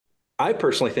I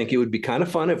personally think it would be kind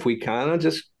of fun if we kind of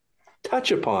just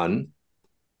touch upon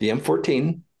the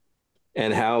M14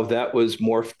 and how that was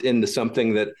morphed into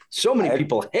something that so many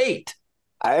people hate.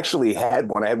 I actually had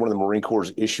one. I had one of the Marine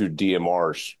Corps issued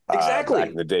DMRs Exactly. back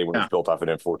in the day when it was built off an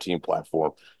M14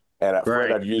 platform. And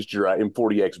Fred, I've used your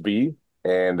M40XB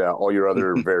and all your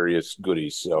other various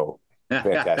goodies. So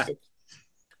fantastic.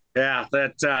 Yeah,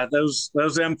 that those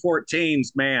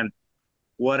M14s, man,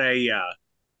 what a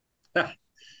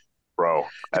bro,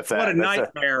 what a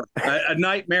nightmare! A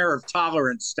nightmare of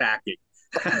tolerance stacking,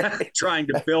 trying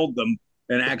to build them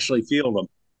and actually feel them.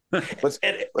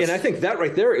 And I think that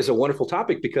right there is a wonderful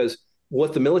topic, because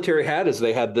what the military had is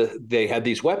they had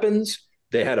these weapons,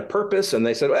 they had a purpose, and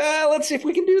they said, well, let's see if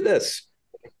we can do this.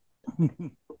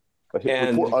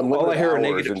 And all I hear are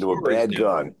negative into a bad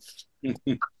gun.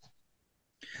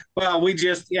 Well, we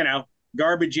just,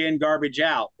 garbage in, garbage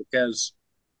out, because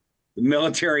the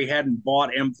military hadn't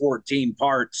bought M14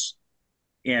 parts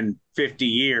in 50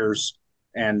 years.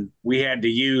 And we had to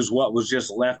use what was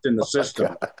just left in the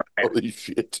system. Holy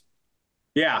shit.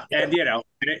 Yeah. And,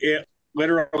 it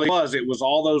literally it was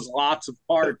all those lots of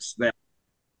parts that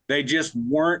they just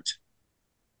weren't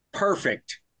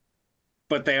perfect,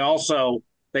 but they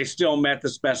still met the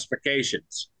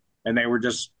specifications, and they were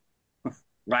just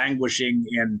languishing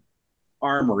in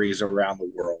armories around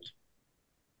the world.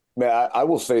 Man, I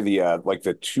will say the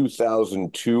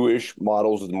 2002-ish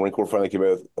models that the Marine Corps finally came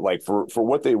out with, like for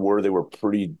what they were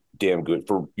pretty damn good.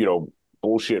 For,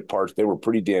 bullshit parts, they were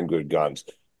pretty damn good guns.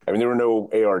 I mean, there were no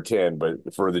AR-10,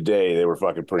 but for the day, they were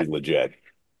fucking pretty legit.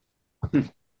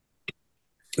 The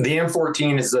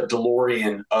M14 is the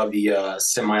DeLorean of the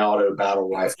semi-auto battle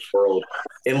rifle world.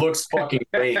 It looks fucking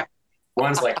great.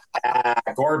 Runs like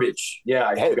garbage.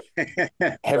 Yeah.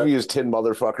 Heavy as tin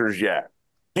motherfuckers, yeah.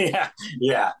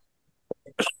 Yeah.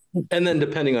 And then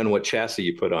depending on what chassis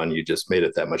you put on, you just made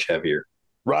it that much heavier.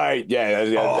 Right.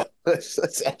 Yeah.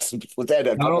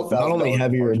 Not only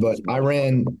heavier, but I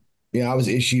was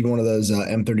issued one of those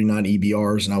M39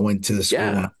 EBRs, and I went to the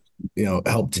school and,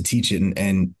 helped to teach it.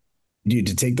 And dude,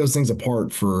 to take those things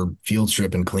apart for field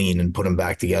strip and clean and put them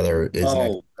back together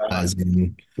is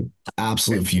an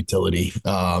absolute futility.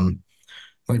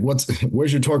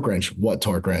 Where's your torque wrench? What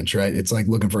torque wrench, right? It's like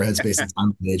looking for a headspace and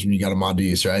time gauge when you got a mod to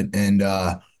use, right? And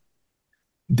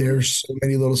there's so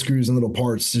many little screws and little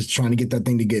parts. Just trying to get that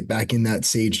thing to get back in that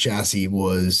Sage chassis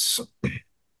was,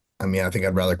 I think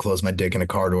I'd rather close my dick in a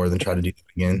car door than try to do it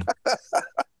again.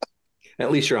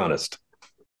 At least you're honest.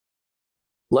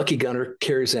 Lucky Gunner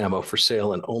carries ammo for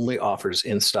sale and only offers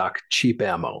in-stock cheap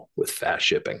ammo with fast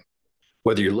shipping.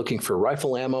 Whether you're looking for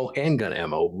rifle ammo, handgun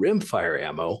ammo, rimfire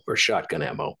ammo, or shotgun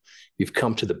ammo, you've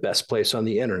come to the best place on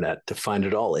the internet to find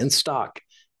it all in stock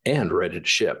and ready to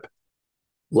ship.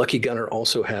 Lucky Gunner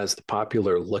also has the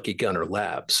popular Lucky Gunner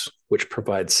Labs, which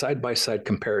provide side-by-side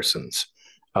comparisons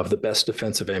of the best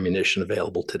defensive ammunition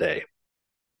available today.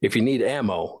 If you need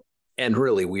ammo, and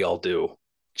really we all do,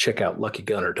 check out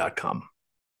luckygunner.com.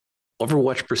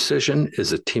 Overwatch Precision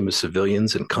is a team of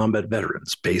civilians and combat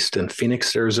veterans based in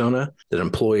Phoenix, Arizona, that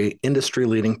employ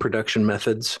industry-leading production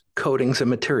methods, coatings, and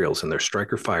materials in their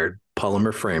striker-fired,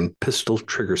 polymer-framed pistol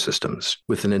trigger systems.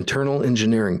 With an internal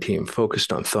engineering team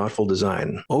focused on thoughtful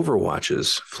design,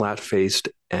 Overwatch's flat-faced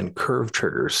and curved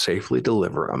triggers safely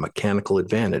deliver a mechanical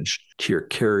advantage to your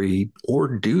carry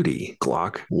or duty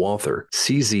Glock, Walther,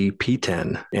 CZ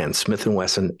P10, and Smith &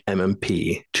 Wesson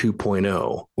MMP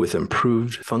 2.0 with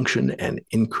improved function and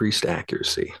increased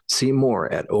accuracy. See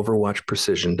more at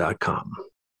overwatchprecision.com.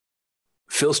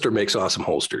 Filster makes awesome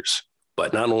holsters,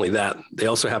 but not only that, they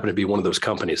also happen to be one of those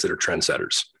companies that are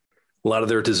trendsetters. A lot of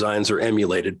their designs are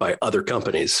emulated by other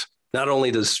companies. Not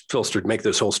only does Filster make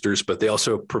those holsters, but they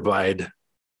also provide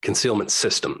concealment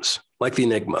systems like the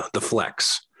Enigma, the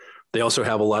Flex. They also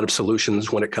have a lot of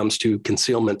solutions when it comes to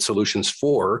concealment solutions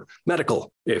for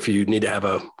medical. If you need to have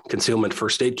a concealment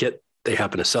first aid kit, they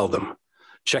happen to sell them.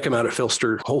 Check them out at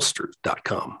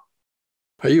filsterholsters.com.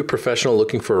 Are you a professional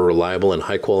looking for a reliable and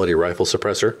high-quality rifle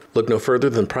suppressor? Look no further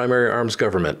than Primary Arms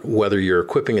Government. Whether you're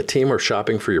equipping a team or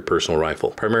shopping for your personal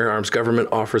rifle, Primary Arms Government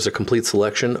offers a complete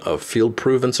selection of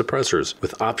field-proven suppressors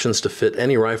with options to fit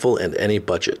any rifle and any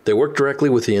budget. They work directly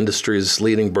with the industry's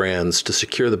leading brands to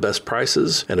secure the best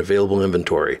prices and available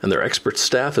inventory, and their expert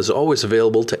staff is always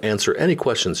available to answer any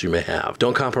questions you may have.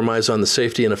 Don't compromise on the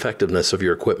safety and effectiveness of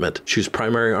your equipment. Choose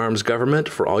Primary Arms Government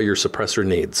for all your suppressor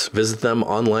needs. Visit them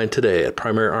online today at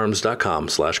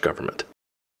primaryarms.com/government.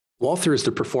 Walther is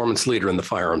the performance leader in the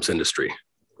firearms industry,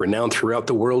 renowned throughout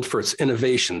the world for its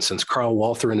innovation since Carl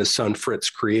Walther and his son Fritz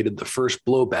created the first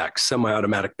blowback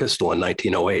semi-automatic pistol in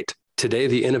 1908. Today,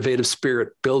 the innovative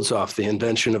spirit builds off the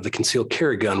invention of the concealed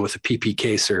carry gun with the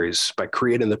PPK series by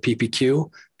creating the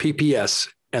PPQ, PPS,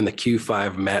 and the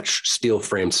Q5 match steel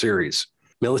frame series.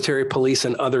 Military, police,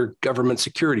 and other government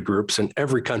security groups in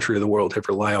every country of the world have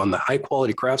relied on the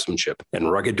high-quality craftsmanship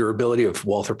and rugged durability of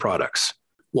Walther products.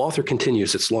 Walther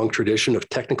continues its long tradition of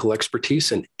technical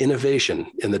expertise and innovation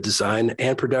in the design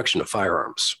and production of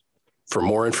firearms. For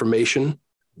more information,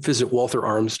 visit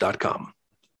waltherarms.com.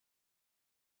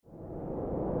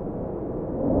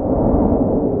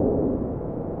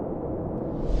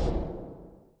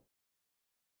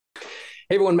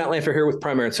 Hey everyone, Matt Landfair here with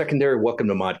Primary and Secondary. Welcome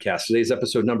to ModCast. Today's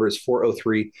episode number is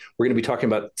 403. We're going to be talking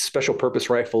about special purpose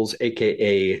rifles,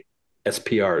 aka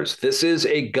SPRs. This is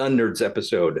a Gun Nerds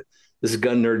episode. This is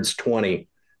Gun Nerds 20.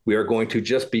 We are going to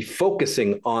just be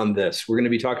focusing on this. We're going to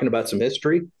be talking about some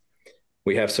history.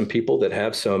 We have some people that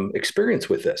have some experience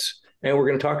with this. And we're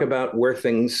going to talk about where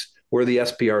the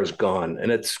SPR has gone.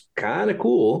 And it's kind of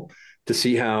cool to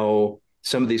see how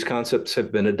some of these concepts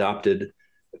have been adopted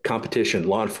competition,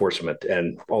 law enforcement,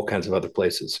 and all kinds of other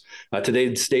places.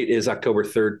 Today's date is October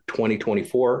 3rd,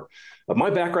 2024. My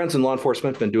background's in law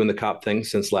enforcement, been doing the cop thing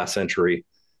since last century.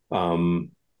 I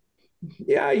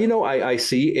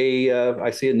see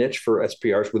a niche for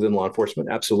SPRs within law enforcement.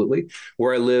 Absolutely.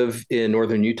 Where I live in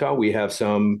northern Utah, we have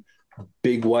some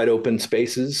big, wide open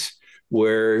spaces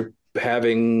where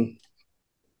having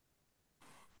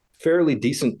fairly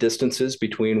decent distances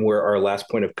between where our last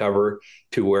point of cover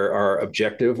to where our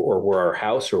objective or where our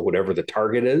house or whatever the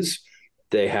target is,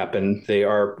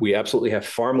 we absolutely have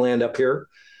farmland up here.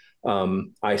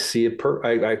 I see a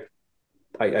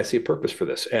purpose for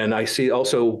this. And I see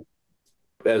also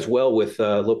as well with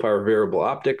low power variable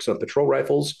optics on patrol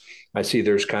rifles, I see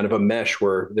there's kind of a mesh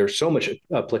where there's so much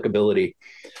applicability,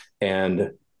 and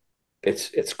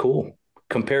it's cool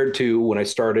compared to when I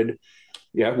started.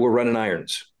 Yeah, we're running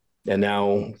irons. And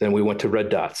then we went to red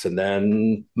dots and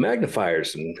then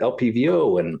magnifiers and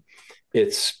LPVO. And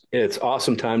it's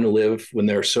awesome time to live when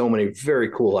there are so many very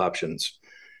cool options.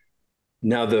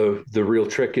 Now, the real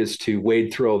trick is to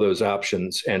wade through all those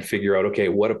options and figure out, okay,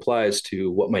 what applies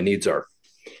to what my needs are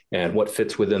and what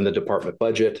fits within the department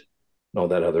budget and all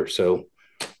that other. So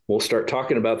we'll start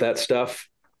talking about that stuff.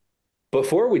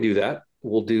 Before we do that,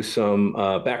 we'll do some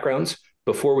backgrounds.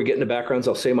 Before we get into backgrounds,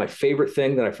 I'll say my favorite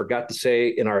thing that I forgot to say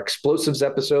in our explosives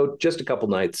episode just a couple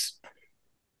nights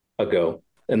ago,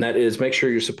 and that is make sure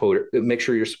you're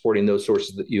supporting those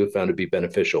sources that you have found to be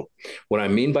beneficial. What I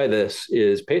mean by this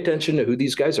is pay attention to who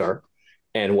these guys are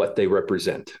and what they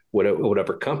represent,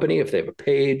 whatever company, if they have a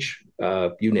page,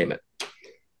 you name it.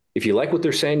 If you like what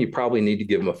they're saying, you probably need to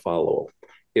give them a follow.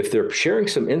 If they're sharing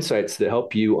some insights that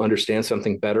help you understand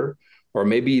something better, or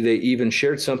maybe they even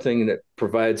shared something that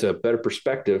provides a better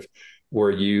perspective where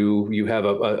you have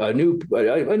a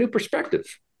new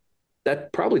perspective,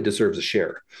 that probably deserves a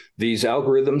share. These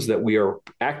algorithms that we are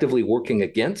actively working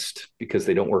against because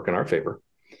they don't work in our favor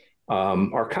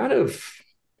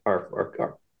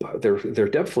they're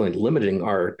definitely limiting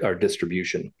our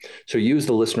distribution. So you as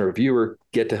the listener or viewer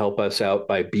get to help us out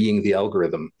by being the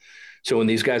algorithm. So when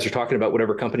these guys are talking about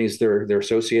whatever companies they're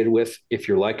associated with, if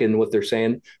you're liking what they're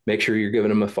saying, make sure you're giving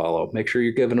them a follow. Make sure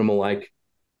you're giving them a like.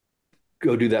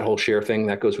 Go do that whole share thing.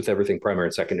 That goes with everything primary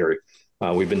and secondary.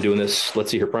 We've been doing this.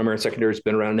 Let's see here. Primary and secondary has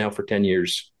been around now for 10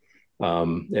 years.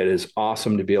 It is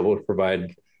awesome to be able to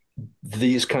provide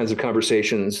these kinds of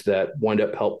conversations that wind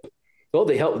up help. Well,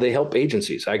 they help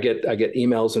agencies. I get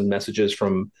emails and messages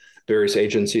from various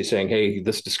agencies saying, "Hey,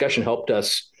 this discussion helped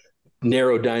us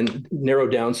narrow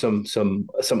down some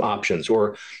options,"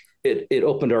 or it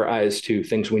opened our eyes to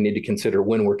things we need to consider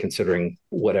when we're considering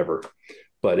whatever.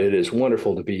 But it is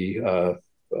wonderful to be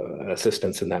an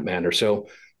assistance in that manner. So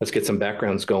let's get some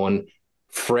backgrounds going.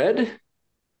 Fred?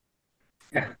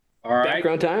 Yeah. All right.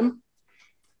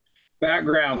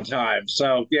 Background time.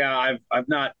 So yeah, I've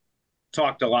not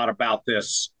talked a lot about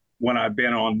this when I've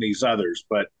been on these others,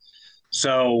 but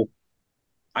so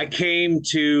I came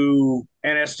to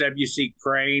NSWC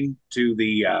Crane to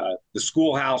the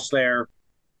schoolhouse there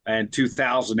in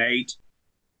 2008,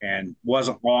 and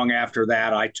wasn't long after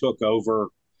that I took over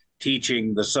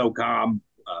teaching the SOCOM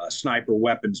sniper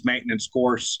weapons maintenance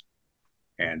course,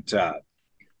 and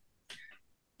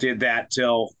did that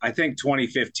till I think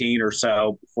 2015 or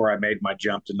so before I made my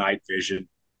jump to night vision.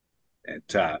 And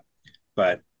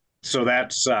but so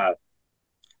that's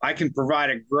I can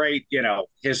provide a great,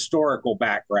 historical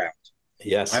background.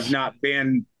 Yes. I've not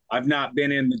been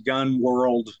in the gun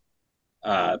world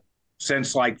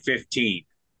since like 15.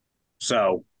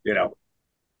 So,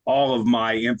 all of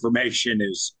my information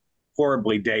is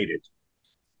horribly dated.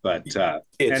 But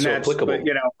it's so applicable.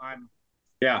 But,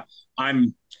 Yeah,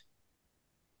 I'm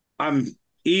I'm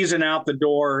easing out the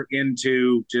door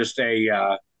into just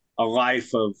a life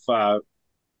of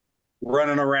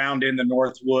running around in the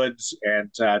North Woods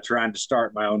and trying to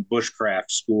start my own bushcraft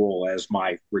school as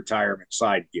my retirement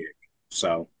side gig.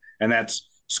 So, and that's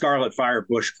Scarlet Fire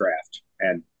Bushcraft,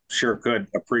 and sure could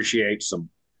appreciate some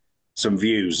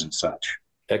views and such.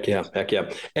 Heck yeah, heck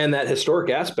yeah. And that historic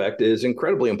aspect is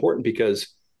incredibly important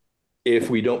because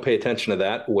if we don't pay attention to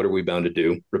that, what are we bound to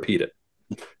do? Repeat it.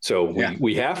 So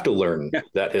we have to learn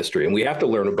that history, and we have to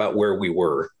learn about where we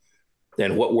were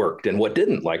and what worked and what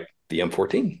didn't, like the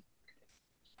M14.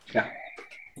 Yeah.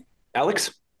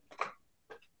 Alex?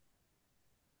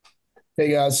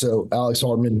 Hey guys, so Alex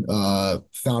Hartmann,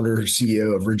 founder,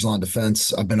 CEO of Ridgeline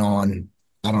Defense. I've been on,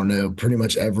 I don't know, pretty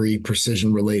much every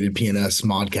precision related PNS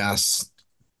modcast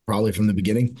probably from the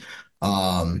beginning.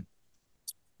 The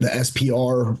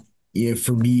SPR,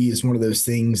 for me, is one of those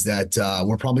things that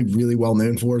we're probably really well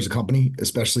known for as a company,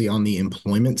 especially on the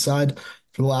employment side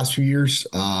for the last few years.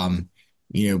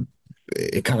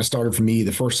 It kind of started for me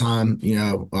the first time,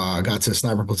 I got to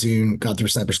sniper platoon, got through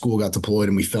sniper school, got deployed,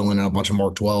 and we fell in a bunch of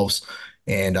Mark 12s.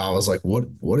 And I was like,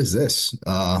 what is this?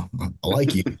 I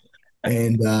like you.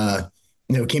 And,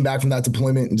 came back from that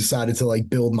deployment and decided to like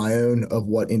build my own of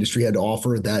what industry had to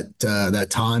offer that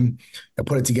time. I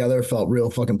put it together, felt real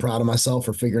fucking proud of myself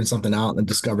for figuring something out, and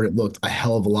discovered it looked a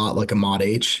hell of a lot like a Mod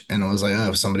H. And I was like,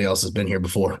 oh, somebody else has been here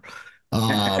before.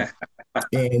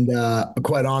 And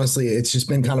quite honestly, it's just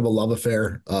been kind of a love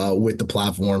affair with the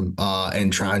platform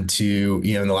and trying to,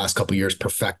 in the last couple of years,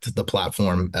 perfect the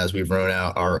platform as we've rolled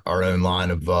out our own line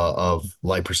of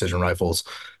light precision rifles.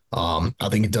 I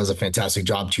think it does a fantastic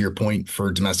job, to your point,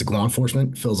 for domestic law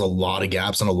enforcement. Fills a lot of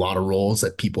gaps and a lot of roles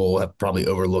that people have probably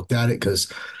overlooked at it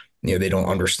because they don't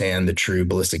understand the true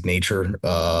ballistic nature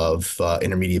of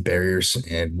intermediate barriers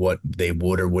and what they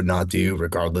would or would not do,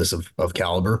 regardless of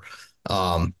caliber.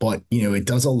 But it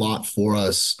does a lot for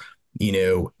us,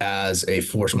 as a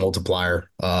force multiplier.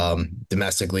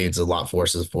 Domestically, it's a lot for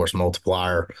us as a force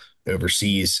multiplier.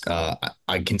 Overseas,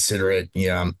 I consider it,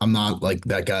 I'm not like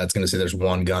that guy that's going to say there's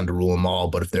one gun to rule them all,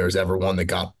 but if there's ever one that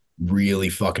got really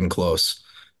fucking close,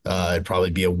 it'd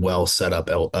probably be a well set up,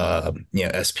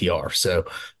 SPR. So,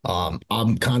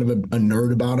 I'm kind of a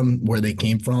nerd about them, where they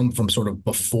came from sort of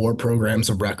before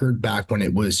programs of record, back when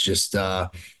it was just,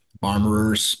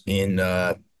 armorers in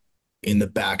the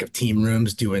back of team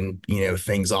rooms doing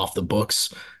things off the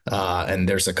books, and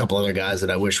there's a couple other guys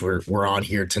that I wish were on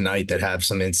here tonight that have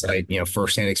some insight,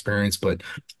 firsthand experience, but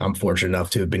I'm fortunate enough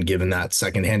to have been given that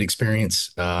secondhand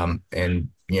experience, and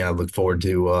I look forward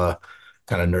to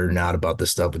kind of nerding out about this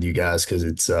stuff with you guys because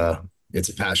it's a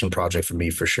passion project for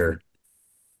me for sure.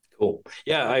 Cool.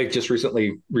 Yeah, I just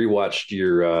recently rewatched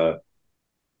your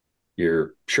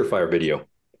Surefire video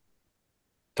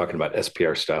talking about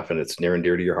SPR stuff, and it's near and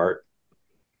dear to your heart.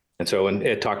 And so,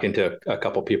 and talking to a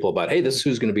couple people about, hey, this is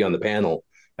who's going to be on the panel,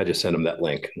 I just sent them that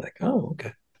link. I'm like, oh,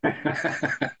 okay.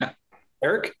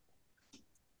 Eric?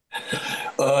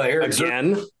 Eric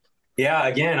again? Yeah,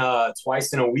 again,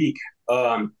 twice in a week.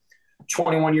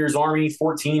 21 years Army,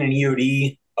 14 in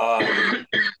EOD.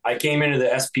 I came into the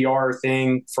SPR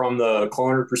thing from the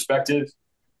cloner perspective.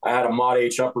 I had a Mod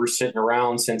H upper sitting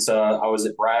around since I was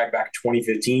at Bragg back in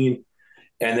 2015.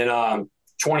 And then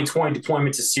 2020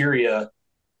 deployment to Syria,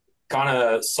 kind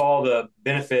of saw the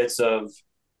benefits of,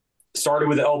 started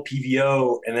with the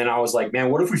LPVO. And then I was like, man,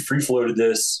 what if we free floated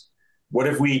this? What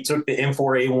if we took the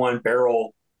M4A1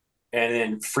 barrel and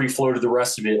then free floated the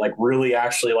rest of it? Like really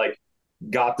actually like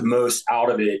got the most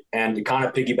out of it. And to kind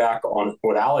of piggyback on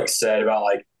what Alex said about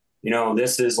like,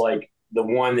 this is like the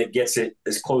one that gets it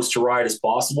as close to right as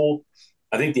possible.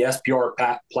 I think the SPR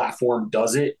platform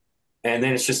does it. And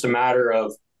then it's just a matter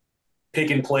of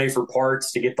pick and play for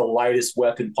parts to get the lightest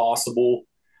weapon possible.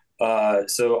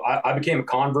 So I became a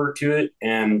convert to it.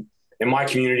 And in my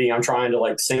community, I'm trying to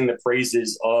like sing the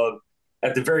praises of,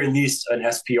 at the very least, an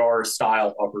SPR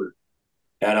style upper.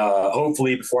 And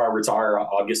hopefully before I retire,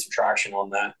 I'll get some traction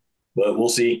on that. But we'll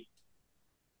see.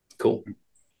 Cool.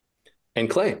 And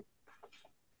Clay?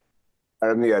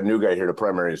 I'm the new guy here to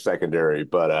primary and secondary,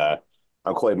 but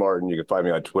I'm Clay Martin. You can find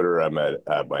me on Twitter. I'm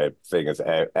at my thing is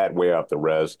at way off the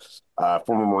res.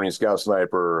 Former Marine Scout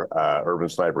sniper, urban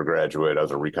sniper graduate. I was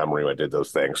a recon Marine. I did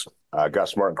those things. Got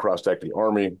smart and cross-decked the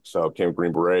Army, so came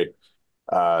Green Beret.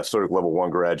 Sort of level 1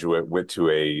 graduate. Went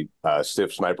to a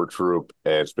stiff sniper troop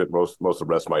and spent most of the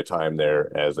rest of my time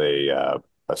there as a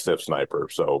stiff sniper.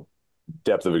 So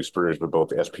depth of experience with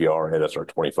both SPR and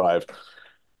SR-25.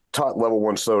 taught level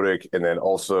 1 SOTIC, and then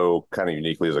also kind of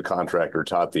uniquely as a contractor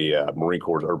taught the Marine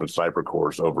Corps Urban Sniper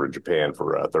course over in Japan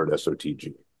for 3rd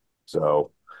SOTG.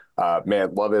 So,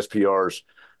 man, love SPRs.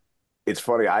 It's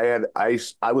funny. I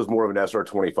was more of an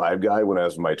SR-25 guy when I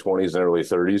was in my 20s and early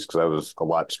 30s because I was a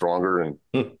lot stronger and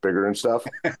bigger and stuff.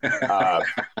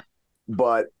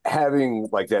 But having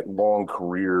like that long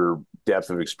career depth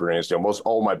of experience, most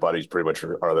all my buddies pretty much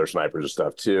are other snipers and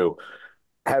stuff too.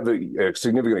 Have a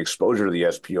significant exposure to the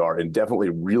SPR and definitely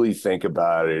really think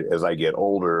about it as I get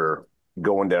older,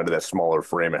 going down to that smaller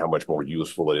frame and how much more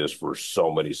useful it is for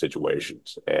so many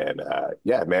situations. And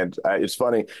yeah, man, it's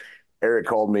funny. Eric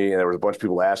called me and there was a bunch of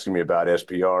people asking me about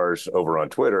SPRs over on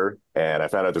Twitter. And I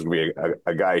found out there's going to be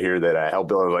a guy here that I helped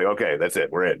build. I was like, okay, that's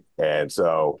it. We're in. And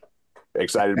so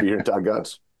excited to be here and talk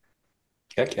guns.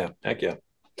 Heck yeah. Heck yeah.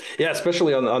 Yeah,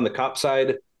 especially on the cop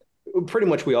side, pretty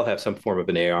much we all have some form of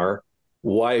an AR.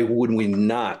 Why would we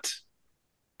not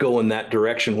go in that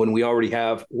direction when we already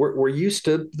have, we're used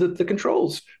to the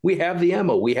controls. We have the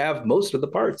ammo. We have most of the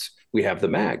parts. We have the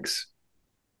mags.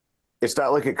 It's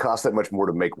not like it costs that much more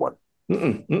to make one.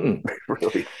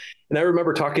 Really. And I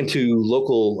remember talking to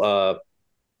local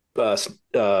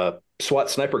SWAT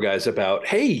sniper guys about,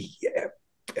 hey,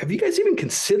 have you guys even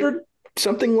considered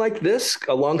something like this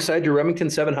alongside your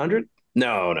Remington 700?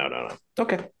 No.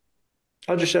 Okay.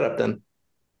 I'll just shut up then.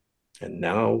 And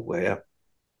now, where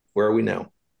are we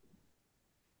now?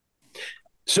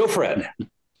 So, Fred,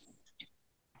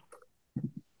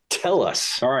 tell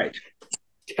us. All right.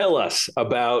 Tell us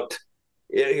about,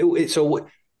 so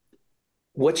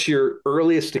what's your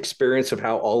earliest experience of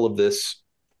how all of this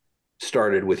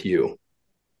started with you?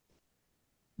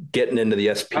 Getting into the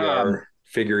SPR,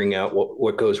 figuring out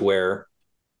what goes where.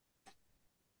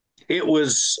 It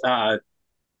was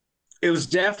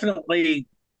definitely,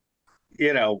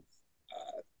 it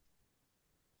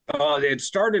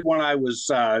started when I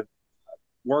was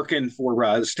working for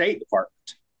the State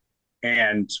Department,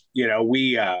 and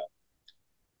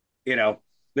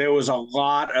there was a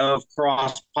lot of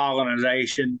cross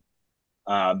pollination.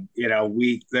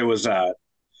 There was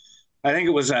I think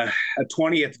it was a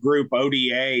 20th group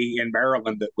ODA in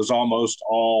Maryland that was almost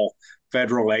all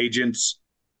federal agents,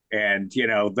 and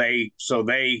they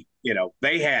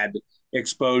had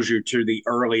exposure to the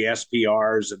early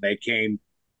SPRs, and they came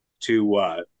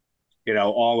to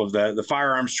all of the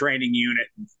firearms training unit,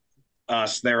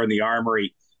 us there in the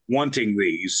Armory wanting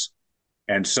these.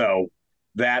 And so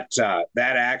that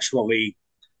actually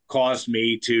caused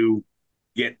me to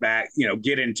get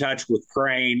in touch with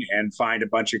Crane and find a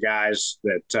bunch of guys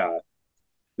that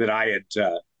I had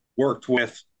worked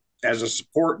with as a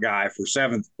support guy for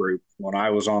 7th Group when I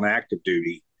was on active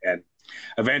duty, and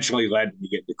eventually led me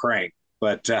to get to Crane.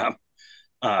 But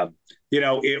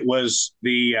it was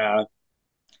the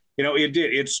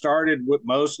it started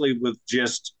mostly with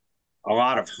just a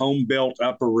lot of home built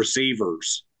upper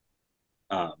receivers.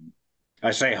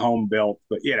 I say home built,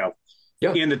 but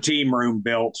in the team room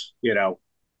built,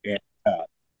 and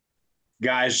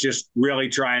guys just really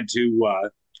trying to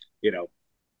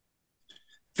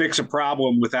fix a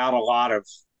problem without a lot of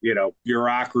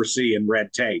bureaucracy and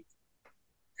red tape.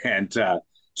 And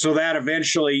so that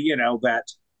eventually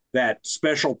that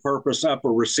special purpose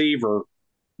upper receiver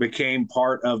became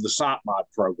part of the SOP mod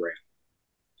program.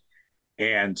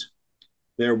 And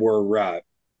there were,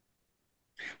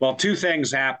 two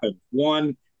things happened.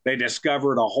 One, they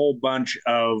discovered a whole bunch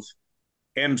of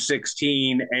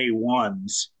M16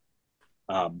 A1s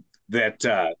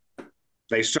that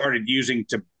they started using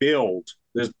to build.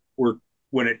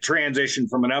 When it transitioned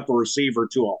from an upper receiver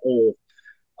to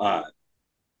a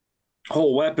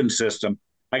whole weapon system.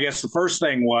 I guess the first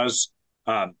thing was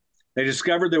they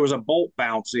discovered there was a bolt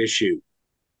bounce issue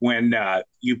when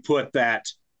you put that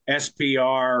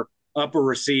SPR upper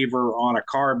receiver on a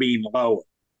carbine lower,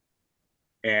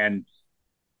 and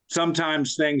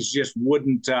sometimes things just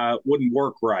wouldn't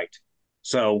work right.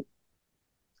 So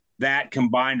that,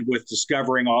 combined with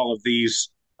discovering all of these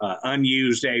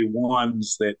unused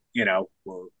A1s that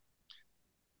were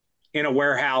in a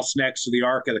warehouse next to the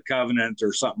Ark of the Covenant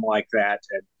or something like that,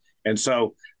 and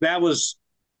so it was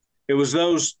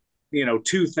those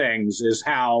two things is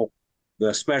how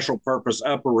the special purpose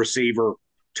upper receiver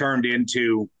turned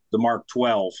into the Mark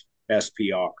 12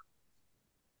 SPR.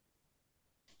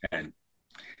 And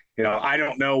I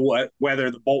don't know whether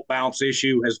the bolt bounce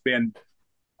issue has been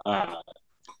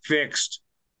fixed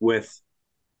with,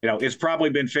 it's probably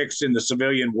been fixed in the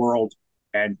civilian world,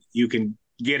 and you can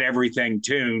get everything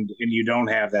tuned and you don't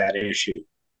have that issue.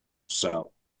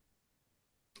 So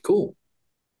cool.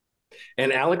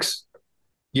 And Alex,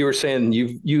 you were saying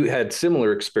you had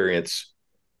similar experience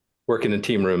working in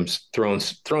team rooms, throwing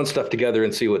stuff together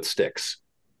and see what sticks.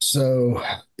 So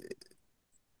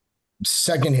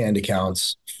secondhand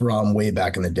accounts from way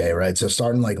back in the day, right? So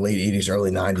starting like late 80s,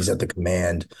 early 90s at the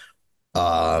command,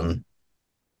 um,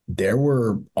 there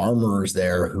were armorers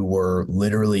there who were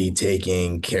literally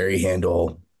taking carry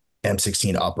handle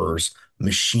M16 uppers,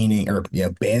 machining or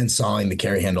bandsawing the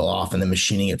carry handle off and then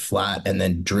machining it flat and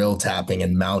then drill tapping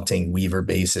and mounting Weaver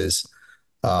bases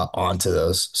onto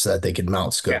those so that they could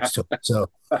mount scopes to them. So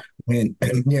I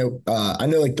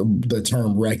know like the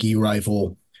term recce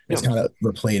rifle is kind of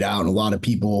played out, and a lot of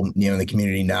people, in the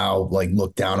community now like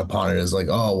look down upon it as like,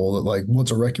 oh, well, like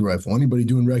what's a recce rifle? Anybody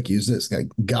doing recce is this? Like,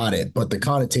 got it. But the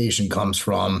connotation comes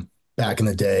from back in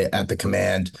the day at the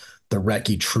command, the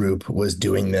recce troop was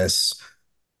doing this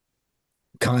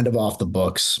kind of off the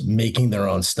books, making their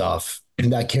own stuff,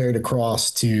 and that carried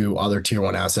across to other tier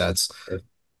 1 assets.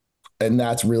 And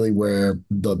that's really where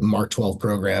the Mark 12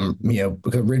 program,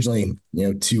 because originally,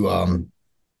 to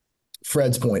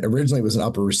Fred's point, originally it was an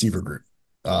upper receiver group,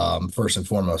 first and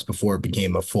foremost, before it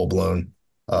became a full-blown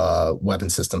weapon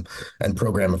system and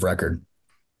program of record.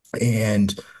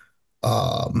 And,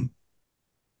 at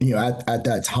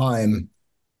that time,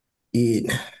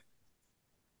 it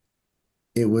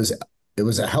was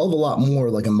a hell of a lot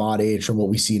more like a mod 8 for what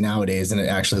we see nowadays, and it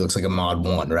actually looks like a mod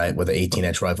 1, right? With an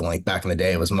 18-inch rifle length. Back in the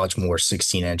day, it was much more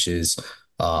 16 inches,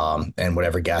 and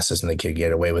whatever gas system they could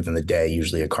get away with in the day,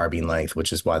 usually a carbine length,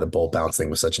 which is why the bolt bounce thing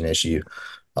was such an issue.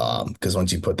 Because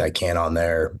once you put that can on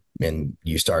there and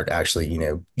you start actually,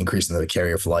 increasing the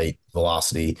carrier flight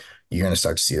velocity, you're going to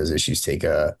start to see those issues take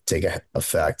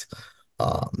effect.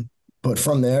 But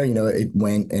from there, it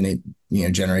went and it,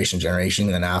 generation.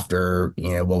 And then after,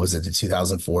 what was it, the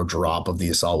 2004 drop of the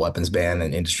assault weapons ban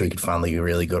and industry could finally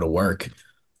really go to work,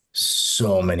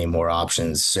 so many more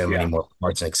options, so many more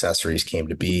parts and accessories came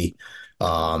to be.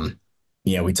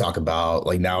 We talk about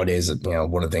like nowadays,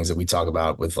 one of the things that we talk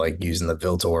about with like using the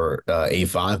Viltor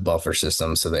A5 buffer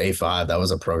system. So the A5, that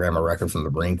was a program of record from the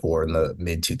Marine Corps in the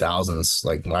mid 2000s.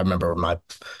 Like I remember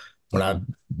when I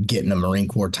get in a Marine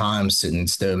Corps time sitting in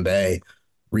Stone Bay,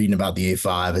 reading about the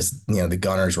A5 as, the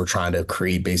gunners were trying to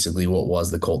create basically what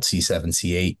was the Colt C7,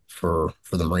 C8 for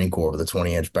the Marine Corps with a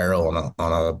 20-inch barrel on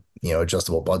a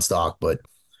adjustable buttstock, but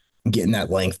getting that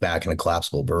length back in a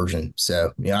collapsible version.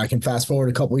 So, I can fast forward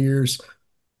a couple years,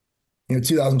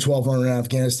 2012 running in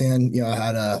Afghanistan, I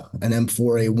had an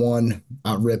M4A1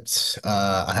 ripped.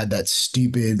 I had that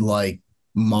stupid like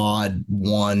mod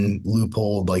 1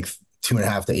 loophole, like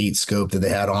 2.5 to 8 scope that they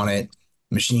had on it.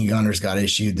 Machine gunners got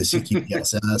issued the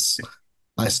CQBSS.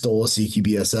 I stole a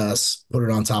CQBSS, put it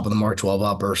on top of the Mark 12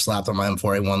 upper, slapped on my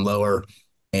M4A1 lower,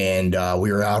 and we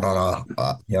were out on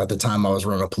at the time I was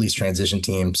running a police transition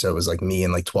team, so it was like me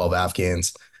and like 12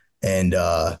 Afghans, and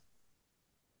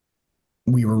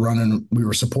we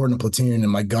were supporting a platoon,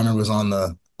 and my gunner was on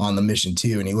the mission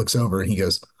too, and he looks over and he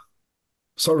goes,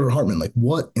 "Sergeant Hartmann, like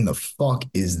what in the fuck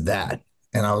is that?"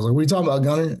 And I was like, "What are you talking about,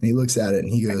 gunner?" And he looks at it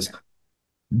and he goes,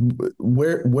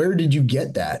 where did you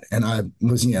get that? And I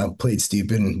was, played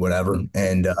stupid and whatever.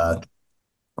 And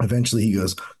eventually he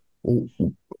goes, well,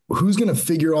 who's going to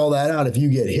figure all that out if you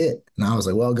get hit? And I was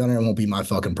like, well, gunner, it won't be my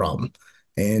fucking problem.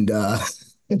 And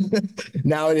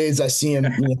nowadays I see him,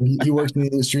 he works in the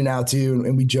industry now too.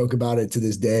 And we joke about it to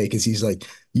this day because he's like,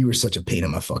 you were such a pain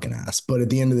in my fucking ass. But at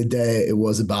the end of the day, it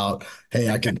was about, hey,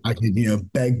 I could,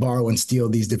 beg, borrow, and steal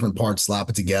these different parts, slap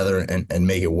it together and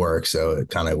make it work. So it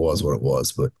kind of was what it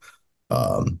was. But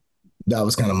that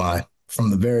was kind of from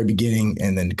the very beginning,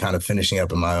 and then kind of finishing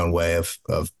up in my own way of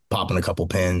popping a couple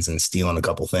pins and stealing a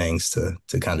couple things to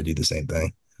kind of do the same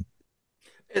thing.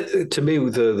 To me,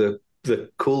 the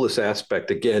coolest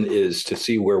aspect, again, is to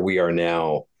see where we are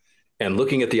now and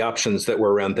looking at the options that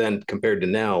were around then compared to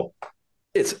now.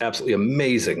 It's absolutely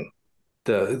amazing.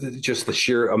 Just the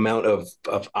sheer amount of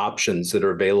options that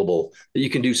are available, that you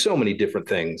can do so many different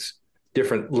things,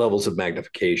 different levels of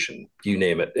magnification, you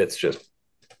name it. It's just,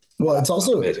 well, it's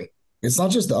also amazing. It's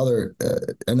not just the other,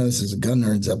 I know this is a gun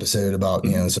nerds episode about,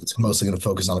 so it's mostly going to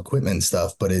focus on equipment and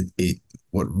stuff, but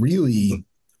what really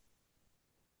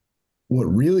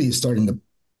is starting to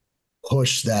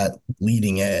push that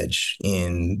leading edge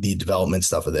in the development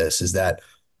stuff of this is that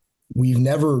we've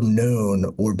never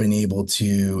known or been able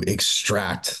to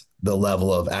extract the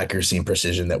level of accuracy and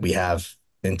precision that we have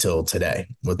until today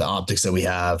with the optics that we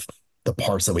have, the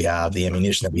parts that we have, the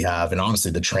ammunition that we have, and honestly,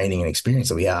 the training and experience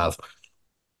that we have.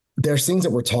 There's things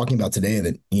that we're talking about today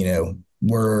that,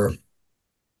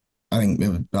 I think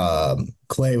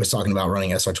Clay was talking about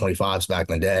running SR25s back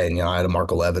in the day. And, I had a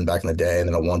Mark 11 back in the day and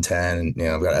then a 110, and,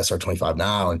 I've got SR25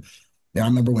 now. And Now, I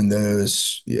remember when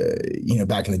those,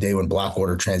 back in the day when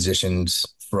Blackwater transitioned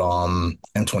from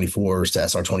M24s to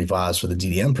SR25s for the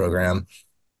DDM program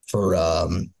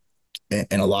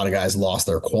and a lot of guys lost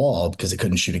their qual because they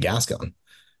couldn't shoot a gas gun.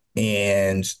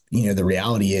 And, the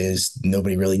reality is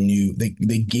nobody really knew.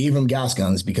 They gave them gas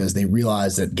guns because they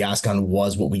realized that gas gun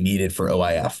was what we needed for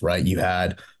OIF, right? You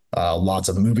had lots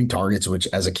of moving targets, which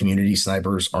as a community,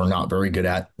 snipers are not very good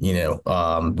at.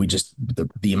 We just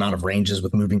the amount of ranges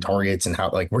with moving targets and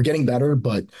how we're getting better,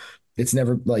 but it's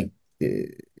never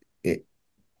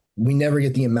we never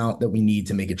get the amount that we need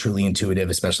to make it truly intuitive,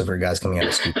 especially for guys coming out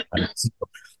of school.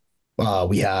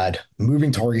 We had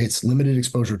moving targets, limited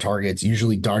exposure targets,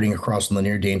 usually darting across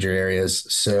linear danger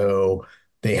areas. So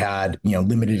they had,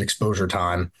 limited exposure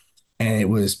time, and it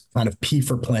was kind of pee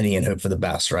for plenty and hope for the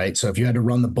best, right? So if you had to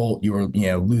run the bolt, you were,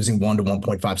 losing 1 to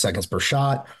 1.5 seconds per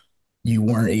shot. You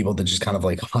weren't able to just kind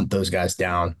of hunt those guys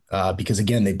down because,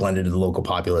 again, they blended into the local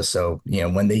populace. So,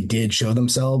 when they did show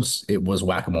themselves, it was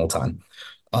whack-a-mole time.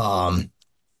 But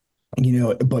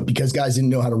because guys didn't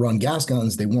know how to run gas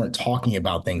guns, they weren't talking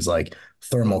about things like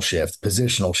thermal shift,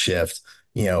 positional shift,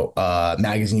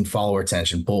 magazine follower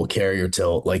tension, bolt carrier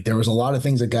tilt. There was a lot of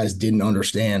things that guys didn't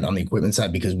understand on the equipment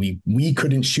side because we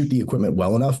couldn't shoot the equipment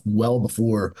well enough, well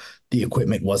before the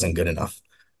equipment wasn't good enough.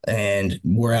 And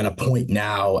we're at a point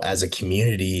now as a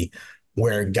community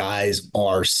where guys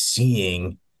are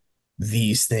seeing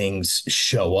these things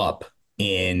show up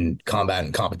in combat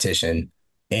and competition.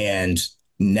 And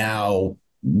now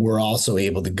we're also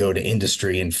able to go to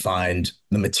industry and find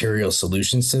the material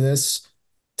solutions to this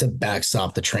to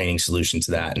backstop the training solution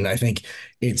to that. And I think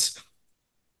I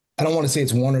don't want to say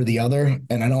it's one or the other,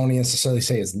 and I don't want to necessarily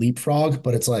say it's leapfrog,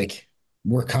 but it's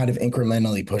we're kind of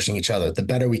incrementally pushing each other. The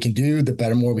better we can do, the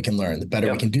better more we can learn. The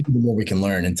better we can do, the more we can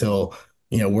learn until,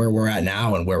 where we're at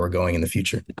now and where we're going in the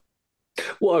future.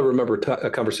 Well, I remember a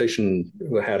conversation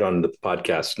we had on the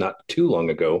podcast not too long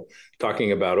ago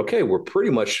talking about, okay, we're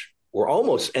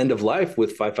almost end of life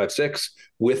with 5.56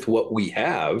 with what we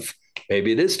have.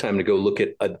 Maybe it is time to go look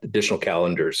at additional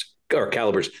calibers.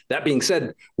 That being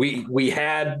said, we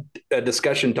had a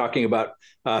discussion talking about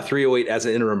 308 as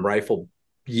an interim rifle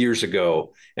years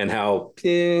ago and how,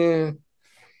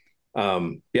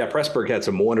 Pressburg had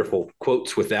some wonderful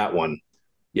quotes with that one.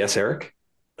 Yes, Eric?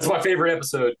 It's my favorite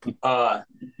episode. I'm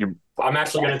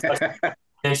actually going to touch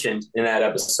mentioned in that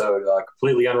episode,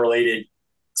 completely unrelated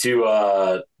to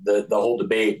the whole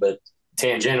debate, but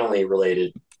tangentially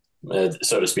related,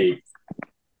 so to speak.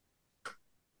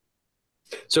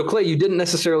 So, Clay, you didn't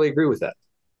necessarily agree with that.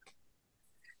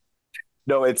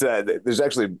 No, it's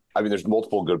there's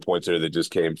multiple good points there that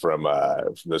just came from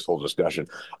this whole discussion.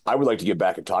 I would like to get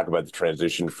back and talk about the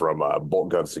transition from bolt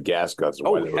guns to gas guns and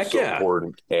why they were so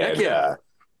important. And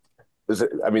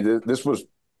this was,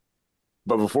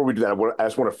 but before we do that, I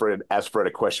just want to ask Fred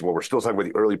a question. When we're still talking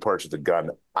about the early parts of the gun,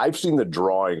 I've seen the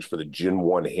drawings for the Gen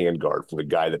 1 handguard from the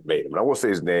guy that made him. And I won't say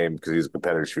his name because he's a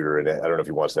competitive shooter, and I don't know if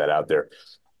he wants that out there.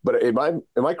 But am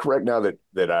I correct now that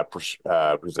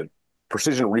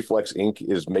Precision Reflex Inc.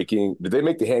 is making? Did they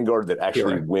make the handguard that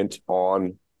actually went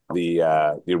on the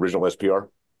original SPR?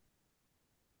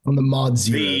 On the Mod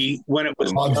Zero. When it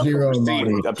was Mod Zero,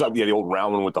 I'm talking the old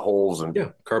round one with the holes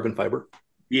and carbon fiber.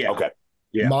 Yeah. Okay.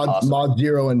 Yeah. Mod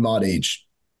Zero and Mod H.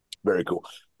 Very cool.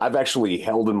 I've actually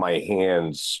held in my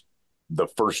hands the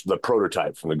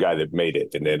prototype from the guy that made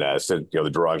it, and then sent the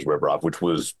drawings were off, which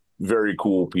was very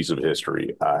cool piece of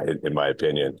history in my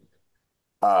opinion.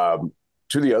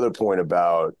 To the other point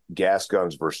about gas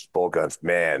guns versus bolt guns,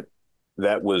 man,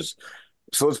 that was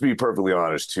so. Let's be perfectly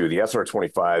honest too. The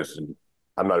SR25s, and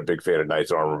I'm not a big fan of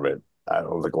Knight's armament. I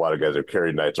don't think a lot of guys that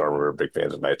carried Knight's armament are big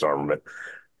fans of Knight's armament.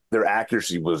 Their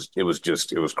accuracy was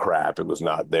crap. It was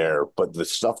not there. But the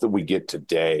stuff that we get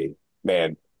today,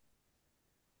 man,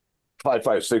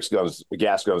 5.56 guns,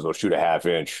 gas guns that'll shoot a half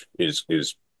inch is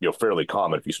fairly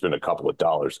common if you spend a couple of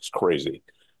dollars. It's crazy.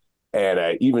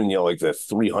 And even like the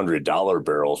 $300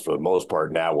 barrels for the most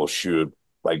part now will shoot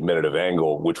like minute of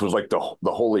angle, which was like the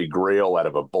holy grail out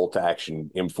of a bolt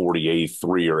action M40 A3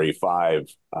 or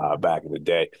A5 back in the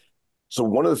day. So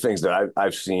one of the things that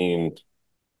I've seen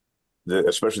that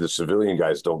especially the civilian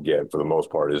guys don't get for the most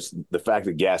part is the fact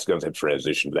that gas guns have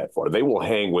transitioned that far. They will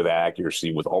hang with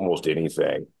accuracy with almost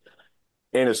anything,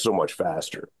 and it's so much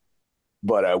faster.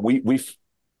 But we've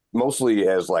mostly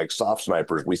as like soft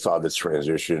snipers, we saw this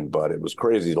transition, but it was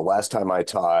crazy. The last time I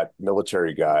taught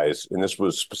military guys, and this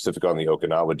was specific on the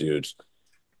Okinawa dudes,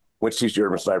 went to teach the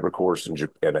urban sniper course in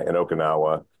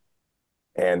Okinawa,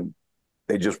 and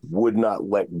they just would not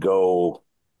let go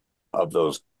of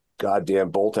those goddamn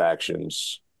bolt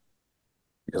actions.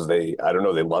 because I don't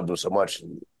know, they loved them so much.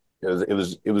 And it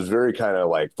was very kind of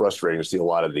like frustrating to see a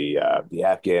lot of the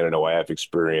Afghan and OIF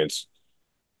experience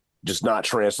just not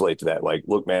translate to that. Like,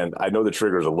 look, man, I know the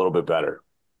trigger is a little bit better,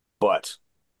 but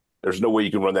there's no way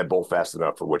you can run that bolt fast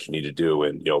enough for what you need to do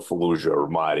in, Fallujah or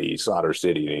Ramadi, Sadr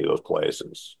City, any of those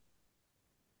places.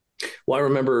 Well, I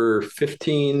remember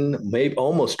 15, maybe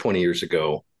almost 20 years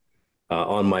ago,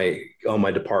 on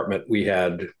my department, we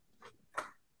had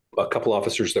a couple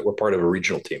officers that were part of a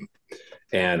regional team,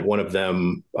 and one of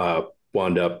them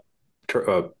wound up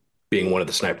being one of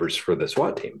the snipers for the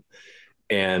SWAT team.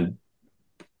 And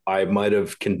I might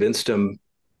have convinced him,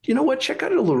 you know what, check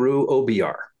out a LaRue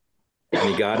OBR. And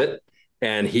he got it.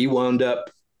 And he wound up,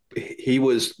 he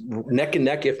was neck and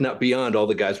neck, if not beyond, all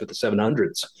the guys with the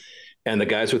 700s. And the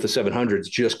guys with the 700s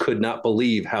just could not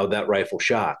believe how that rifle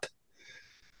shot.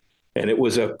 And it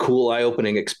was a cool,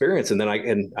 eye-opening experience. And then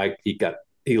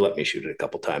he let me shoot it a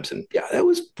couple times, and yeah, that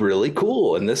was really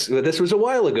cool. And this was a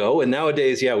while ago, and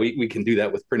nowadays, yeah, we can do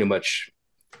that with pretty much.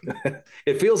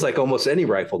 It feels like almost any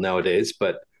rifle nowadays,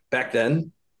 but back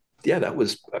then, yeah, that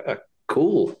was a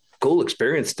cool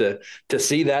experience to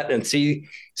see that and see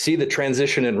the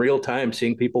transition in real time,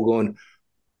 seeing people going,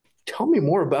 tell me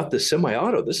more about this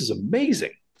semi-auto. This is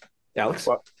amazing, Alex.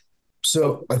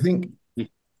 So I think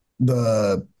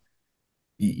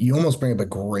you almost bring up a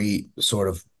great sort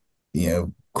of,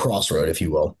 crossroad, if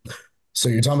you will. So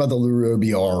you're talking about the LaRue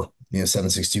OBR,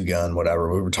 7.62 gun,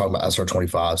 whatever. We were talking about SR-25,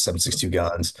 7.62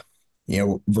 guns,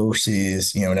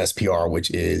 versus, an SPR,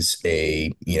 which is a,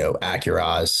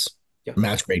 accurized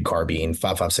match grade carbine,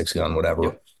 5.56 gun, whatever.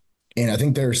 Yep. And I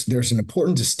think there's an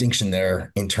important distinction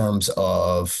there in terms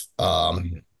of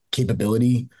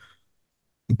capability,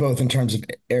 both in terms of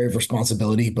area of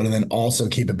responsibility, but then also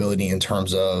capability in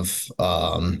terms of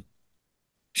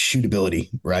shootability,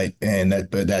 right? And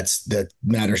that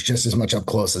matters just as much up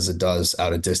close as it does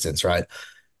out of distance, right?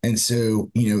 And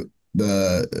so,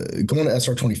 the going to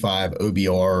SR-25,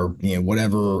 OBR,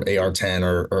 whatever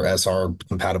AR-10 or SR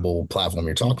compatible platform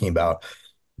you're talking about,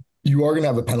 you are going to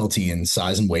have a penalty in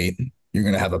size and weight. You're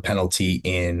going to have a penalty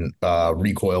in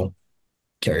recoil,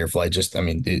 carrier flight.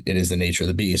 It is the nature of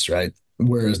the beast, right?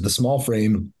 Whereas the small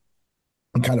frame,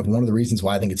 kind of one of the reasons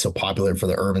why I think it's so popular for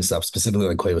the urban stuff, specifically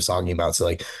like Clay was talking about. So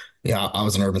I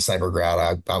was an urban sniper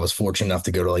grad. I was fortunate enough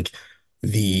to go to like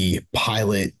the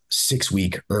pilot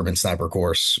 6-week urban sniper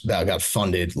course that got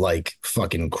funded like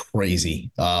fucking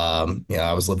crazy. I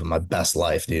was living my best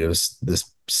life, dude. It was this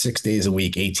 6 days a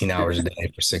week, 18 hours a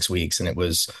day for 6 weeks. And it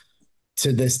was,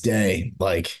 to this day,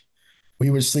 like, we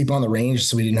would sleep on the range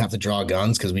so we didn't have to draw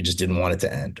guns because we just didn't want it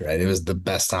to end, right? It was the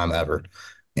best time ever.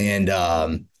 And,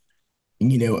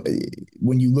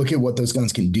 when you look at what those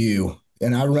guns can do,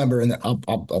 and I remember, and I'll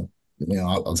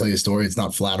tell you a story. It's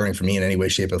not flattering for me in any way,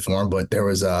 shape, or form, but there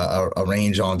was a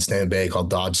range on Stand Bay called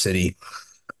Dodge City.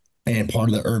 And part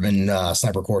of the urban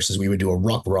sniper courses, we would do a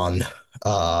ruck run,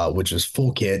 which was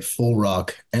full kit, full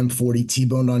ruck, M40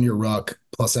 T-boned on your ruck,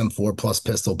 plus M4, plus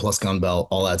pistol, plus gun belt,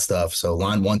 all that stuff. So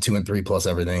line 1, 2, and 3, plus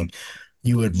everything.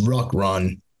 You would ruck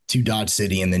run to Dodge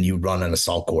City, and then you run an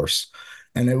assault course.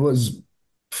 And it was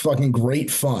fucking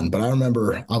great fun. But I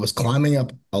remember I was climbing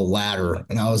up a ladder,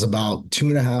 and I was about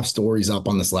 2.5 stories up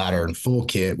on this ladder in full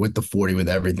kit with the 40, with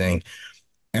everything.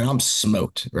 And I'm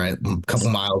smoked, right? I'm a couple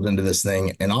miles into this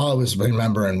thing. And all I was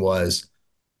remembering was,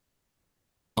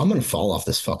 I'm going to fall off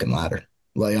this fucking ladder.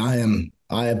 Like,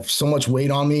 I have so much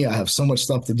weight on me. I have so much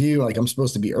stuff to do. Like, I'm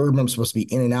supposed to be urban. I'm supposed to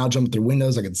be in and out, jumping through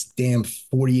windows. Like, it's damn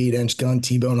 48-inch gun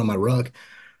T-bone on my ruck.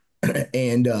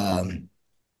 And,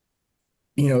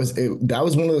 that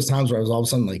was one of those times where I was all of a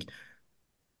sudden like,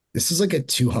 this is like a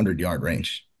 200-yard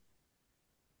range.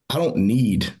 I don't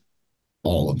need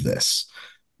all of this.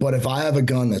 But if I have a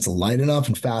gun that's light enough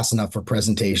and fast enough for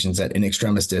presentations at in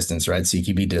extremis distance, right?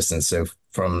 CQB distance, so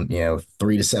from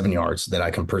 3 to 7 yards, that I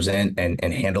can present and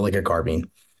handle like a carbine,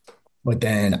 but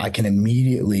then I can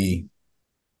immediately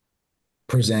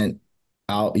present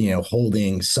out,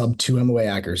 holding sub 2 MOA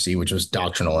accuracy, which was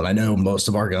doctrinal. And I know most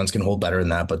of our guns can hold better than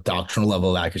that, but doctrinal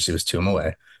level of accuracy was 2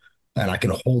 MOA. And I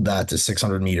can hold that to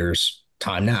 600 meters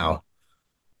time now.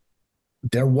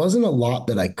 There wasn't a lot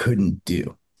that I couldn't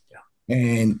do.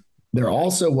 And there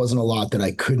also wasn't a lot that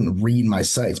I couldn't read my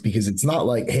sights, because it's not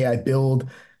like, hey, I build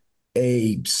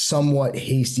a somewhat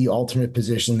hasty alternate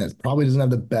position that probably doesn't have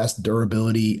the best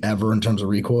durability ever in terms of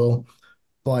recoil,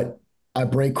 but I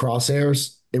break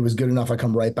crosshairs. It was good enough. I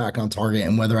come right back on target.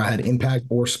 And whether I had impact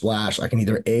or splash, I can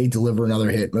either A, deliver another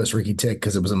hit, most Ricky Tick,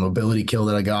 because it was a mobility kill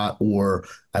that I got, or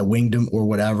I winged him or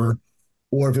whatever.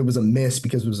 Or if it was a miss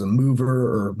because it was a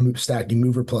mover or stacking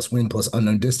mover plus wind plus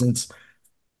unknown distance,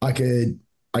 I could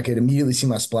I could immediately see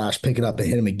my splash, pick it up and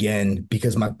hit him again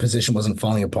because my position wasn't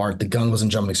falling apart. The gun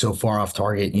wasn't jumping so far off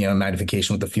target,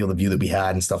 magnification with the field of view that we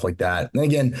had and stuff like that. And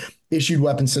again, issued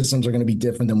weapon systems are going to be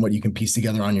different than what you can piece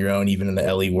together on your own, even in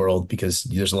the LE world, because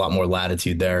there's a lot more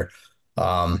latitude there.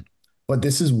 But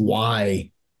this is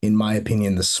why, in my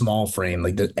opinion, the small frame,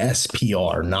 like the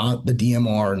SPR, not the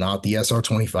DMR, not the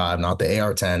SR-25, not the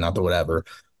AR-10, not the whatever,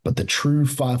 but the true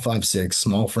 5.56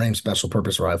 small frame special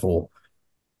purpose rifle,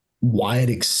 why it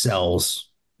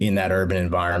excels in that urban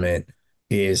environment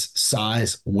is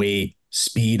size, weight,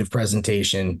 speed of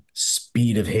presentation,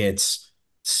 speed of hits,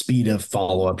 speed of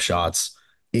follow-up shots.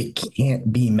 It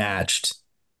can't be matched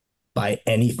by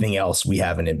anything else we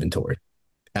have in inventory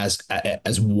as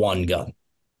one gun.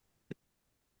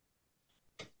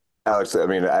 Alex, I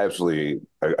mean, I absolutely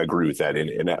agree with that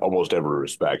in almost every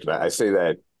respect. And I say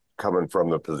that coming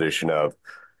from the position of,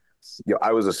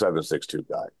 I was a 7.62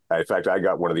 guy. In fact, I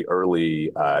got one of the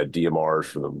early DMRs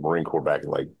from the Marine Corps back in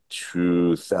like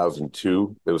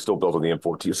 2002. It was still built on the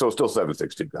M14, so still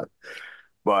 7.62 gun.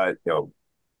 But,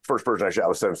 first person I shot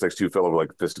was 7.62, fell over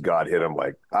like fist of God, hit him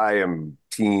like, I am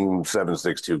team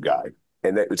 7.62 guy.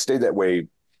 And it stayed that way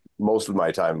most of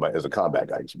my time as a combat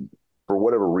guy. For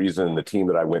whatever reason, the team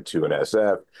that I went to in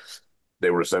SF, they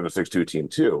were a 7.62 team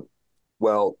too.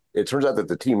 Well, it turns out that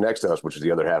the team next to us, which is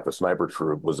the other half of Sniper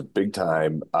Troop, was a big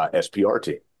time SPR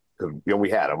team. We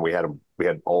had them. We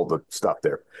had all the stuff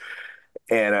there.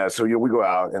 And so we go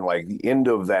out, and like the end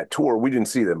of that tour, we didn't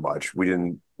see them much. We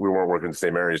weren't working in the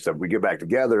same area stuff. We get back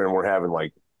together and we're having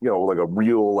like a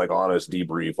real like honest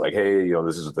debrief, like, hey,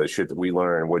 this is the shit that we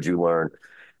learned. What'd you learn?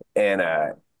 And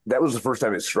that was the first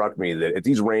time it struck me that at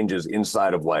these ranges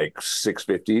inside of like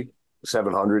 650,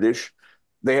 700-ish,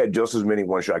 they had just as many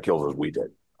one-shot kills as we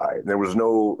did. There was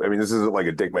no, I mean, this isn't like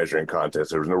a dick measuring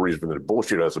contest. There was no reason for them to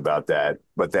bullshit us about that.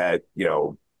 But that,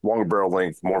 longer barrel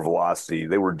length, more velocity,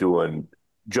 they were doing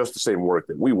just the same work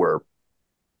that we were,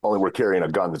 only we're carrying a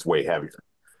gun that's way heavier.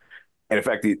 And in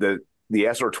fact, the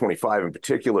SR-25 in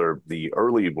particular, the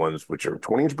early ones, which are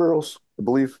 20-inch barrels, I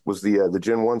believe, was the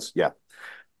Gen ones. Yeah.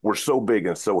 Were so big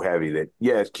and so heavy that,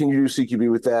 yeah, can you do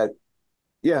CQB with that?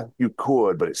 Yeah, you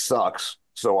could, but it sucks.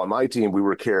 So on my team, we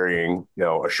were carrying,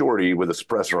 a shorty with a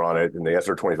suppressor on it and the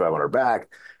SR-25 on our back.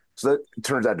 So that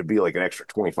turns out to be like an extra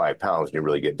 25 pounds when you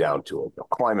really get down to it.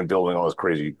 Climbing, building, all this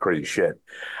crazy, crazy shit.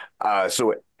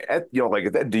 So at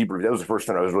that debrief, that was the first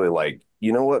time I was really like,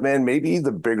 you know what, man, maybe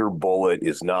the bigger bullet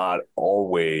is not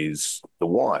always the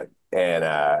one. And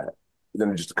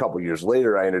then just a couple of years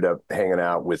later, I ended up hanging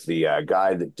out with the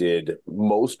guy that did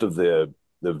most of the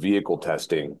vehicle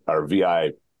testing, or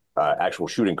VI, actual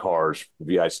shooting cars,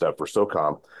 VI stuff for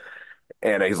SOCOM.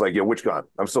 And he's like, which gun?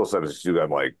 I'm still 7.62.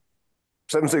 I'm like,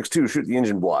 7.62, shoot the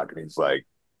engine block. And he's like,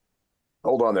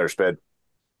 hold on there, Sped.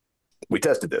 We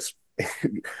tested this.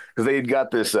 Because they had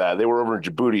got this, they were over in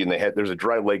Djibouti, and there's a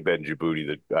dry lake bed in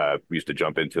Djibouti that we used to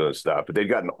jump into and stuff. But they'd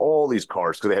gotten all these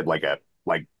cars because they had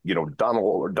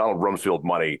Donald Rumsfeld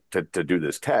money to do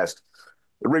this test.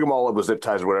 They rig them all up with zip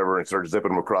ties or whatever and start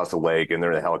zipping them across the lake, and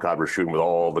they're in the helicopter shooting with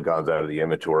all the guns out of the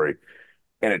inventory.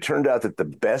 And it turned out that the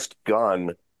best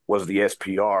gun was the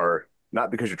SPR,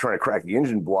 not because you're trying to crack the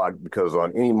engine block, because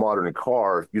on any modern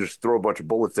car, you just throw a bunch of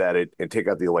bullets at it and take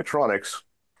out the electronics,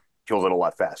 kills it a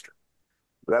lot faster.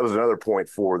 But that was another point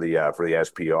for the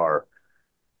SPR.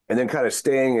 And then kind of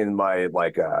staying in my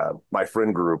my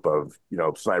friend group of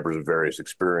snipers of various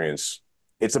experience,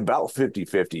 it's about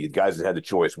 50-50 guys that had the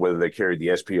choice whether they carried the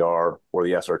SPR or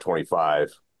the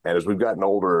SR-25. And as we've gotten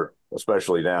older,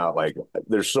 especially now, like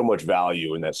there's so much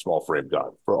value in that small frame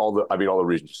gun for all the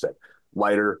reasons you said.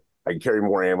 Lighter, I can carry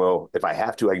more ammo. If I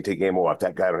have to, I can take ammo off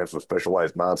that guy. I don't have some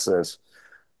specialized nonsense.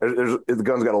 The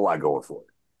gun's got a lot going for it.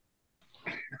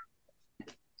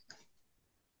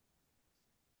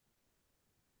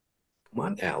 Come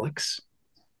on, Alex.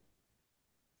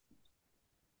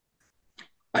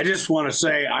 I just want to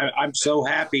say I'm so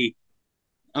happy.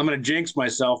 I'm going to jinx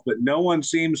myself, but no one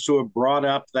seems to have brought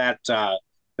up that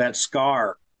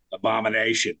SCAR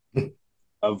abomination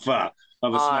of a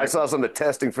I saw some of the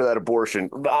testing for that abortion.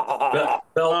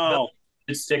 Bell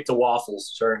should stick to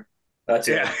waffles, sure. That's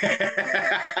it.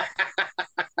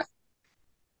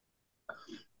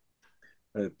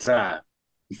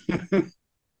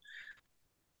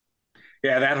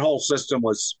 Yeah, that whole system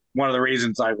was one of the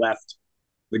reasons I left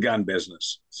the gun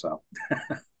business. So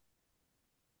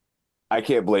I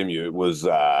can't blame you. It was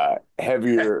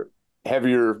heavier,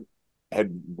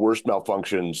 had worse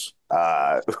malfunctions,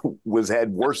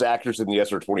 had worse accuracy than the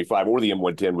SR-25 or the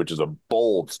M110, which is a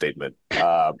bold statement.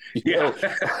 Those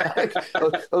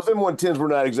M110s were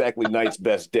not exactly Knight's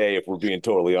best day, if we're being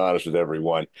totally honest with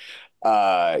everyone.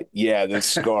 Yeah, the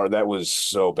scar that was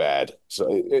so bad. So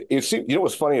it seemed, you know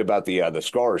what's funny about the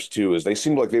scars too is they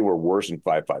seemed like they were worse in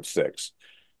 5.56.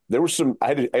 There was some.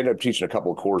 I ended up teaching a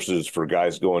couple of courses for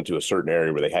guys going to a certain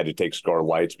area where they had to take scar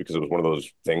lights because it was one of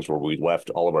those things where we left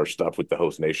all of our stuff with the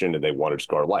host nation and they wanted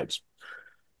scar lights.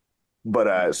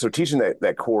 But so teaching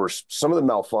that course, some of the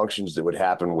malfunctions that would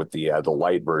happen with the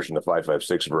light version, the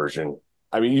 5.56 version,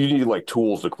 I mean, you need like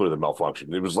tools to clear the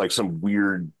malfunction. It was like some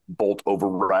weird bolt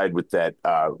override with that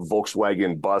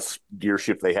Volkswagen bus gear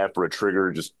shift they have for a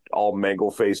trigger, just all mangle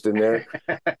faced in there.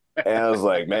 And I was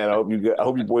like, man, I hope you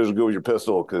boys will go with your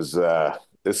pistol because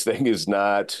this thing is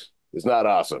not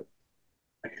awesome.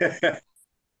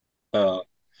 uh,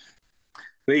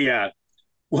 the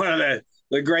one of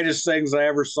the greatest things I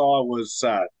ever saw was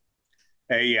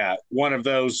a one of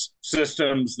those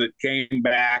systems that came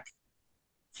back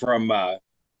from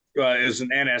is an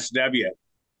NSW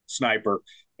sniper,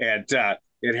 and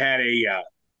it had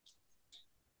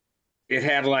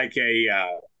like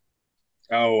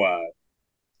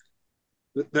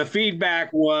the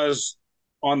feedback was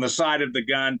on the side of the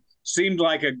gun seemed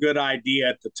like a good idea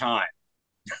at the time.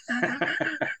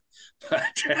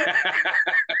 But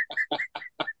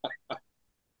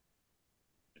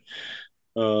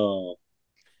oh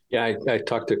Yeah, I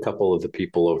talked to a couple of the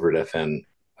people over at FN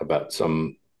about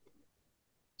some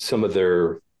of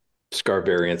their scar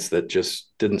variants that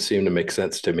just didn't seem to make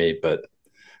sense to me, but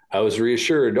I was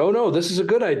reassured. Oh no, this is a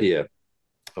good idea.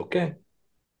 Okay.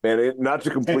 Man, not to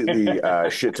completely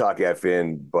shit talk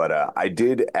FN, but I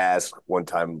did ask one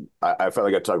time. I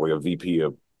finally got to talk like a VP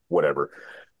of whatever.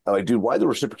 I'm like, dude, why the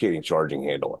reciprocating charging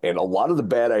handle? And a lot of the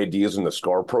bad ideas in the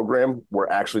SCAR program were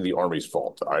actually the Army's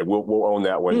fault. All right, we'll own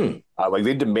that one. Like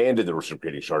they demanded the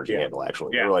reciprocating charging handle.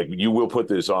 Actually, they're like, you will put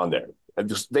this on there. And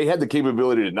just, they had the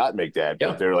capability to not make that,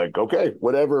 but they're like, okay,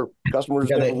 whatever. Customers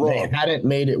they wrong. hadn't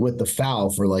made it with the FAL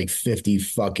for like 50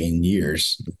 fucking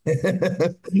years.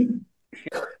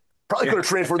 Probably could have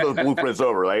transferred those blueprints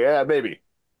over. Like, yeah, maybe.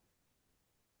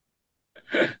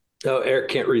 Oh, Eric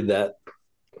can't read that.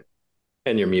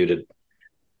 And you're muted.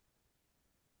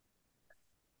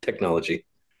 Technology.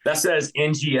 That says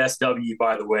NGSW,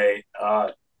 by the way,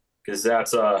 because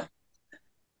that's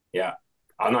yeah.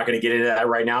 I'm not going to get into that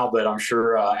right now, but I'm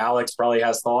sure Alex probably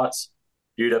has thoughts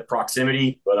due to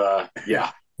proximity. But yeah,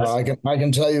 I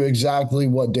can tell you exactly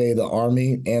what day the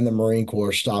Army and the Marine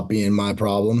Corps stopped being my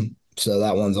problem. So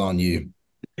that one's on you.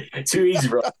 Too easy,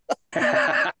 bro.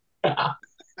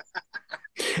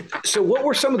 So what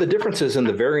were some of the differences in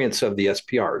the variants of the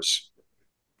SPRs?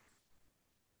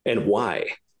 And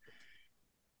why?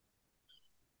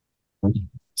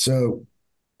 So,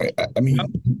 I mean,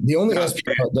 the only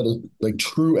SPR that is like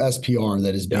true SPR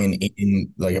that has been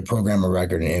in like a program of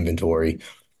record and inventory,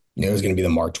 you know, it was going to be the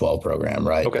Mark 12 program,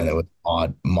 right? Okay. And it was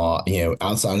you know,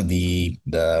 outside of the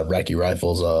recce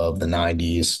rifles of the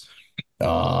 90s,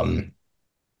 and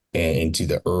into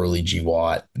the early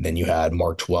GWAT, then you had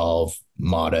Mark 12,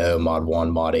 Mod O, Mod 1,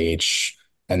 Mod H,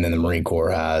 and then the Marine Corps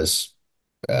has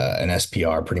an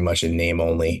SPR pretty much in name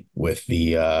only with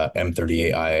the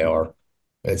M38 IAR.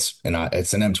 It's an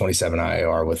M27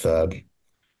 IAR with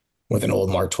an old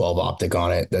Mark 12 optic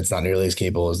on it that's not nearly as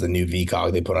capable as the new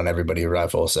VCOG they put on everybody's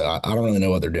rifle. So I don't really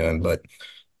know what they're doing, but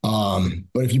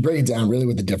if you break it down, really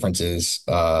what the difference is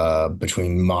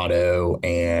between Mod O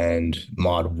and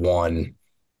Mod 1,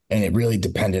 and it really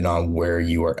depended on where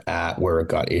you were at, where it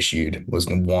got issued, was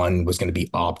one was going to be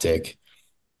optic,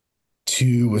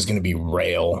 two was going to be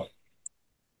rail,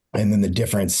 and then the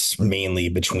difference mainly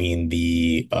between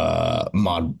the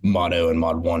Mod O and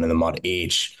Mod 1 and the Mod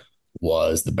H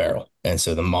was the barrel. And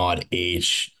so the Mod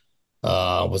H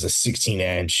was a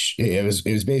 16-inch. It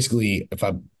was basically,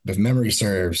 if memory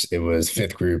serves, it was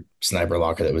fifth group sniper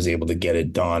locker that was able to get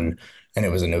it done, and it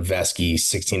was a Noveske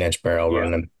 16-inch barrel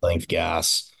running a length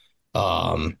gas,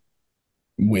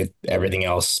 with everything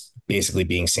else basically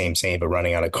being same, but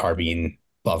running on a carbine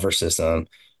buffer system.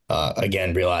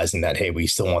 Again, realizing that, hey, we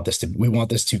want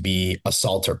this to be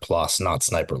assaulter plus, not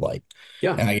sniper light.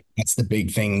 Yeah. And that's the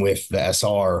big thing with the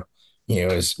SR,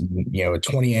 is, a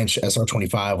 20-inch SR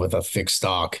 25 with a fixed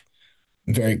stock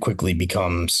very quickly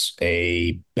becomes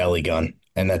a belly gun.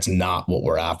 And that's not what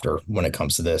we're after when it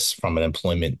comes to this from an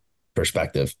employment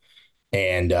perspective.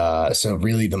 And so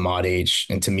really the Mod H,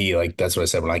 and to me, like, that's what I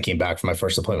said when I came back from my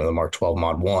first deployment with the Mark 12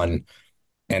 Mod 1.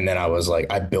 And then I was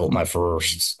like, I built my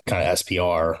first kind of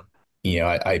SPR.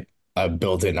 I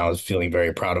built it and I was feeling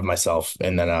very proud of myself.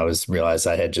 And then I realized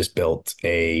I had just built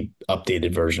a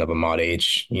updated version of a Mod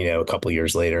H, a couple of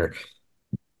years later.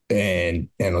 And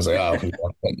I was like, oh,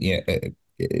 yeah,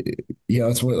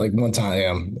 it's what, like one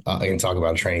time I can talk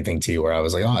about a training thing too, where I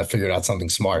was like, oh, I figured out something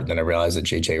smart. And then I realized that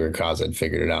JJ Rickaza had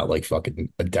figured it out like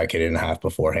fucking a decade and a half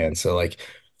beforehand. So like,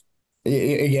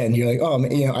 again, you're like, oh,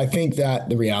 I think that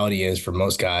the reality is for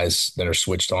most guys that are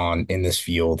switched on in this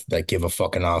field that give a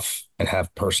fuck enough and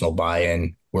have personal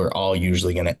buy-in, we're all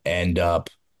usually going to end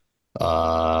up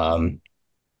um,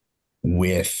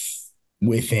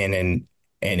 within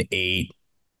an eight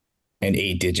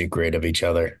digit grid of each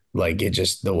other. Like it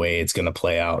just the way it's going to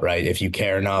play out, right? If you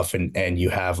care enough and you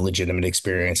have legitimate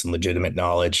experience and legitimate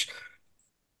knowledge,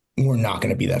 we're not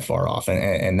going to be that far off.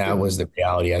 And that was the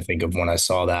reality, I think, of when I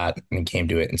saw that and came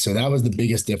to it. And so that was the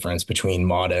biggest difference between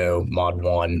Mod O, Mod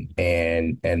 1,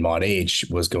 and Mod H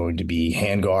was going to be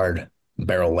handguard,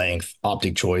 barrel length,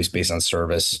 optic choice based on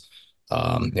service.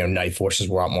 Night forces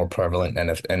were a lot more prevalent in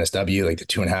NSW, like the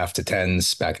 2.5 to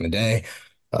 10s back in the day.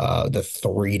 The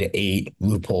 3 to 8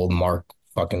 loophole mark,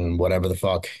 fucking whatever the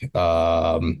fuck.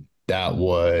 That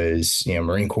was,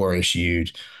 Marine Corps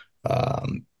issued.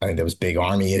 I think that was big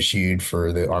Army issued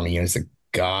for the Army units that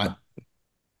got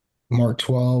Mark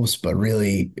 12s, but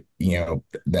really, the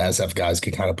SF guys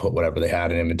could kind of put whatever they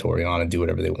had in inventory on and do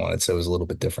whatever they wanted. So it was a little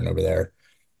bit different over there.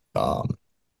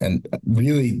 And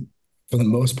really, for the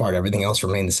most part, everything else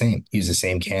remained the same. Use the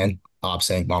same can,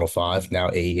 OpSync Model 5, now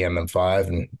AEM M5,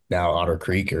 and now Otter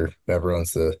Creek or whoever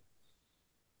owns the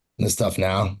stuff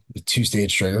now. The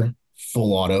 2-stage trigger,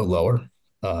 full auto lower.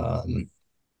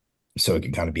 So it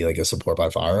could kind of be like a support by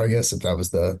fire, I guess, if that was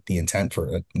the intent for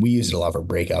it. We used it a lot for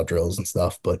breakout drills and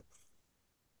stuff, but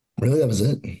really that was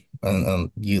it.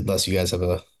 Unless you guys have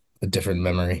a different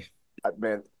memory.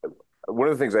 Man, one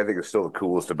of the things I think is still the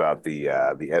coolest about the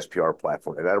SPR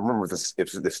platform, and I don't remember if this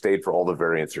stayed for all the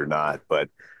variants or not, but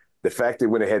the fact they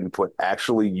went ahead and put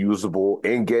actually usable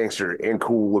and gangster and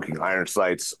cool looking iron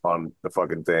sights on the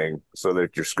fucking thing so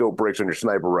that your scope breaks on your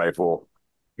sniper rifle,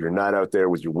 you're not out there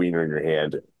with your wiener in your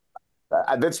hand.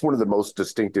 That's one of the most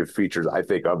distinctive features, I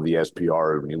think, of the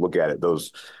SPR. When you look at it,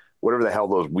 those whatever the hell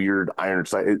those weird iron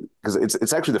sights, because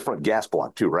it's actually the front gas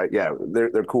block too, right? Yeah,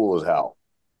 they're cool as hell.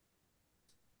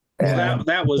 Well,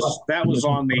 that was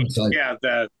on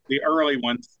the early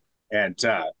ones, and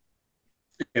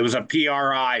it was a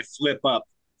PRI flip up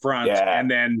front, and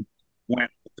then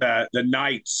went the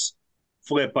Knights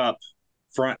flip up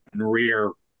front and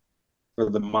rear for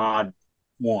the Mod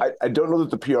 1. I don't know that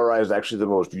the PRI is actually the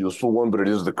most useful one, but it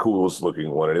is the coolest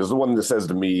looking one. It is the one that says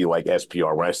to me like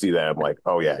SPR. When I see that, I'm like,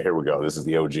 oh yeah, here we go. This is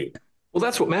the OG. Well,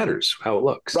 that's what matters, how it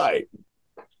looks. Right.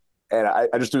 And I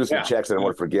just do this in checks and I don't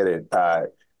want to forget it.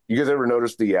 You guys ever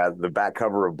noticed the back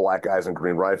cover of Black Eyes and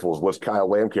Green Rifles? What's Kyle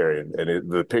Lamb carrying? And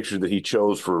the picture that he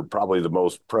chose for probably the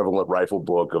most prevalent rifle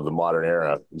book of the modern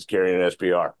era is carrying an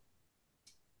SPR.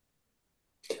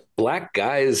 Black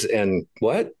Guys and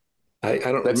what? I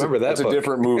don't remember that. That's book. A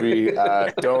different movie.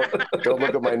 Don't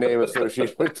look at my name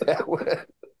associated with that one.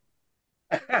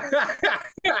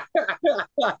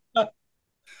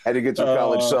 Had to get through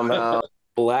college somehow.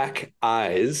 Black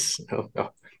Eyes. Oh, no.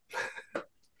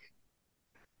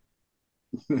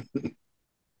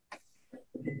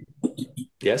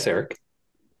 Yes, Eric.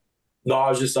 No, I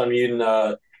was just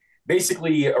unmuting.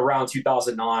 Basically, around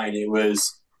 2009, it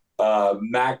was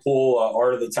Magpul,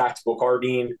 Art of the Tactical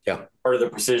Carbine, Art of the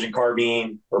Precision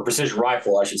Carbine, or Precision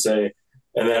Rifle, I should say.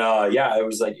 And then, it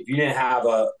was like if you didn't have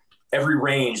every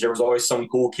range, there was always some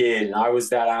cool kid. And I was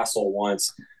that asshole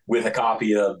once with a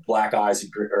copy of Black Eyes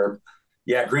and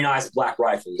Green Eyes and Black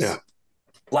Rifles. Yeah.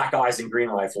 Black Eyes and Green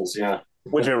Rifles, yeah.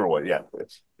 Whichever one, yeah.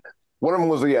 One of them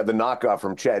was the knockoff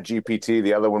from Chat GPT.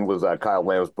 The other one was Kyle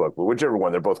Lamb's book. But whichever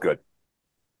one, they're both good.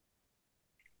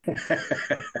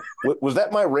 Was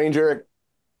that my range, Eric?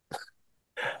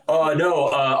 No,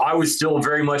 I was still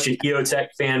very much an EOTech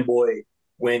fanboy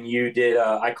when you did.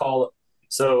 Little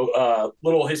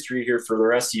history here for the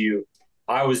rest of you.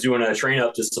 I was doing a train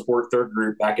up to support third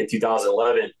group back in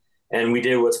 2011, and we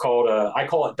did what's called I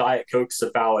call it Diet Coke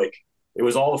cephalic. It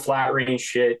was all the flat range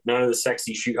shit, none of the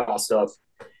sexy shoot house stuff.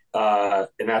 And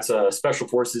that's Special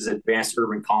Forces Advanced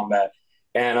Urban Combat.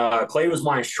 And Clay was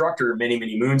my instructor many,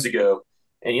 many moons ago.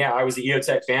 And yeah, I was the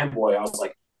EOTech fanboy. I was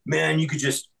like, man, you could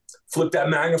just flip that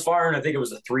magnifier. And I think it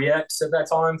was a 3X at that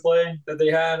time, Clay, that they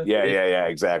had. Yeah,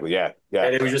 exactly. Yeah.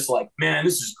 And it was just like, man,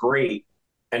 this is great.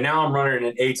 And now I'm running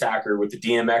an ATACR with the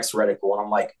DMX reticle. And I'm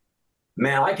like,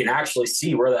 man, I can actually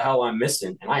see where the hell I'm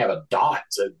missing. And I have a dot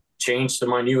to change to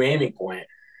my new aiming point.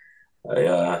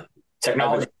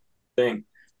 Technology thing.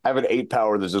 I have an 8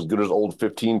 power that's as good as old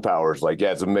 15 powers. Like,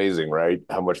 yeah, it's amazing, right?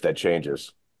 How much that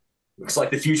changes. It's like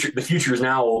the future is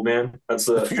now, old man. That's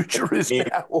the future is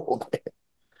now, old man.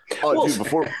 Oh, Well,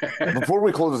 dude, before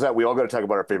we close this out, we all got to talk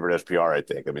about our favorite SPR. I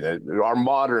think. I mean, our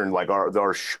modern, like our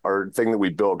thing that we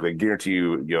built. I guarantee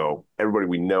you, everybody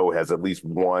we know has at least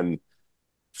one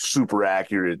super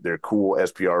accurate, their cool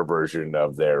SPR version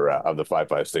of their of the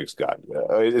 5.56 gun.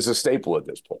 It's a staple at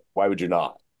this point. Why would you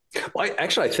not? well, I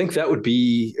think that would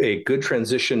be a good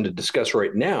transition to discuss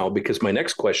right now, because my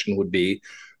next question would be,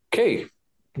 okay,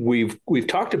 we've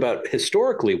talked about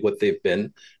historically what they've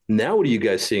been. Now, what are you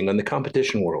guys seeing on the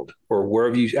competition world, or where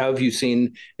have you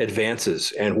seen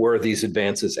advances, and where are these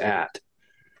advances at?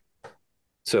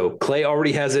 So Clay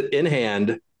already has it in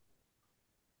hand,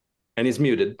 and he's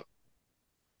muted.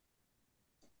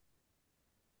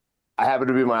 I happen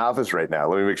to be in my office right now.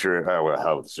 Let me make sure. Oh, well,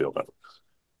 how it's sealed up.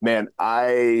 Man,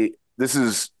 this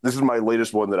is my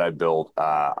latest one that I built.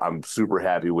 I'm super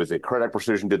happy with it. Credit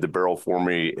Precision did the barrel for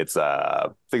me. It's I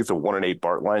think it's a 1-in-8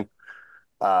 Bart line.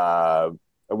 I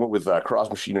went with a cross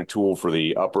machining tool for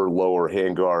the upper lower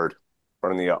handguard,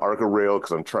 running the Arca rail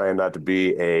because I'm trying not to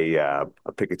be a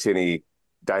Picatinny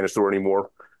dinosaur anymore.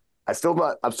 I'm still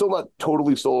not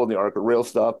totally sold on the Arca rail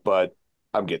stuff, but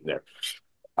I'm getting there.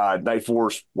 Night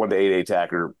Force 1-to-8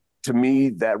 attacker. To me,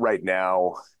 that right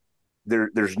now,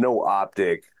 there's no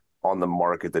optic on the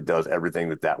market that does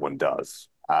everything that one does.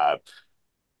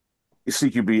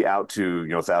 CQB out to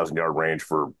 1,000-yard range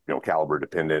for caliber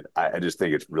dependent. I just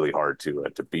think it's really hard to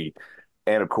beat.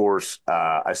 And of course,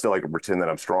 I still like to pretend that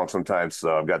I'm strong sometimes.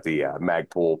 So I've got the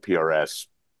Magpul PRS,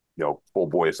 full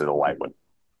boys at a light one.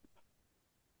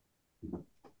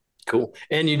 Cool.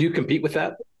 And you do compete with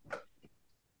that?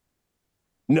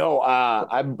 No,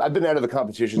 I've been out of the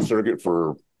competition circuit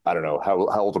for, I don't know, how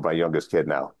old is my youngest kid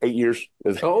now? 8 years.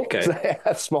 Oh, okay. I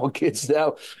have small kids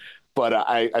now, but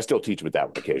I still teach with that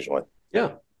one occasionally.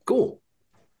 Yeah, cool.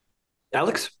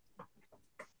 Alex?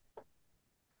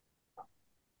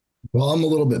 Well, I'm a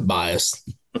little bit biased.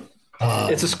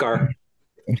 It's a scar.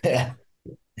 Yeah.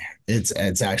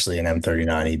 It's actually an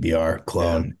M39 EBR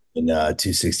clone in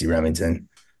 260 Remington.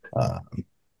 No,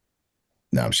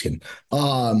 I'm just kidding.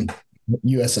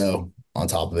 USO on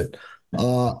top of it.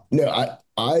 No,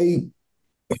 I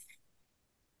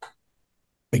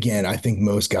again, I think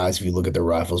most guys, if you look at their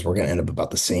rifles, we're going to end up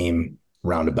about the same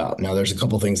roundabout. Now, there's a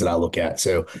couple things that I look at.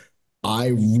 So I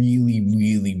really,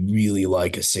 really, really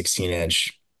like a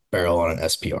 16-inch barrel on an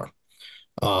SPR.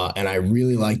 And I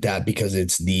really like that because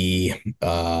it's the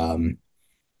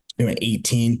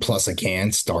 18 plus a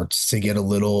can starts to get a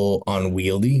little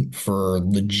unwieldy for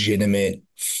legitimate,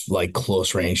 like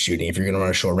close range shooting. If you're going to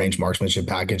run a short range marksmanship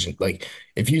package, like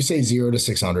if you say 0 to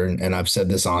 600, and I've said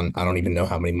this on, I don't even know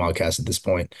how many ModCasts at this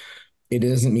point, it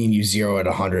doesn't mean you 0 at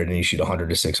 100 and you shoot 100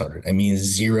 to 600. It means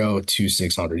 0 to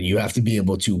 600. You have to be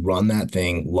able to run that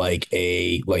thing like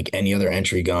any other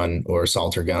entry gun or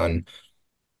assaulter gun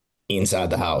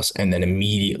inside the house, and then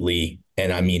immediately,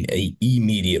 and I mean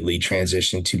immediately,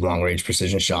 transition to long range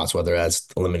precision shots, whether that's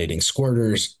eliminating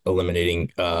squirters,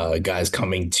 eliminating guys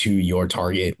coming to your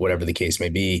target, whatever the case may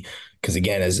be. Because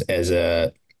again, as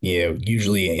a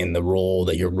usually in the role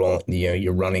that you're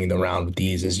running around with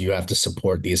these, is you have to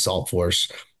support the assault force,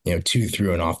 to,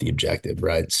 through, and off the objective,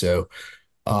 right? So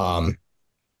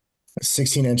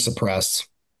 16-inch suppressed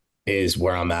is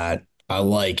where I'm at. I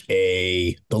like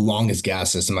the longest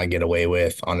gas system I get away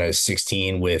with on a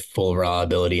 16 with full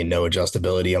reliability and no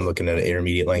adjustability. I'm looking at an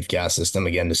intermediate length gas system,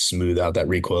 again, to smooth out that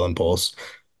recoil impulse.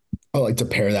 I like to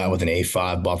pair that with an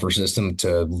A5 buffer system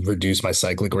to reduce my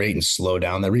cyclic rate and slow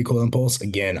down that recoil impulse.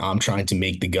 Again, I'm trying to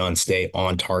make the gun stay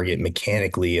on target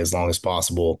mechanically as long as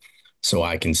possible so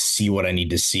I can see what I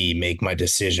need to see, make my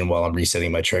decision while I'm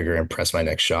resetting my trigger, and press my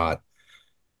next shot.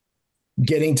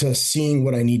 Getting to seeing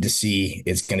what I need to see,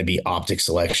 it's going to be optic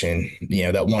selection.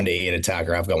 That 1-to-8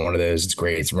 attacker, I've got one of those. It's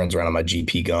great. It runs around on my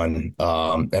GP gun.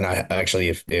 And I actually,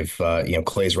 if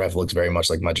Clay's rifle looks very much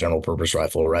like my general purpose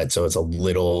rifle, right? So it's a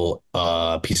little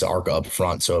piece of Arca up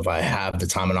front. So if I have the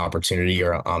time and opportunity,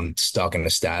 or I'm stuck in a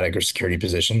static or security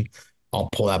position, I'll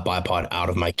pull that bipod out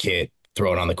of my kit,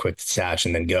 throw it on the quick detach,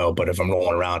 and then go. But if I'm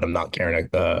rolling around, I'm not carrying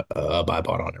a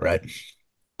bipod on it, right?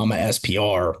 On my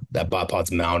SPR, that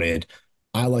bipod's mounted.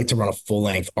 I like to run a full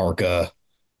length Arca,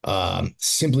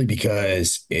 simply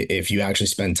because if you actually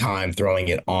spend time throwing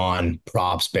it on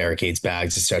props, barricades,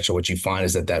 bags, etc., what you find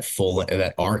is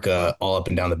that Arca all up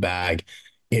and down the bag,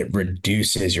 it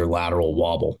reduces your lateral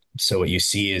wobble. So what you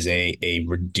see is a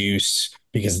reduce,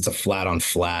 because it's a flat on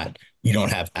flat. You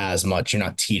don't have as much. You're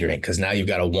not teetering, because now you've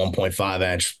got a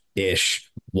 1.5 inch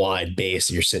wide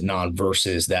base you're sitting on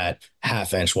versus that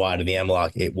 1/2 inch wide of the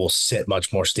M-Lock. It will sit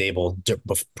much more stable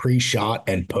pre-shot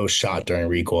and post-shot during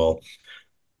recoil.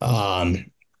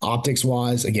 Optics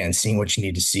wise, again, seeing what you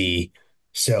need to see.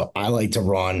 So I like to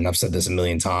run, and I've said this a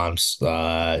million times,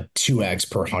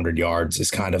 2x per 100 yards is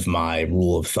kind of my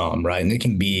rule of thumb, right? And it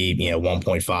can be,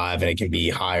 1.5 and it can be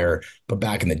higher. But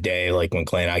back in the day, like when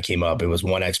Clay and I came up, it was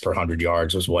 1x per 100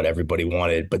 yards was what everybody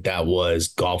wanted. But that was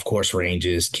golf course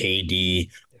ranges, KD,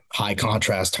 high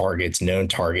contrast targets, known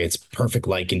targets, perfect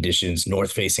light conditions,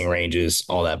 north facing ranges,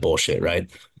 all that bullshit, right?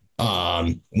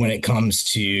 When it comes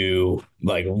to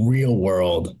like real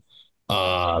world,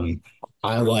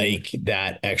 I like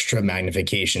that extra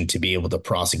magnification to be able to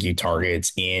prosecute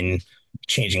targets in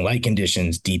changing light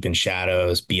conditions, deep in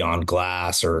shadows, beyond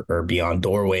glass or beyond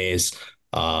doorways,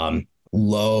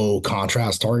 low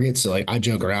contrast targets. So like I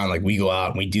joke around, like we go out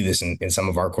and we do this in some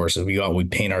of our courses. We go out, and we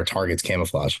paint our targets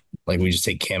camouflage. Like we just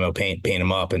take camo paint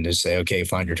them up and just say, okay,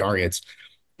 find your targets.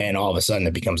 And all of a sudden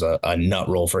it becomes a nut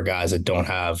roll for guys that don't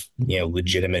have,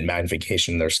 legitimate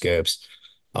magnification in their scopes.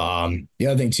 The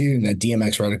other thing too, that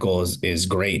DMX reticle is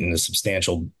great and a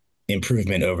substantial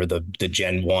improvement over the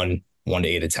Gen 1 to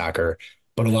 8 attacker.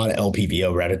 But a lot of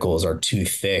LPVO reticles are too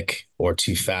thick or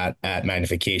too fat at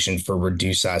magnification for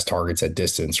reduced size targets at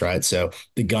distance, right? So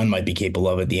the gun might be capable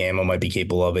of it, the ammo might be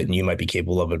capable of it, and you might be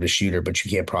capable of it as a shooter, but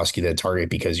you can't prosecute that target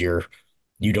because you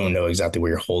don't know exactly where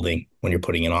you're holding when you're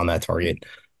putting it on that target.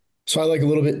 So I like a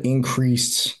little bit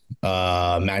increased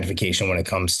magnification when it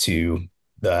comes to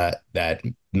that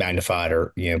magnified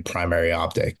or primary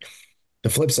optic. The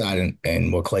flip side,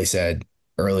 and what Clay said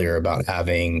earlier about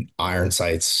having iron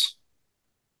sights,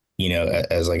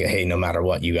 as like a, hey, no matter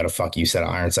what, you got a fuck you set of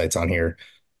iron sights on here.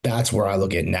 That's where I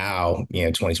look at now,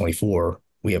 2024,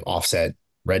 we have offset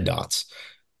red dots.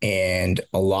 And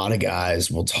a lot of guys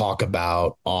will talk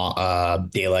about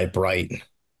daylight bright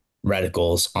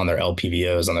reticles on their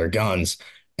LPVOs on their guns,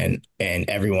 and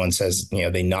everyone says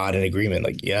they nod in agreement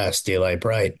like yes, daylight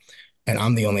bright, and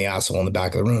I'm the only asshole in the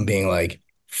back of the room being like,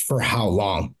 for how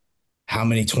long? How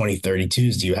many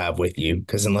 2032s do you have with you?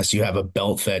 Because unless you have a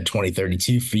belt fed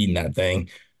 2032 feeding that thing,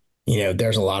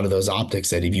 there's a lot of those optics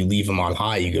that if you leave them on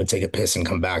high, you go take a piss and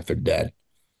come back, they're dead.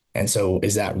 And so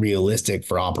is that realistic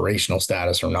for operational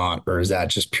status or not, or is that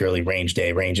just purely range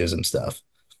day rangism stuff?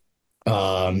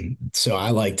 So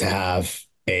I like to have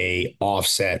a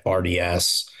offset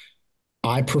RDS.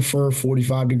 I prefer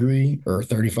 45 degree or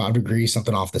 35 degree,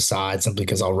 something off the side, simply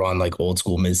because I'll run like old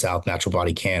school mid south natural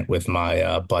body cant with my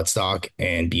buttstock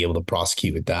and be able to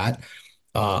prosecute with that.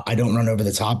 I don't run over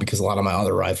the top because a lot of my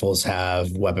other rifles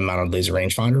have weapon mounted laser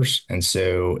rangefinders. And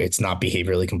so it's not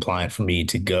behaviorally compliant for me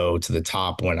to go to the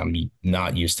top when I'm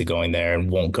not used to going there and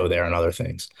won't go there on other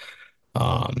things.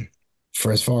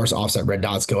 For as far as offset red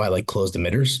dots go, I like closed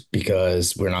emitters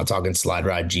because we're not talking slide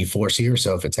ride G-force here.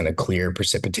 So if it's in a clear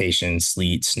precipitation,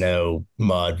 sleet, snow,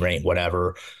 mud, rain,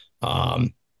 whatever,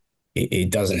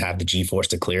 it doesn't have the G-force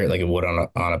to clear it like it would on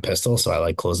a pistol. So I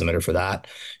like closed emitter for that.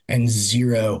 And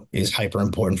zero is hyper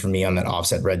important for me on that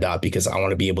offset red dot because I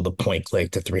want to be able to point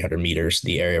click to 300 meters,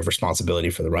 the area of responsibility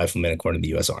for the rifleman according to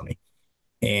the U.S. Army.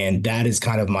 And that is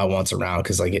kind of my once around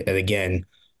because, like, again,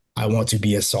 I want to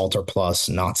be assaulter plus,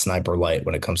 not sniper light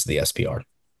when it comes to the SPR.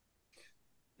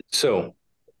 So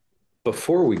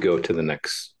before we go to the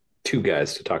next two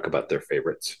guys to talk about their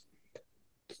favorites,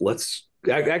 let's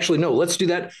do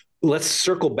that. Let's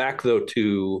circle back though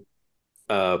to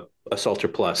assaulter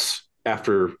plus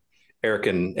after Eric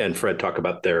and Fred talk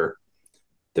about their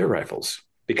rifles,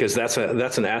 because that's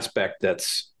an aspect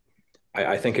that's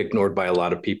I think ignored by a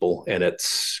lot of people, and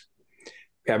it's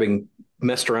having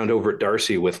messed around over at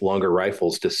Darcy with longer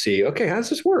rifles to see, okay, how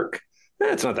does this work?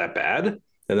 It's not that bad.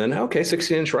 And then, okay,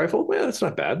 16-inch rifle, that's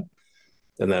not bad.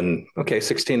 And then, okay,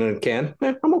 16 in a can,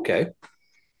 I'm okay.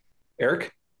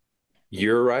 Eric,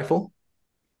 your rifle?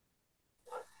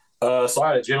 So I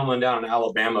had a gentleman down in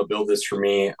Alabama build this for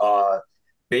me.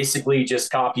 Basically just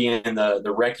copying the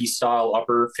Recce style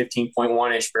upper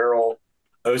 15.1 inch barrel,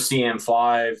 OCM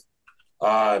 5.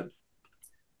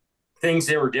 Things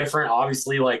that were different,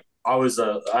 obviously, like I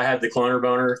had the cloner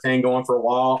boner thing going for a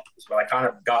while, but I kind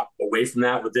of got away from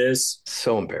that with this.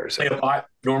 So embarrassing.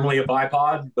 Normally a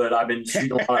bipod, but I've been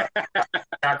shooting a lot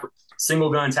of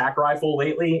single gun tack rifle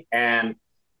lately, and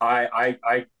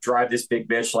I drive this big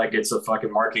bitch like it's a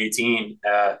fucking Mark 18.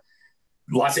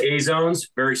 Lots of A zones,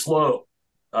 very slow.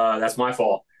 That's my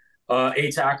fault.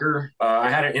 A-tacker. I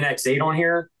had an NX8 on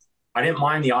here. I didn't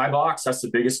mind the eye box. That's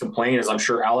the biggest complaint, as I'm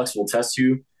sure Alex will attest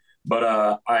to.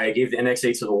 But I gave the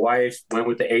NX8 to the wife, went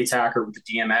with the A-tacker with the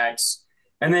DMX.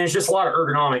 And then it's just a lot of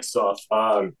ergonomic stuff.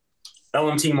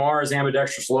 LMT Mars,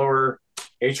 ambidextrous lower,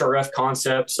 HRF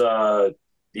concepts, the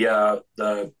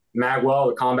magwell,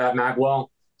 the combat magwell.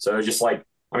 So just like,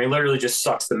 literally just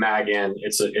sucks the mag in.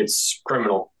 It's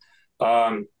criminal.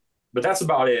 but that's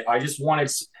about it. I just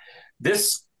wanted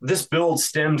this build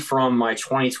stemmed from my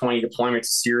 2020 deployment to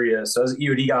Syria. So as an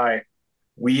EOD guy,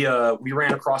 we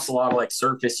ran across a lot of like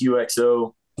Zurface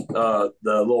UXO, the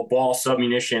little ball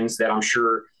submunitions that I'm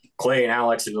sure Clay and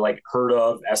Alex have like heard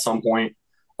of at some point.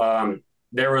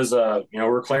 There was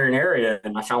we're clearing an area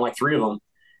and I found like 3 of them,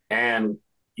 and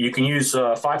you can use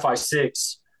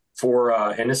 5.56 for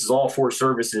and this is all 4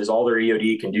 services. All their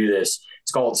EOD can do this.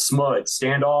 It's called SMUD,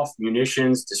 Standoff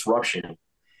Munitions Disruption.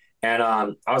 And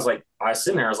I was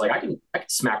sitting there, I was like, I can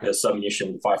smack a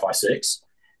submunition 5.56.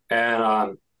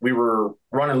 And we were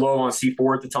running low on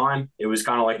C4 at the time. It was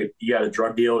kind of like you had a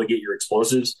drug deal to get your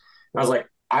explosives. And I was like,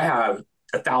 I have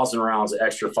 1,000 rounds of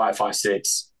extra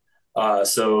 5.56.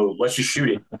 So let's just shoot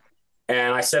it.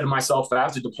 And I said to myself, if I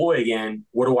have to deploy again,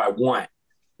 what do I want?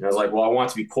 And I was like, well, I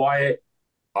want to be quiet.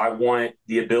 I want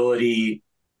the ability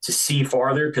to see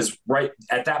farther, because right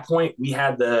at that point we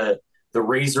had the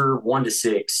Razor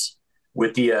 1-6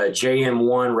 with the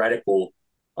JM1 reticle.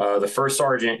 The first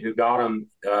sergeant who got him,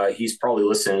 he's probably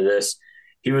listening to this.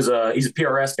 He's a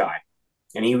PRS guy,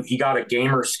 and he got a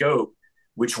gamer scope,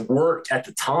 which worked at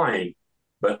the time.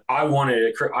 But I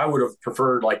would have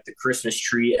preferred like the Christmas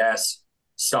tree-esque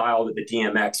style that the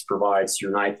DMX provides to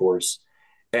your night force,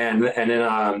 and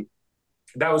then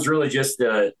that was really just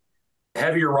a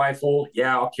heavier rifle.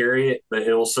 Yeah, I'll carry it, but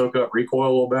it'll soak up recoil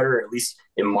a little better. At least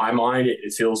in my mind,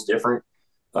 it feels different.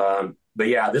 But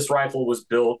yeah, this rifle was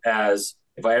built as,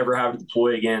 if I ever have to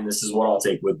deploy again, this is what I'll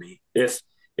take with me. If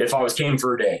I was king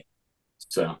for a day.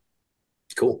 So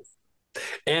cool.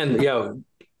 And yeah,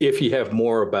 if you have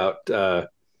more about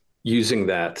using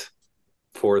that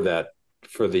for the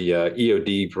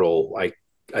EOD role,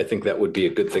 I think that would be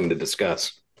a good thing to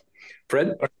discuss.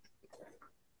 Fred?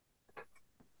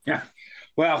 Yeah.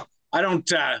 Well, I don't.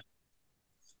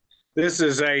 This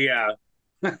is a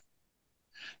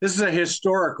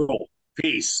historical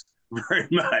piece, very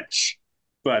much,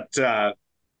 but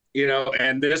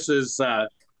and this is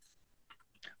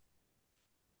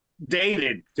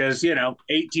dated because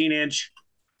 18-inch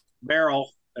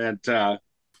barrel, and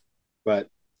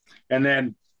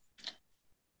then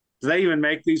do they even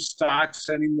make these stocks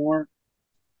anymore?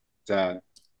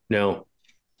 No,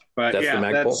 but that's yeah, the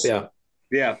Magpul.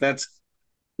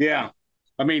 Yeah.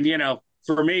 I mean,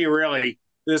 for me, really,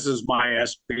 this is my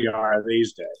SPR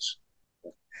these days.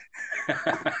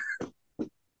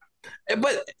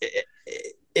 But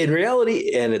in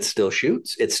reality, and it still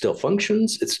shoots, it still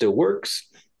functions, it still works.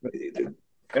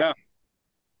 Yeah.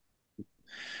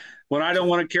 When I don't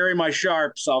want to carry my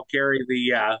sharps, I'll carry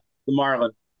the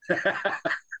Marlin.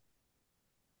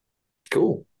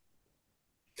 Cool.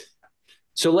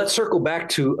 So let's circle back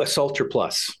to Assaulter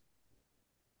Plus.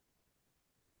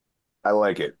 I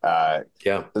like it.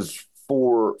 Yeah.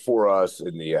 For us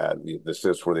in the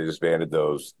SIFs where they disbanded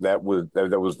those, that was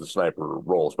the sniper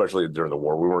role, especially during the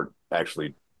war. We weren't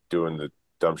actually doing the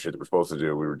dumb shit that we're supposed to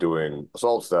do. We were doing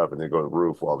assault stuff and then go to the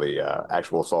roof while the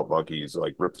actual assault monkeys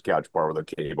like rip the couch apart with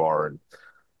a K-bar and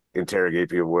interrogate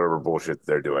people, whatever bullshit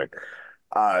they're doing.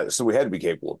 So we had to be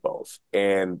capable of both.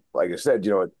 And like I said,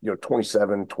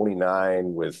 27,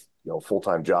 29 with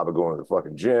full-time job of going to the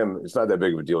fucking gym, it's not that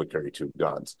big of a deal to carry 2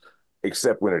 guns,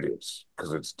 except when it is,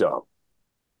 because it's dumb.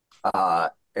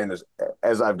 And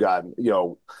as I've gotten,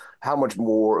 how much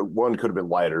more, 1 could have been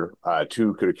lighter,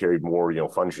 2 could have carried more,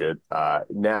 fun shit.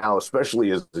 Now,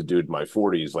 especially as a dude in my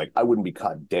 40s, like I wouldn't be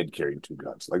caught dead carrying 2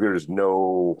 guns. Like there's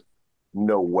no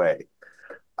way.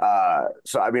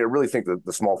 So I mean, I really think that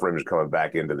the small frame is coming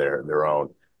back into their own.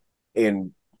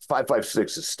 And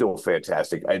 5.56 is still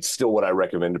fantastic. It's still what I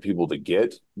recommend to people to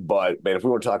get. But man, if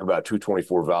we want to talk about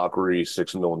 224 Valkyrie,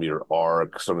 6mm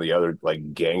ARC, some of the other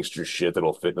like gangster shit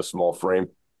that'll fit in a small frame,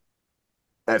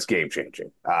 that's game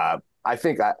changing. I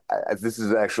think this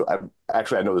is actually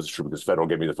I know this is true because Federal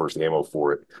gave me the first ammo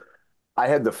for it. I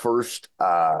had the first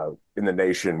in the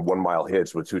nation 1 mile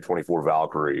hits with 224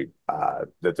 Valkyrie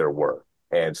that there were,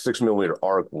 and 6mm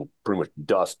ARC will pretty much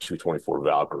dust 224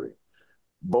 Valkyrie.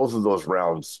 Both of those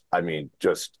rounds, I mean,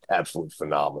 just absolutely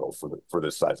phenomenal for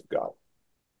this size of gun.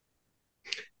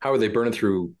 How are they burning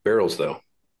through barrels, though?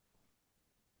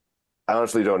 I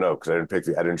honestly don't know because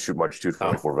I didn't shoot much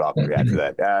 224 Valkyrie after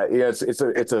that. Yeah, it's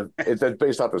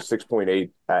based off a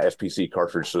 6.8 SPC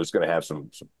cartridge, so it's going to have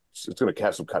some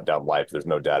cut down life. There's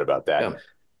no doubt about that. Yeah.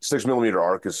 6mm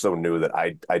ARC is so new that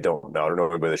I don't know. I don't know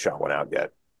anybody that shot one out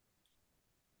yet.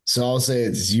 So I'll say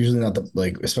it's usually not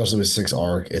especially with 6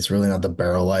 ARC, it's really not the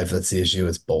barrel life that's the issue.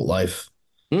 It's bolt life.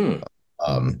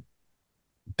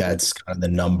 That's kind of the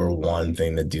number one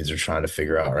thing that dudes are trying to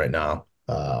figure out right now.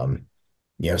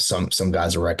 Some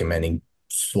guys are recommending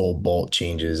full bolt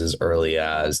changes as early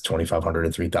as 2,500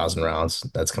 and 3,000 rounds.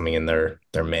 That's coming in their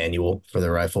manual for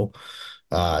their rifle.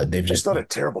 They've It's just not a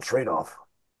terrible trade-off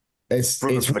it's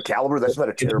for the caliber. That's not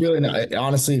a it's terrible. really not,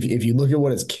 honestly, if you look at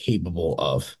what it's capable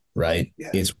of, right?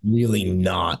 Yeah. It's really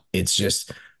not. It's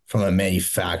just from a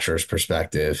manufacturer's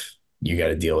perspective, you got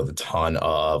to deal with a ton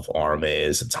of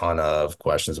RMAs, a ton of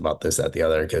questions about this, that, the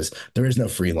other, because there is no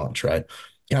free lunch, right?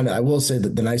 Kind of, I will say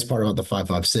that the nice part about the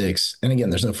 5.56, and again,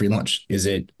 there's no free lunch. Is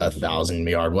it 1,000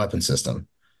 yard weapon system?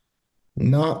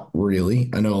 Not really.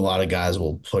 I know a lot of guys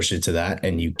will push it to that,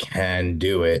 and you can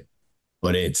do it,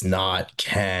 but it's not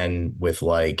can with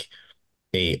like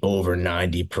a over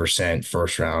 90%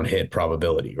 first round hit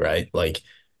probability, right? Like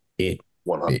it,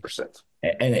 100%.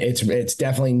 and it's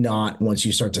definitely not once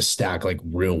you start to stack like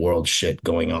real world shit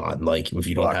going on. Like if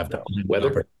you don't have the Weather.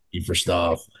 opportunity for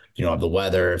stuff, if you don't have the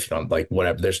weather, if you don't like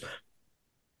whatever, there's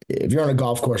if you're on a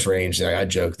golf course range, like I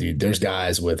joke, dude, there's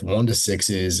guys with 1 to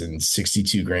 6s and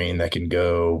 62 grain that can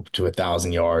go to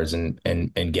 1,000 yards and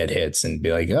get hits and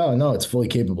be like, oh no, it's fully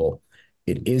capable.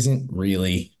 It isn't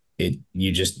really.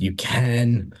 You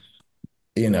can,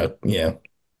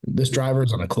 this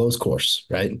driver's on a closed course,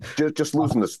 right? Just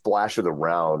losing the splash of the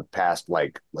round past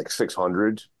like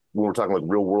 600 when we're talking like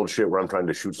real world shit where I'm trying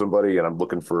to shoot somebody and I'm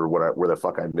looking for where the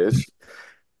fuck I missed.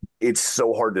 It's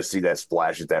so hard to see that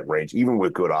splash at that range, even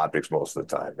with good optics most of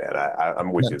the time, man.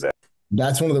 I'm with you there.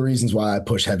 That's one of the reasons why I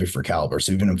push heavy for caliber.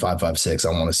 So even in 5.56,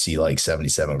 I want to see like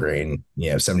 77 grain,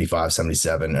 75,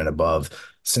 77 and above,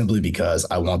 simply because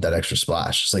I want that extra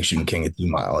splash. It's like shooting King at 2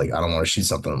 Mile. Like I don't want to shoot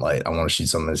something light. I want to shoot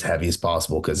something as heavy as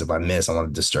possible because if I miss, I want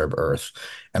to disturb Earth.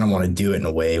 And I want to do it in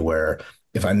a way where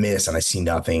if I miss and I see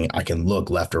nothing, I can look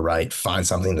left or right, find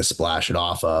something to splash it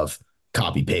off of,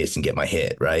 copy paste and get my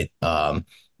hit, right? I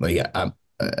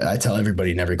tell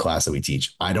everybody in every class that we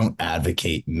teach, I don't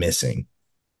advocate missing.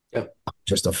 Yep. I'm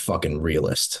just a fucking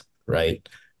realist, right?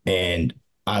 And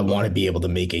I want to be able to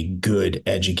make a good,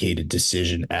 educated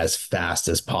decision as fast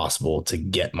as possible to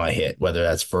get my hit, whether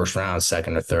that's first round,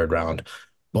 second, or third round.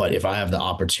 But if I have the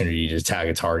opportunity to tag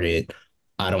a target,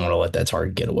 I don't want to let that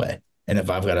target get away. And if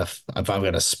I've got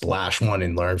to splash one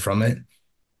and learn from it,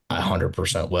 I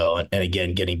 100% will. And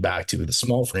again, getting back to the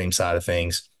small frame side of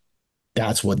things,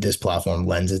 that's what this platform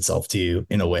lends itself to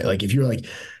in a way. Like if you're like,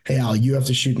 hey, Al, you have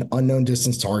to shoot an unknown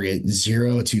distance target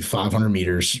 0 to 500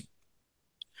 meters.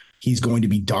 He's going to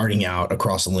be darting out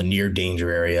across a linear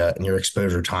danger area and your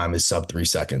exposure time is sub 3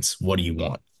 seconds. What do you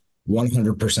want?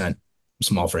 100%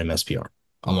 small frame SPR.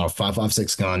 I want a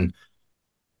 5.56 gun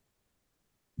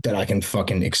that I can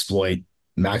fucking exploit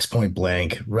max point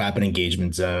blank, rapid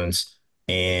engagement zones,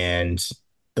 and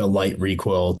the light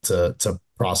recoil to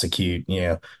prosecute.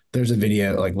 There's a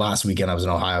video like last weekend I was in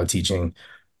Ohio teaching.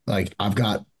 Like I've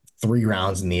got 3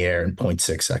 rounds in the air in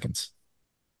 0.6 seconds,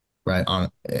 right?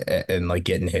 And like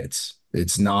getting hits.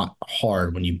 It's not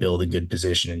hard when you build a good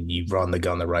position and you run the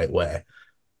gun the right way.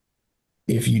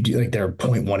 If you do like there are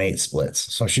 0.18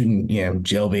 splits. So I'm shooting,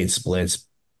 jailbait splits,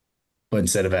 but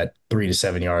instead of at 3 to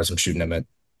 7 yards, I'm shooting them at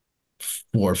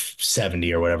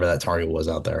 470 or whatever that target was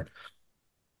out there.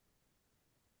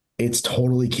 It's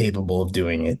totally capable of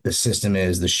doing it. The system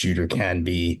is the shooter can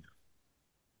be.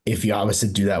 If you obviously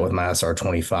do that with my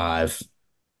SR25,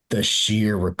 the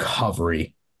sheer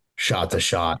recovery shot to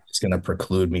shot is going to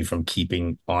preclude me from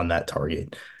keeping on that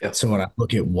target. Yep. So when I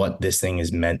look at what this thing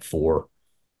is meant for,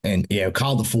 and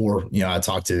Kyle DeFore, I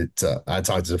talked to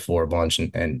DeFore a bunch,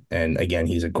 and again,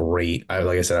 he's a great.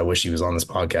 Like I said, I wish he was on this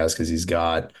podcast because he's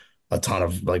got a ton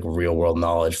of like real world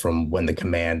knowledge from when the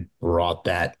command brought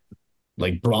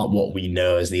what we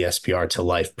know as the SPR to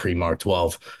life pre Mark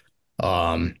 12.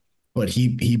 But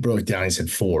he broke down, he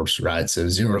said fours, right? So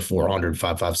 0 to 400,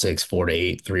 5.56, 4 to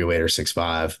 8, 308 or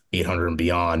 6.5, 800 and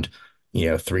beyond,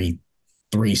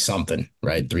 3 something,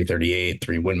 right? 338,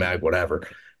 3 Win Mag, whatever.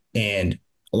 And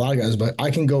a lot of guys, but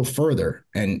I can go further.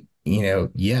 And,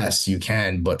 yes, you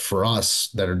can. But for us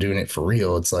that are doing it for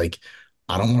real, it's like,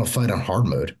 I don't want to fight on hard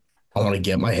mode. I want to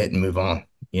get my hit and move on,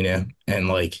 and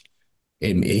like,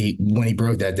 when he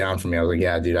broke that down for me, I was like,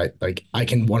 yeah, dude, I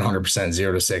can 100%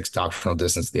 0 to 6 doctrinal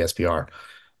distance to the SPR.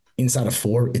 Inside of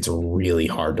 4, it's really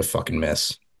hard to fucking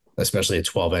miss, especially a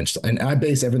 12-inch. And I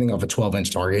base everything off a 12-inch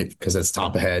target because it's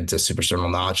top of head to super sternal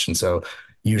notch. And so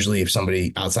usually if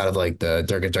somebody outside of like the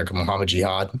Durga Muhammad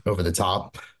Jihad over the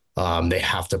top, they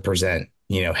have to present,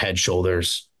 head,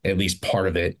 shoulders, at least part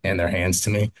of it, and their hands to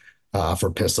me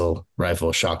for pistol,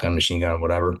 rifle, shotgun, machine gun,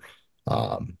 whatever.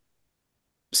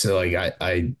 So like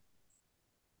I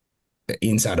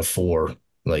inside of 4,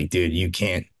 like, dude, you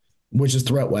can't, which is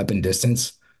threat weapon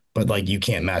distance, but like you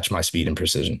can't match my speed and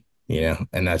precision, and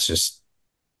that's just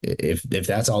If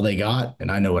that's all they got,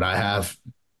 and I know what I have,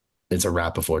 it's a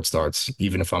wrap before it starts,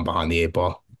 even if I'm behind the eight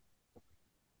ball.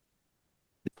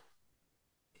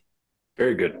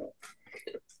 Very good.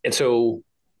 And so,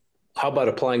 how about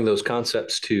applying those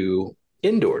concepts to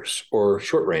indoors or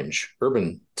short range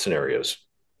urban scenarios?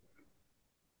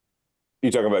 You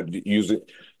talking about using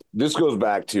this goes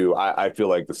back to I feel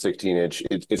like the 16-inch.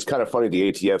 It's kind of funny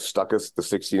the ATF stuck us the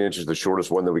 16-inch is the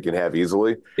shortest one that we can have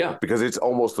easily. Yeah, because it's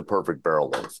almost the perfect barrel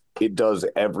length. It does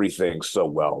everything so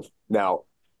well. Now,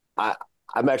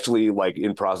 I'm actually like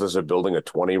in process of building a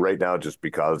 20 right now, just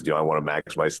because I want to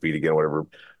maximize speed again, whatever.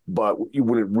 But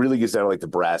when it really gets down to like the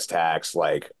brass tacks,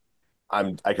 like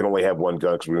I can only have one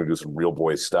gun because we're gonna do some real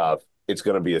boy stuff. It's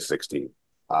gonna be a 16,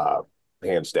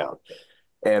 hands down.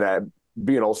 And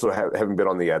being also having been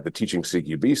on the teaching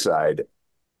CQB side,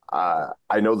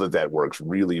 I know that works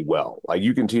really well. Like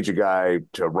you can teach a guy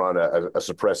to run a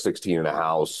suppressed 16 in a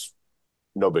house,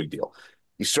 no big deal.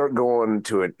 You start going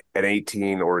to an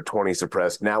 18 or a 20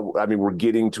 suppressed. Now, I mean, we're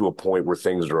getting to a point where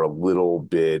things are a little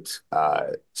bit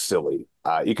silly.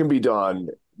 It can be done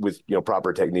with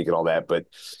proper technique and all that, but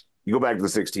you go back to the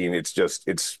 16, it's just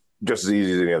as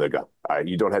easy as any other gun.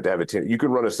 You don't have to have a 10. You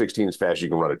can run a 16 as fast as you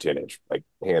can run a 10-inch, like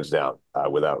hands down,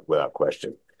 without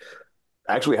question.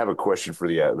 I actually have a question for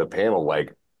the panel.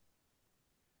 Like,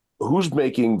 who's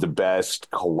making the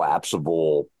best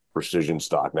collapsible precision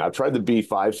stock? Now, I've tried the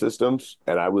B5 systems,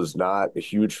 and I was not a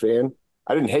huge fan.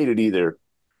 I didn't hate it either,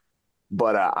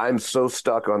 but I'm so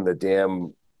stuck on the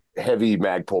damn heavy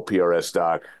Magpul PRS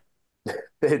stock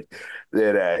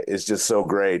that is just so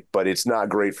great, but it's not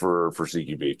great for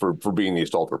CQB, for being the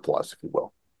Assault Plus, if you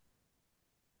will.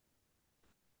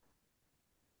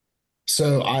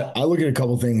 So I look at a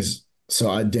couple things. So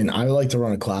I like to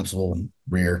run a collapsible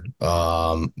rear.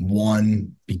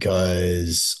 One,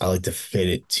 because I like to fit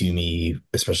it to me,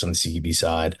 especially on the CQB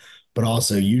side. But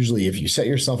also, usually, if you set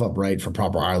yourself up right for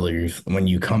proper eye relief, when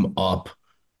you come up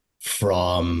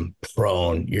from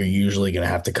prone, you're usually going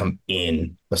to have to come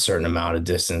in a certain amount of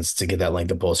distance to get that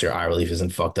length of pulse. Your eye relief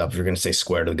isn't fucked up if you're going to stay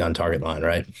square to the gun target line,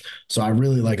 right? So I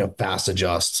really like a fast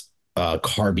adjust,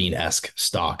 carbine-esque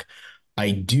stock.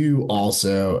 I do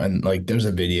also, and like there's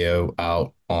a video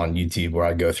out on YouTube where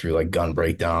I go through like gun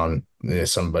breakdown.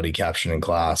 There's somebody captioned in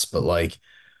class, but like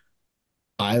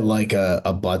I like a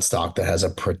buttstock that has a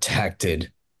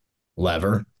protected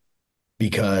lever,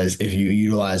 because if you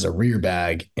utilize a rear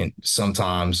bag, and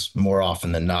sometimes more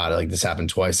often than not, like this happened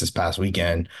twice this past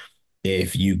weekend,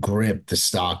 if you grip the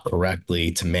stock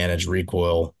correctly to manage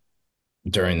recoil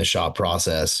during the shot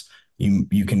process,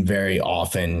 you can very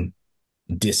often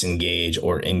disengage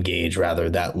or engage rather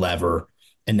that lever,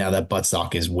 and now that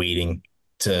buttstock is waiting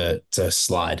to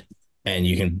slide, and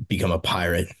you can become a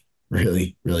pirate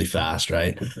really, really fast,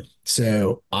 right?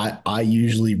 So I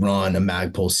usually run a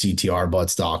Magpul CTR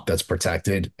buttstock that's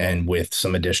protected and with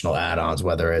some additional add-ons,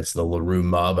 whether it's the LaRue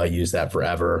Mub. I use that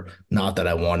forever. Not that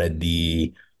I wanted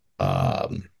the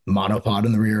monopod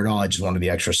in the rear at all. I just wanted the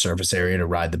extra surface area to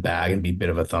ride the bag and be a bit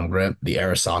of a thumb grip. The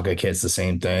Arasaka kit's the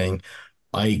same thing.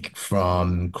 Ike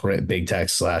from Big Tech /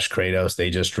 Kratos, they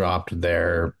just dropped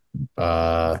their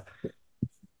kind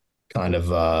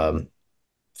of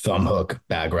thumb hook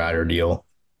bag rider deal.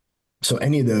 So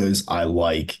any of those I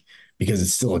like, because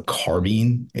it's still a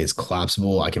carbine, it's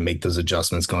collapsible. I can make those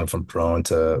adjustments going from prone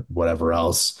to whatever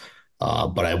else.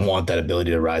 But I want that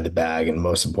ability to ride the bag. And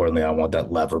most importantly, I want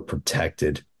that lever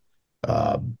protected,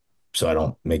 so I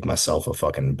don't make myself a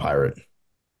fucking pirate.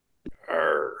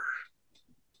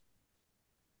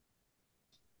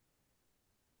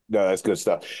 No, that's good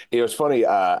stuff. It's funny.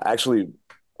 Actually,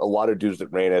 a lot of dudes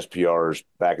that ran SPRs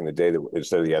back in the day, that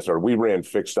instead of the SR, we ran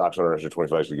fixed stocks on our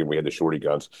SR-25s. Again, we had the shorty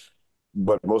guns,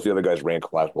 but most of the other guys ran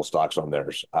collapsible stocks on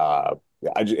theirs.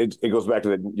 It goes back to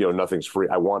that. Nothing's free.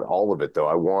 I want all of it, though.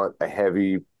 I want a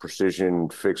heavy precision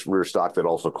fixed rear stock that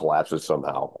also collapses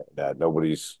somehow.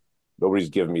 Nobody's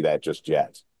given me that just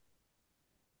yet.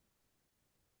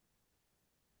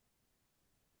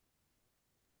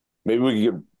 Maybe we can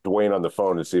get Duane on the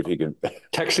phone and see if he can.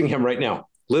 Texting him right now.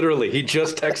 Literally, he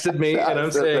just texted me, and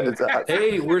I'm saying,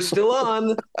 "Hey, we're still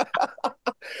on."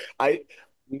 I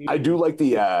do like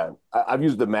I've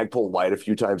used the Magpul Lite a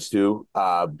few times too,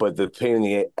 but the pain in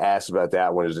the ass about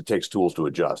that one is it takes tools to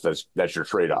adjust. That's your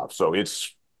trade off. So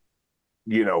it's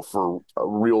for a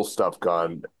real stuff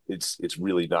gun, it's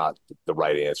really not the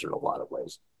right answer in a lot of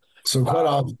ways. So quite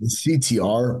often, the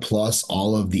CTR plus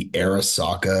all of the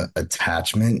Arasaka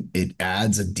attachment, it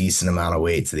adds a decent amount of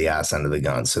weight to the ass end of the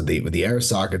gun. So with the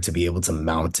Arasaka, to be able to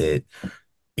mount it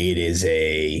It is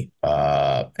an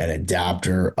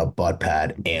adapter, a butt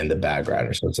pad, and the bag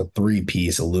rider. So it's a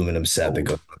 3-piece aluminum set that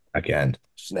goes on the back end.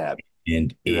 Snap.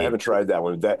 And Dude, I haven't tried that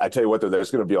one. I tell you what, though,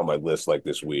 that's going to be on my list like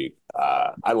this week.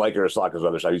 I like Aristoca's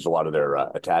others. I use a lot of their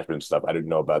attachment stuff. I didn't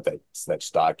know about that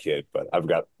stock kit, but I've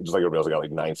got, just like everybody else, I got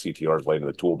like 9 CTRs laid in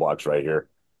the toolbox right here.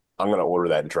 I'm going to order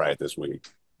that and try it this week.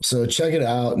 So check it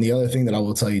out. And the other thing that I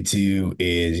will tell you too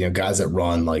is, guys that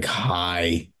run like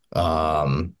high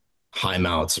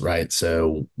mounts, right?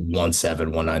 So 1.7,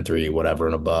 193, whatever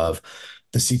and above.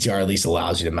 The CTR at least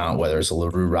allows you to mount whether it's a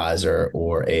LaRue riser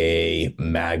or a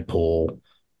Magpul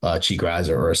cheek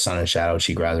riser or a sun and shadow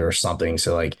cheek riser or something.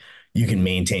 So like you can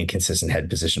maintain consistent head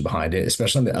position behind it,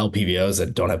 especially on the LPVOs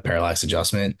that don't have parallax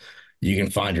adjustment. You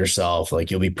can find yourself like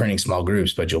you'll be printing small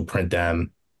groups, but you'll print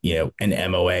them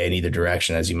an MOA in either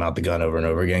direction as you mount the gun over and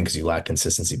over again because you lack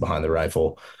consistency behind the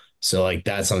rifle. So like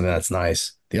that's something that's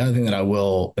nice. The other thing that I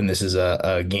will, and this is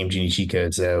a Game Genie cheat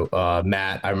code. So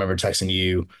Matt, I remember texting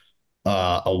you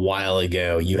a while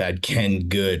ago. You had Ken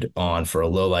Good on for a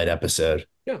low light episode.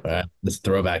 Yeah. This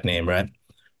throwback name, right?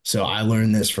 So I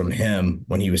learned this from him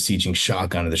when he was teaching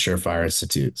shotgun at the Surefire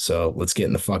Institute. So let's get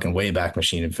in the fucking Wayback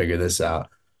Machine and figure this out.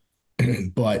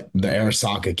 But the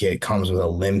Arasaka kit comes with a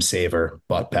limb saver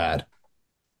butt pad.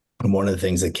 And one of the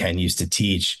things that Ken used to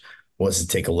teach was to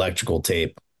take electrical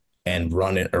tape and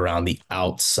run it around the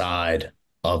outside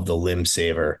of the limb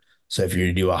saver. So if you were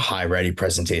to do a high ready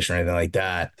presentation or anything like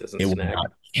that, it would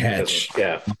not catch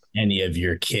any of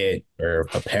your kit or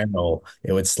apparel.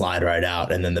 It would slide right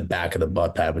out, and then the back of the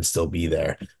butt pad would still be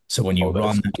there. So when you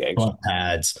run the butt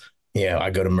pads,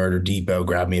 I go to Murder Depot,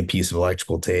 grab me a piece of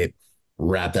electrical tape,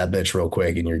 wrap that bitch real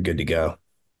quick, and you're good to go.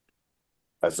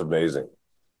 That's amazing.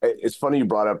 It's funny you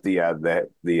brought up the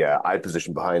eye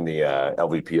position behind the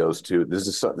LVPOs too. This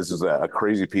is a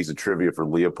crazy piece of trivia for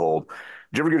Leopold.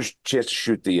 Did you ever get a chance to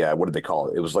shoot the what did they call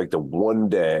it? It was like the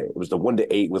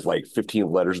 1-to-8 with like 15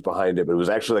 letters behind it, but it was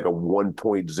actually like a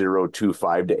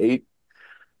 1.025 to 8.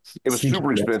 It was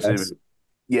super expensive.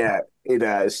 Yeah, it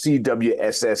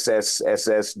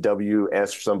CWSSSSWS or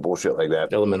some bullshit like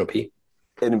that. Elemental P.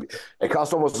 And it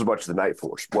cost almost as much as the Night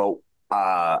Force. Well,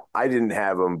 I didn't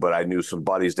have them, but I knew some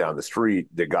buddies down the street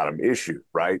that got them issued,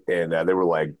 right? And they were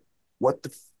like, what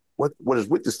is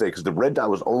with this thing? Because the red dot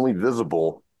was only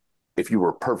visible if you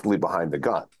were perfectly behind the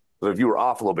gun. So if you were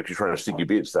off a little bit, you're trying to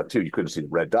CQB and stuff too, you couldn't see the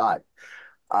red dot.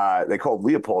 They called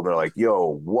Leopold and they're like,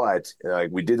 yo, what? And like,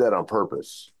 we did that on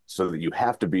purpose so that you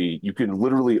can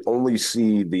literally only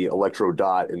see the electro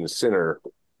dot in the center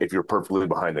if you're perfectly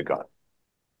behind the gun.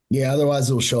 Yeah, otherwise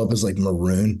it'll show up as like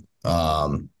maroon.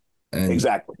 And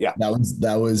exactly. Yeah.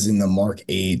 That was in the Mark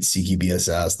 8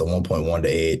 CQBSS, the 1.1 to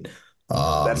 8.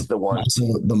 That's the one.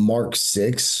 So the Mark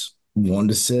 6, 1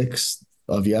 to 6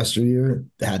 of yesteryear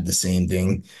had the same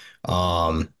thing.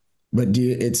 But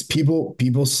dude, it's people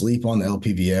sleep on the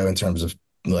LPVO in terms of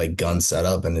like gun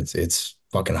setup, and it's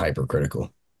fucking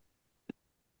hypercritical.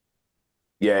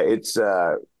 Yeah, it's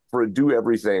for a do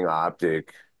everything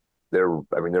optic, they're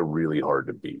really hard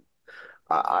to beat.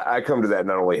 I come to that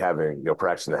not only having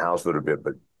practiced in the house a little bit,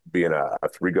 but being a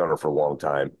 3-gunner for a long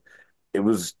time. You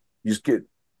just get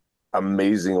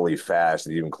amazingly fast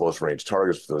at even close range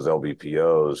targets for those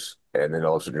LVPOs, and then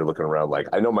all of a sudden you're looking around like,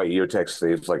 I know my EOTech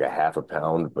saves like a half a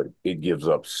pound, but it gives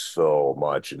up so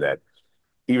much, and that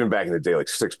even back in the day, like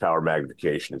 6-power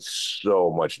magnification is so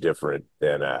much different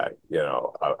than an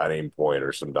aim point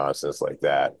or some nonsense like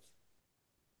that.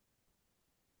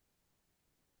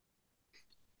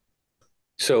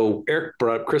 So Eric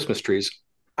brought up Christmas trees.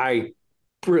 I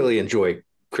really enjoy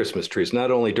Christmas trees, not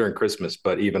only during Christmas,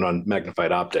 but even on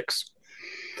magnified optics.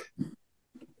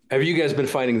 Have you guys been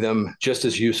finding them just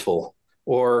as useful?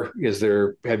 Or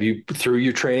have you, through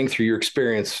your training, through your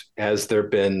experience, has there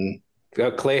been,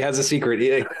 Clay has a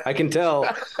secret. I can tell.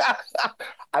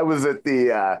 I was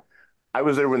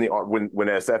there when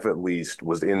SF at least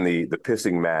was in the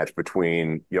pissing match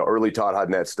between early Todd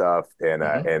Hudnett stuff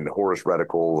and Horus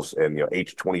reticles and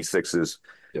H26s.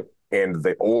 Yep. And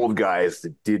the old guys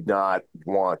that did not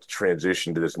want to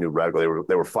transition to this new reticle.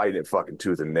 They were fighting it fucking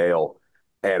tooth and nail,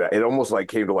 and it almost like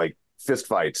came to like fist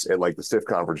fights at like the SIF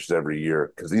conferences every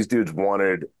year because these dudes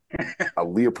wanted a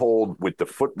Leopold with the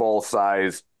football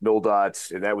size mil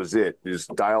dots, and that was it.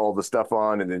 Just dial all the stuff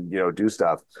on and then do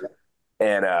stuff.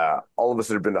 And all of us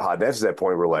that have been to hot nets at that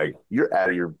point were like, you're out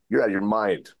of your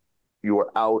mind. You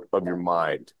are out of your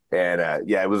mind. And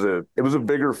it was a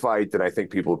bigger fight than I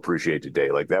think people appreciate today.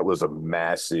 Like that was a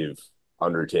massive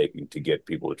undertaking to get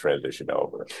people to transition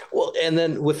over. Well, and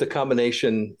then with the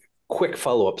combination, quick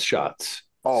follow-up shots.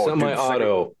 Oh,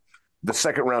 semi-auto. The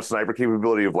second round sniper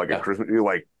capability of like a Christmas,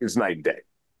 like it's night and day.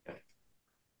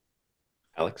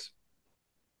 Alex?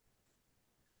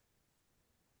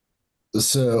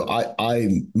 So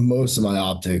I most of my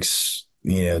optics,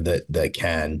 that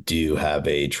can do have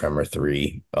a Tremor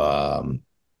 3.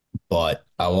 But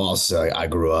I will also I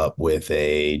grew up with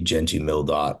a Gen 2 mil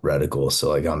dot reticle, so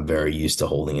like I'm very used to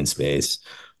holding in space.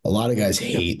 A lot of guys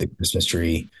Yeah. hate the Christmas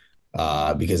tree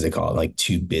because they call it like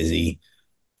too busy.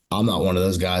 I'm not one of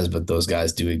those guys, but those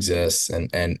guys do exist,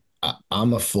 and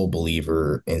I'm a full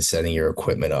believer in setting your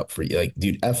equipment up for you. Like,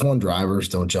 dude, F1 drivers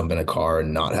don't jump in a car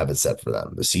and not have it set for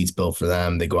them. The seat's built for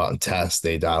them. They go out and test.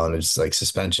 They dial in just like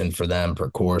suspension for them per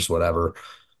course, whatever.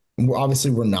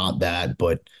 We're not that,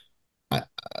 but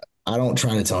I I don't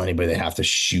try to tell anybody they have to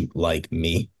shoot like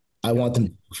me. I want them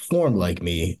to perform like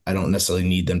me. I don't necessarily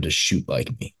need them to shoot like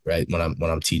me, right? When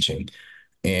I'm teaching.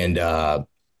 And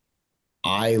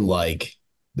I like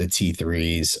the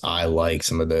T3s. I like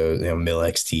some of the Mil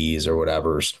XTs or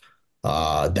whatever's.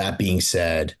 That being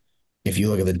said, if you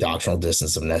look at the doctrinal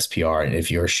distance of an SPR, and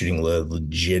if you're shooting a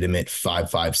legitimate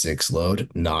 5.56 load,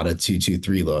 not a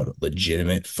 2.23 load,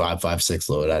 legitimate 5.56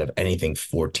 load out of anything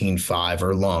 14.5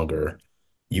 or longer,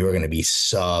 you are going to be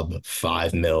sub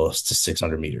 5 mils to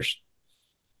 600 meters.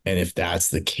 And if that's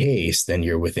the case, then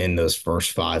you're within those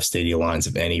first five stadia lines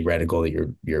of any reticle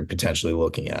that you're potentially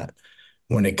looking at.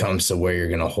 When it comes to where you're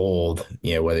going to hold,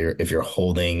 if you're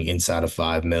holding inside of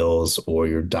 5 mils or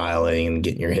you're dialing and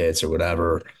getting your hits or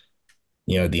whatever,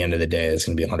 at the end of the day, it's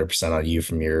going to be 100% on you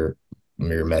from your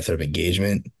method of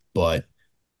engagement. But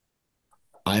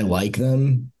I like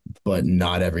them, but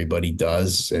not everybody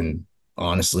does, and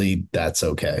honestly, that's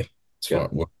okay. As far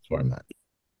I'm at.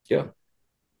 Yeah.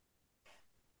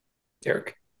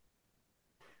 Eric?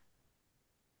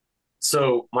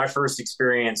 So my first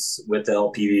experience with the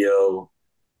LPVO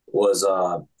was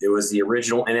it was the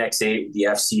original NX8 with the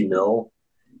FC mill,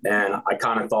 and I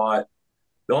kind of thought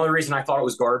the only reason I thought it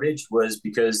was garbage was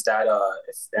because that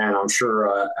and I'm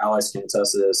sure Alex can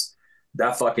attest to this,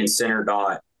 that fucking center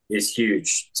dot is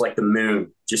huge. It's like the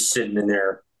moon just sitting in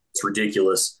there. It's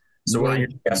ridiculous. So when I hear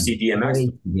FCDMX, Way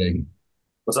too big.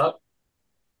 what's up?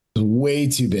 It was way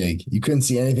too big. You couldn't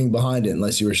see anything behind it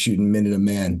unless you were shooting minute a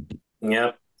man.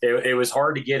 Yep. It was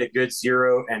hard to get a good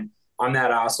zero. And I'm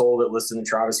that asshole that listened to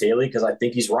Travis Haley because I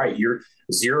think he's right. You're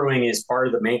zeroing is part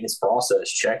of the maintenance process.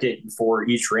 Check it before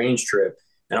each range trip.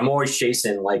 And I'm always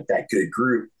chasing like that good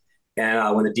group.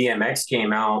 And when the DMX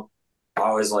came out,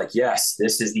 I was like, yes,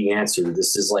 this is the answer.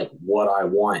 This is like what I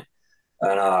want.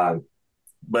 And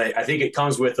but I think it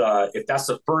comes with if that's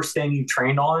the first thing you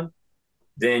trained on,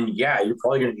 then yeah, you're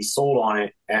probably going to be sold on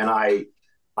it. And I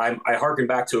harken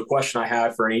back to a question I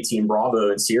had for an 18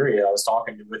 Bravo in Syria. I was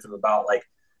talking with him about like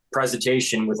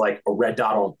presentation with like a red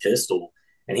dot on pistol,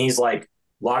 and he's like,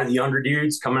 a lot of the younger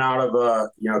dudes coming out of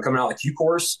the Q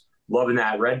course, loving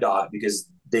that red dot because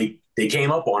they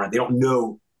came up on it. They don't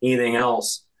know anything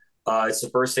else. It's the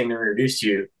first thing they're introduced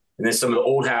to. And then some of the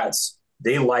old hats,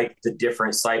 they like the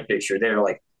different sight picture. They're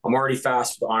like, I'm already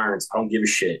fast with irons. I don't give a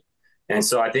shit. And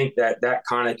so I think that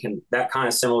kind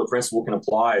of similar principle can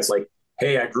apply. It's like,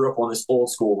 hey, I grew up on this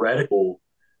old school reticle.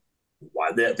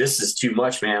 Why this is too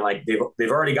much, man. Like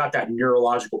they've already got that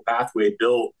neurological pathway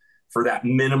built for that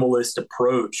minimalist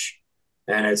approach.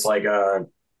 And it's like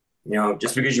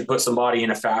just because you put somebody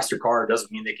in a faster car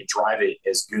doesn't mean they can drive it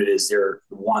as good as the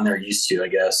one they're used to, I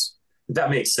guess. If that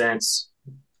makes sense.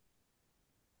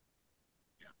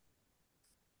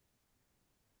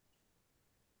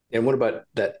 And what about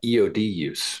that EOD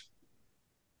use?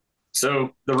 So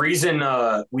the reason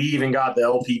we even got the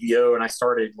LPVO and I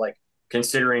started like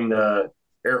considering the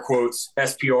air quotes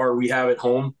SPR we have at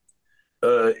home,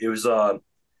 it was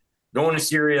going to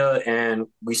Syria and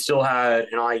we still had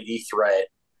an IED threat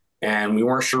and we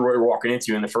weren't sure what we were walking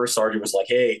into. And the first sergeant was like,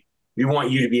 hey, we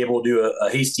want you to be able to do a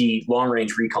hasty long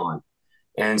range recon.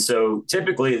 And so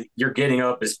typically you're getting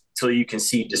up until you can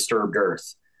see disturbed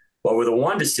earth. But with a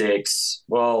 1-6,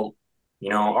 well,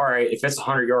 all right, if it's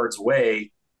 100 yards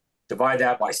away, divide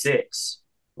that by 6.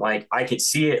 Like I could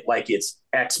see it like it's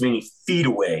X many feet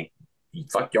away.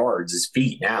 Fuck yards is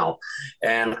feet now.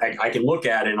 And I can look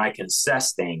at it and I can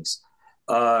assess things.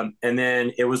 And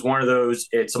then it was one of those,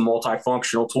 it's a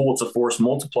multifunctional tool. It's a force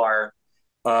multiplier.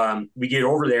 We get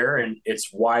over there and it's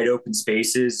wide open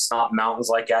spaces. It's not mountains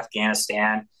like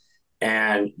Afghanistan.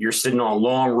 And you're sitting on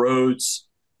long roads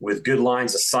with good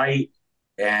lines of sight.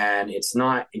 And it's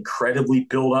not incredibly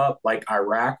built up like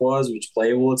Iraq was, which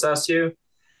Clay will attest to.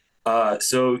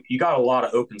 So you got a lot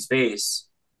of open space.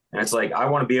 And it's like, I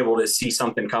want to be able to see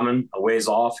something coming a ways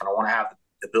off, and I want to have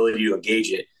the ability to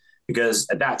engage it. Because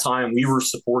at that time, we were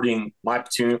supporting my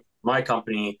platoon, my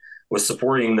company was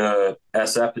supporting the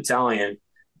SF battalion.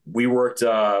 We worked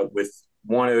with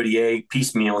one ODA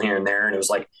piecemeal here and there. And it was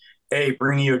like, hey,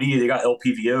 bring EOD. They got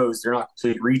LPVOs. They're not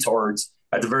complete retards.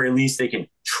 At the very least, they can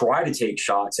try to take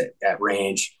shots at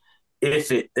range if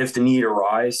the need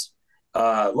arise.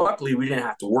 Luckily, we didn't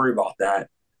have to worry about that.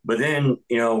 But then,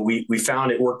 we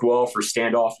found it worked well for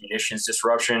standoff munitions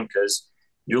disruption, because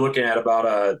you're looking at about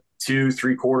a 2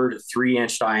 3/4 to 3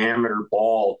 inch diameter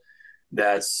ball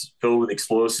that's filled with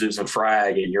explosives and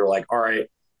frag. And you're like, all right,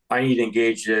 I need to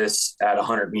engage this at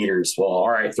 100 meters. Well, all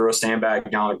right, throw a sandbag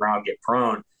down the ground, get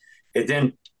prone. It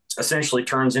then essentially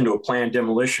turns into a planned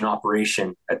demolition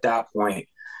operation at that point.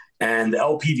 And the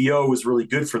LPVO was really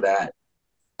good for that.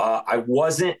 I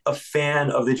wasn't a fan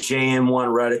of the JM1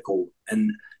 reticle, and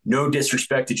no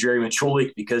disrespect to Jerry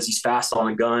Michulik because he's fast on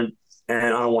the gun and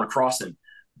I don't want to cross him.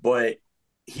 But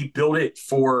he built it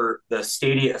for the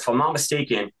Stadia. If I'm not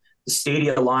mistaken, the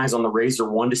Stadia lines on the Razor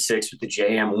 1-6 with the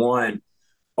JM1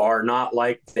 are not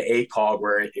like the ACOG,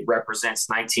 where it represents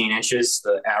 19 inches,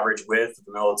 the average width of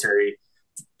the military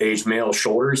age male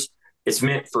shoulders. It's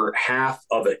meant for half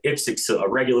of a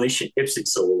regulation IPSC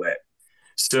silhouette.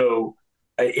 So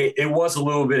it was a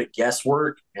little bit of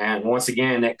guesswork. And once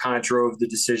again, that kind of drove the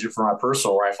decision for my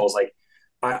personal rifles. Like,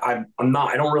 I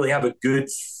don't really have a good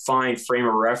fine frame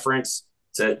of reference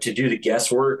to do the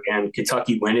guesswork and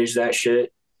Kentucky windage that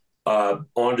shit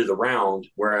onto the round.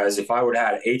 Whereas if I would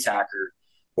have had an ATACR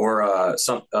or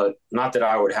not that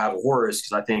I would have a Horus,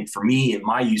 because I think for me in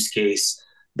my use case,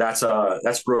 that's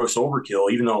gross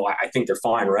overkill. Even though I think they're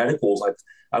fine reticles,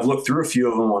 I've looked through a few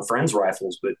of them on friends'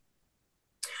 rifles, but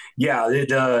yeah,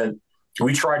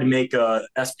 we tried to make a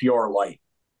SPR light.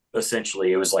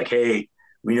 Essentially, it was like, hey,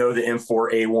 we know the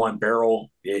M4A1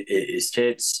 barrel is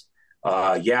tits.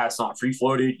 Yeah, it's not free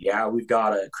floated. Yeah, we've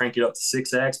got to crank it up to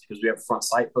 6X because we have a front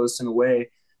sight post in the way,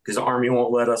 because the Army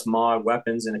won't let us mod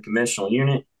weapons in a conventional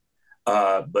unit.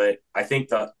 But I think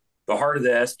the heart of the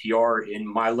SPR, in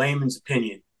my layman's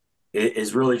opinion,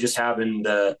 is really just having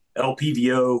the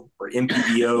LPVO or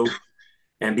MPVO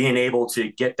and being able to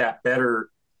get that better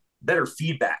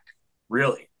feedback,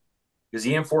 really. Because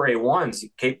the M4A1 is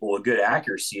capable of good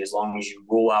accuracy as long as you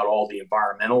rule out all the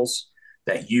environmentals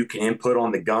that you can input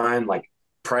on the gun, like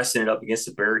pressing it up against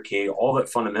the barricade, all that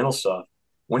fundamental stuff.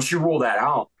 Once you rule that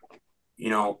out,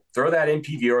 throw that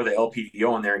MPVO or the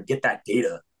LPVO in there and get that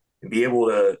data and be able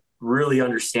to really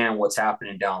understand what's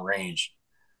happening downrange.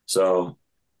 So,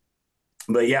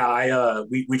 but yeah,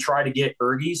 we tried to get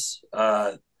ergies.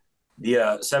 The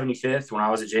 75th, when I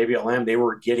was at JBLM, they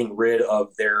were getting rid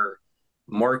of their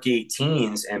Mark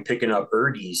 18s and picking up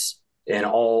ergies in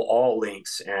all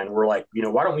links. And we're like,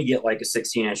 why don't we get like a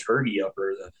 16-inch ergie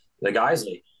upper, the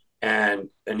Geisley, and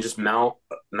just mount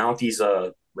these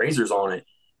razors on it.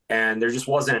 And there just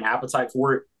wasn't an appetite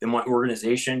for it in my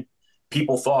organization.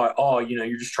 People thought, oh,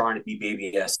 you're just trying to be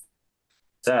baby SF.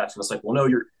 And it's like, well, no,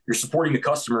 you're supporting the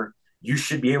customer. You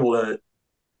should be able to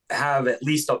have at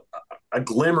least a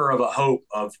glimmer of a hope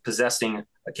of possessing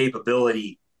a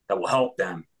capability that will help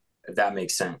them, if that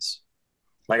makes sense.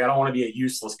 Like, I don't want to be a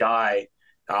useless guy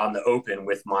out in the open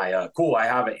with my I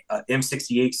have a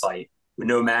M68 sight with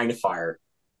no magnifier,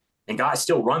 and guys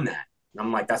still run that. And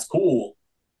I'm like, that's cool,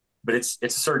 but it's a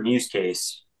certain use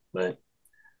case. But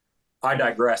I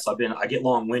digress. I get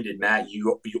long-winded, Matt.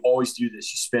 You always do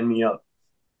this. You spin me up.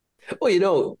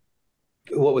 Well,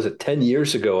 what was it? 10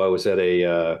 years ago, I was at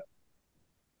a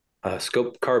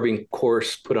scope carving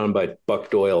course put on by Buck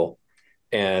Doyle,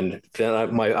 and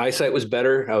then my eyesight was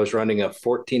better. I was running a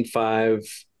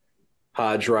 14.5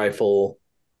 Hodge rifle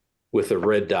with a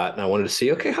red dot, and I wanted to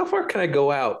see, okay, how far can I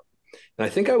go out? And I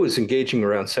think I was engaging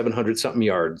around 700 something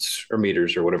yards or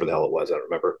meters or whatever the hell it was. I don't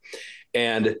remember.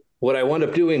 And what I wound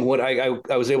up doing,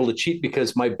 I was able to cheat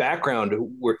because my background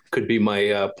could be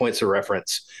my points of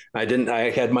reference. I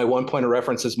had my one point of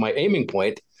reference as my aiming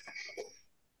point.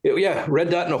 Yeah, red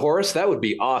dot and a Horus, that would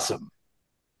be awesome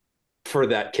for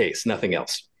that case. Nothing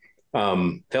else.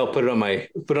 They'll put it on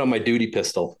my duty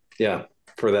pistol. Yeah,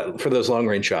 for those long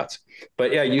range shots.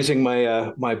 But yeah, using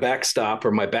my backstop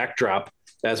or my backdrop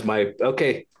as my,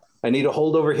 okay, I need to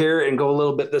hold over here and go a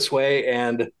little bit this way.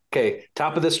 And okay,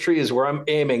 top of this tree is where I'm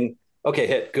aiming. Okay,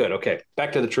 hit. Good. Okay,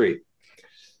 back to the tree.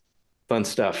 Fun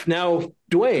stuff. Now,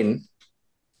 Duane,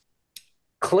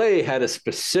 Clay had a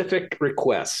specific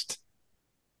request.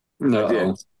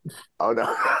 No. Oh,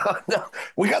 no. No.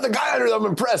 We got the guy under them. I'm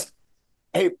impressed.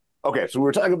 Hey, okay, so we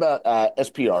were talking about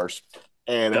SPRs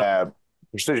and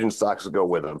precision stocks that go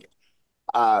with them.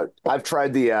 I've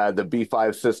tried the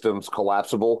B5 Systems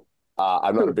collapsible.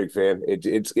 I'm not a big fan.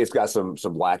 It's got some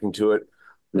lacking to it.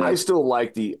 Yeah. I still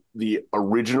like the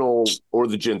original or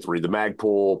the Gen 3, the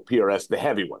Magpul PRS, the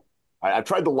heavy one. I've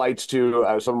tried the lights too.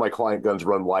 Some of my client guns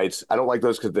run lights. I don't like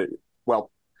those because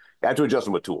well, I have to adjust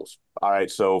them with tools. All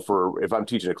right. So if I'm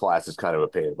teaching a class, it's kind of a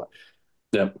pain. But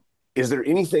Yep. is there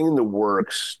anything in the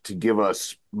works to give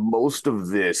us most of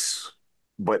this,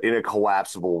 but in a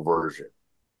collapsible version?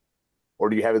 Or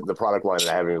do you have it in the product line and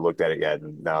I haven't even looked at it yet?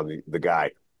 And now the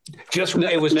guy.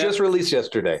 It was just released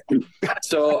yesterday.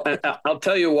 So I'll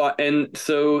tell you what. And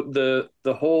so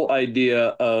the whole idea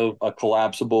of a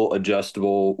collapsible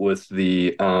adjustable with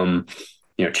the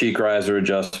cheek riser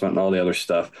adjustment and all the other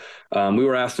stuff. We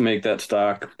were asked to make that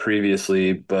stock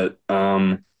previously, but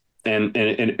and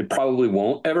it probably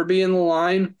won't ever be in the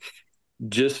line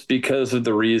just because of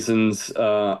the reasons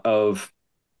of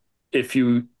if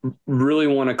you really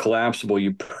want a collapsible,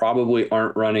 you probably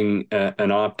aren't running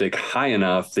an optic high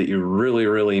enough that you really,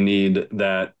 really need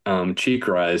that cheek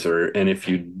riser. And if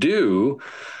you do,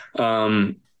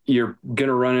 you're going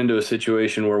to run into a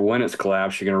situation where when it's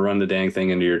collapsed, you're going to run the dang thing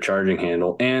into your charging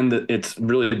handle. And it's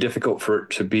really difficult for it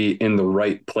to be in the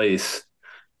right place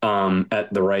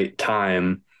at the right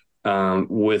time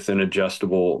with an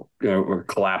adjustable or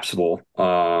collapsible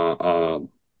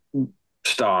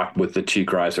stock with the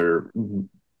cheek riser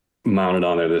mounted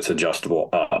on there that's adjustable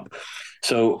up.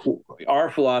 So our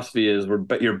philosophy is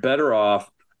you're better off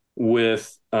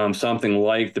with something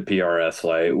like the PRS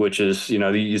light, which is, the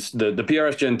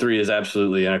PRS Gen 3 is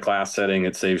absolutely in a class setting.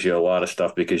 It saves you a lot of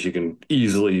stuff because you can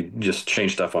easily just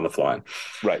change stuff on the fly.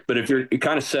 Right. But if you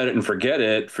kind of set it and forget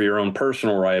it for your own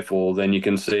personal rifle, then you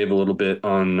can save a little bit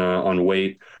on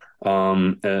weight.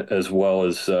 As well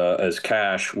as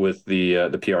cash with the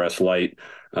PRS Lite.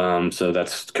 So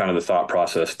that's kind of the thought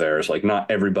process there. Is like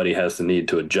not everybody has the need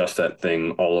to adjust that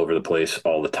thing all over the place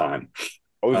all the time.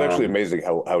 It was actually amazing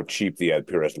how cheap the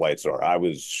PRS lights are. I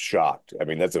was shocked. I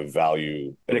mean, that's a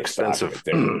value. Inexpensive.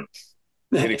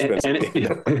 Inexpensive. And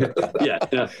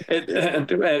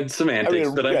semantics,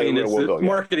 it's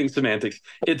marketing semantics.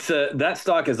 It's that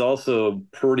stock is also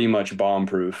pretty much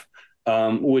bomb-proof.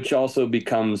 Which also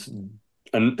becomes,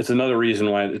 it's another reason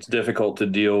why it's difficult to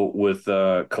deal with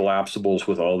collapsibles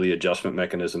with all the adjustment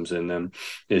mechanisms in them,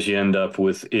 is you end up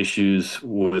with issues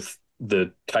with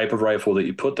the type of rifle that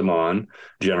you put them on,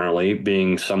 generally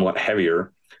being somewhat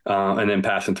heavier, and then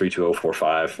passing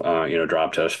 32045,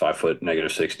 drop test 5 foot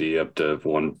 -60 up to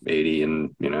 180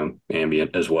 and,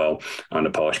 ambient as well on the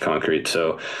polished concrete.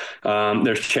 So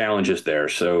there's challenges there.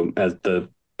 So as the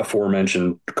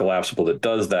aforementioned collapsible that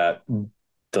does that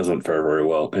doesn't fare very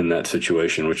well in that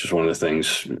situation, which is one of the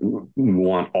things we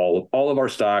want all of our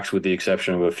stocks, with the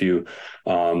exception of a few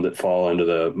that fall into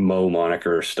the Mo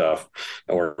moniker stuff,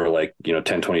 or like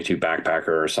 1022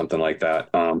 backpacker or something like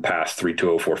that, past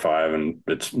 32045, and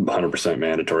it's 100%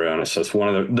 mandatory on it. So it's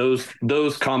one of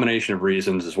those combination of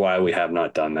reasons is why we have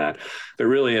not done that. But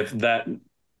really, if that,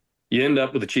 you end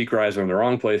up with a cheek riser in the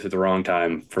wrong place at the wrong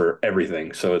time for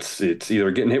everything. So it's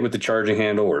either getting hit with the charging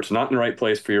handle, or it's not in the right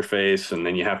place for your face. And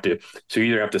then you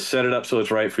either have to set it up so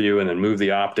it's right for you, and then move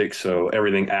the optics so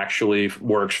everything actually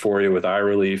works for you with eye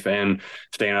relief and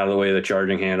staying out of the way of the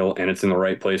charging handle, and it's in the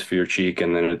right place for your cheek.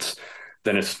 And then it's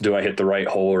do I hit the right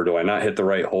hole or do I not hit the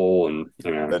right hole? And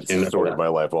that's the story of my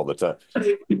life all the time.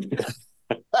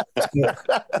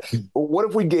 What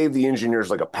if we gave the engineers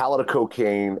like a pallet of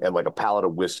cocaine and like a pallet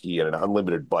of whiskey and an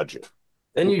unlimited budget?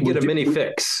 Then you get a mini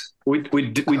fix. We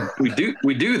do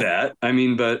that. I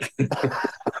mean, but do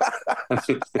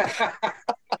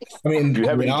you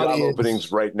have any job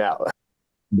openings right now?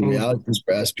 The reality is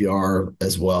for SPR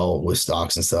as well with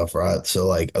stocks and stuff, right? So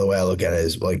like the way I look at it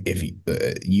is like, if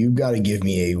you've got to give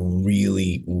me a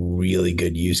really, really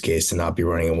good use case to not be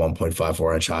running a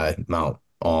 1.54 inch high mount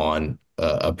on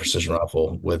a precision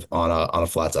rifle on a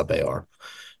flat top AR.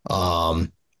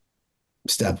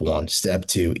 Step one. Step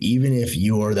two, even if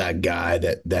you're that guy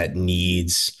that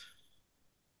needs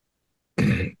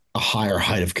a higher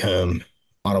height of comb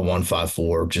on a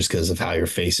 154 just because of how your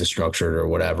face is structured or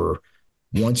whatever,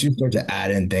 once you start to add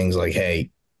in things like,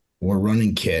 hey, we're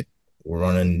running kit, we're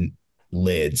running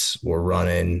lids, we're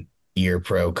running ear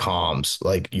pro comms,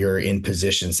 like you're in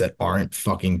positions that aren't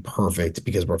fucking perfect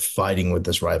because we're fighting with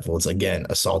this rifle. It's again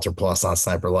assaulter plus on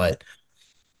sniper light.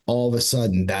 All of a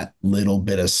sudden, that little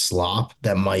bit of slop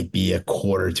that might be a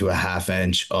quarter to a half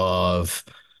inch of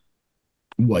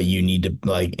what you need to,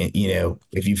 like,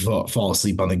 if you fall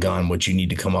asleep on the gun, what you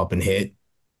need to come up and hit,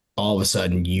 all of a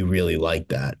sudden you really like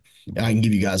that. I can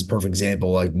give you guys a perfect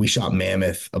example. Like, we shot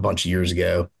Mammoth a bunch of years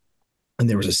ago, and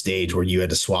there was a stage where you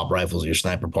had to swap rifles with your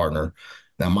sniper partner.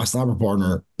 Now, my sniper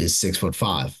partner is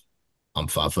 6'5". I'm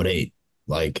 5'8".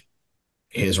 Like,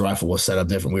 his rifle was set up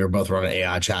different. We were both running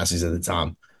AI chassis at the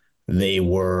time. they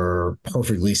were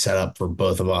perfectly set up for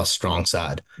both of us, strong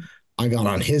side. I got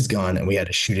on his gun and we had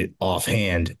to shoot it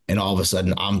offhand. And all of a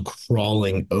sudden I'm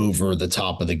crawling over the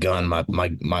top of the gun.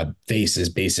 My face is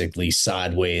basically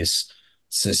sideways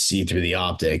to see through the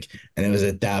optic. And it was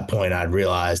at that point I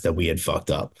realized that we had fucked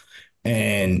up.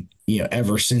 And,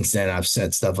 ever since then, I've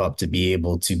set stuff up to be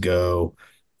able to go,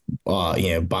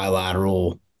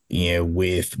 bilateral,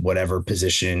 with whatever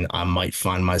position I might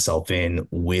find myself in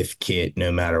with kit,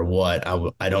 no matter what.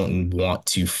 I don't want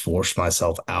to force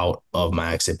myself out of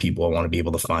my exit people. I want to be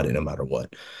able to find it no matter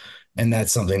what. And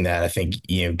that's something that I think,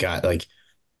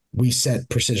 we set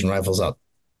precision rifles up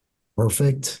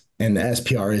perfect. And the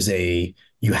SPR is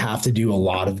you have to do a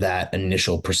lot of that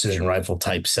initial precision rifle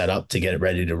type setup to get it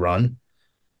ready to run.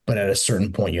 But at a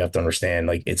certain point, you have to understand,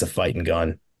 it's a fighting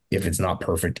gun. If it's not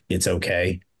perfect, it's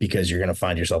okay, because you're going to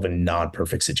find yourself in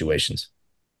non-perfect situations.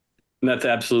 And that's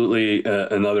absolutely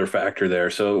another factor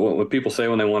there. So what people say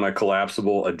when they want a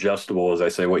collapsible, adjustable, is I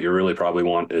say what you really probably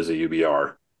want is a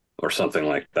UBR or something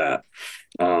like that,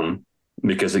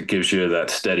 because it gives you that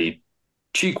steady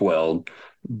cheek weld,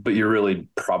 but you really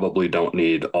probably don't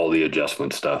need all the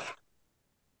adjustment stuff.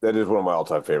 That is one of my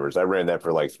all-time favorites. I ran that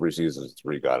for like 3 seasons,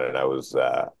 3 gun, and I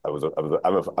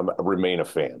remain a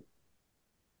fan.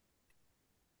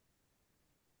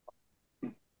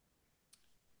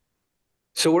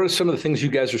 So what are some of the things you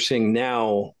guys are seeing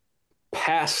now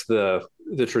past the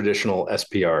traditional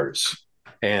SPRs,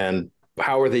 and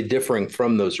how are they differing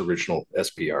from those original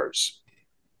SPRs?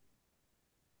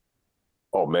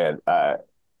 Oh man,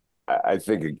 I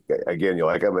think again,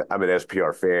 I'm an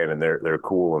SPR fan, and they're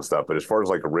cool and stuff. But as far as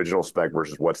like original spec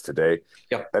versus what's today,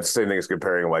 yep, that's the same thing as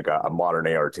comparing like a modern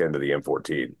AR-10 to the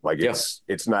M14. Like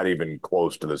it's not even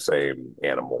close to the same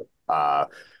animal.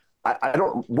 I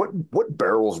don't what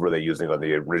barrels were they using on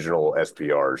the original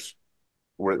SPRs?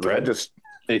 Were that just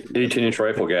 18-inch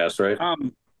rifle gas, right?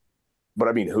 But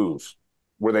I mean, whose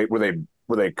were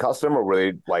they custom, or were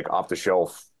they like off the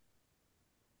shelf?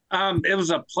 It was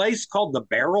a place called the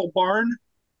Barrel Barn.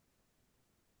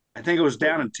 I think it was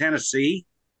down in Tennessee.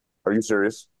 Are you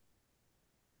serious?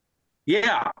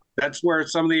 Yeah, that's where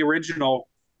some of the original.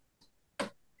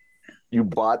 You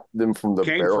bought them from the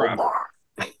Barrel Barn.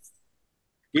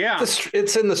 Yeah,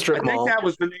 it's in the strip mall. I think that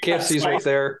was the KFC's right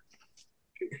there.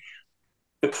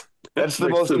 That's the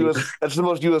most U.S. That's the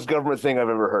most U.S. government thing I've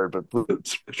ever heard. But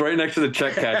it's right next to the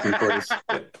check cashing place.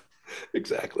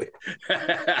 Exactly.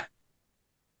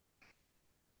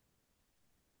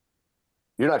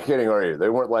 You're not kidding, are you? They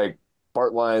weren't like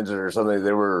Bart lines or something.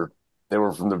 They were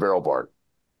from the Barrel Barn.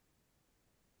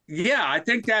 Yeah, I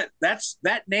think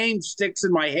that name sticks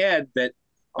in my head.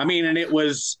 And it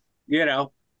was,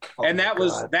 and that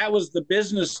was the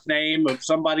business name of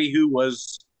somebody who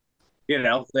was,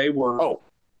 they were. Oh,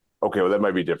 okay. Well, that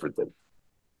might be different then.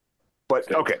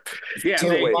 But okay. Yeah,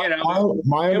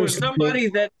 it was somebody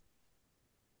that.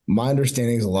 My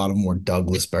understanding is a lot of them were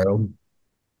Douglas barreled.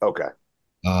 Okay.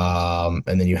 And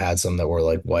then you had some that were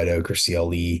like White Oak or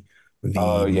CLE.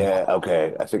 Oh yeah.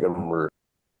 Okay. I think I remember.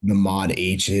 The Mod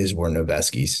H's were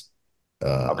Noveski's.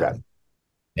 Okay.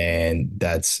 And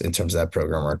that's in terms of that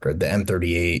program record. The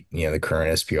M38, the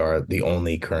current SPR, the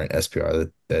only current SPR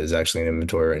that is actually in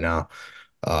inventory right now.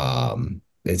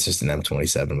 It's just an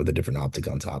M27 with a different optic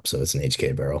on top, so it's an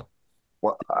HK barrel.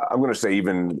 Well, I'm going to say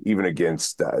even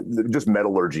against just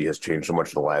metallurgy has changed so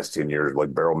much in the last 10 years,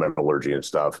 like barrel metallurgy and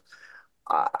stuff.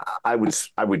 I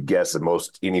would guess that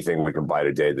most anything we can buy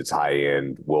today that's high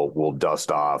end will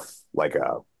dust off like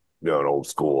an old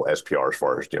school SPR as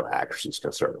far as accuracy is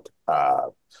concerned.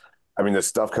 The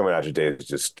stuff coming out today is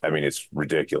just, it's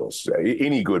ridiculous.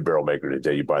 Any good barrel maker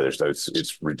today, you buy their stuff,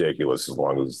 it's ridiculous as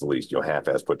long as it's at least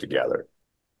half-ass put together.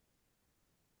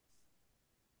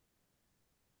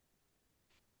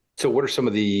 So what are some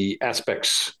of the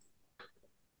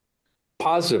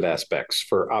positive aspects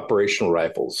for operational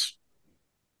rifles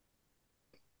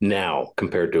now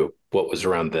compared to what was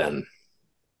around then?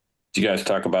 Do you guys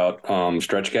talk about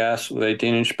stretch gas with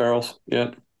 18-inch barrels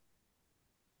yet?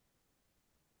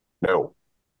 No.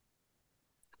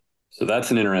 So that's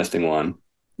an interesting one.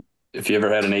 If you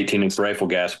ever had an 18-inch rifle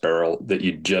gas barrel that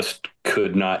you just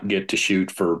could not get to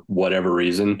shoot for whatever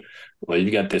reason, well,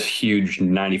 you got this huge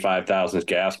 95 thousandths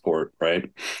gas port, right?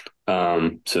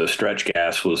 So stretch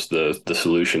gas was the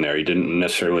solution there. You didn't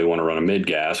necessarily want to run a mid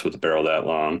gas with a barrel that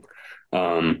long,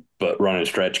 but running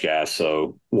stretch gas.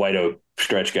 So White Oak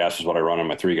stretch gas is what I run on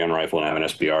my 3-gun rifle, and I have an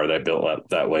SPR that I built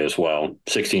that way as well.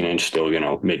 16-inch still,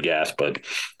 mid gas, but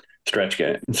stretch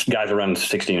gas. Guys are running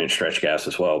 16-inch stretch gas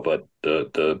as well, but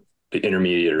the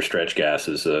intermediate or stretch gas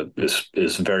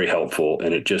is very helpful.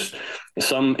 And it just,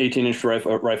 some 18-inch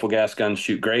rifle gas guns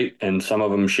shoot great, and some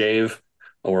of them shave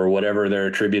or whatever they're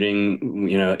attributing,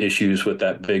 issues with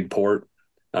that big port.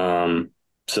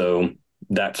 So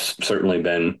that's certainly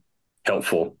been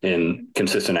helpful in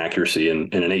consistent accuracy in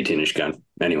an 18-inch gun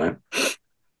anyway.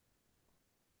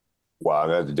 Wow, I'm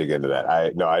gonna have to dig into that.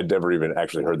 I'd never even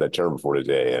actually heard that term before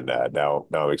today, and now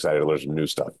I'm excited to learn some new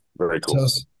stuff. Very cool.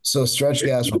 So stretch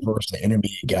gas refers to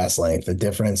intermediate gas length. The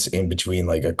difference in between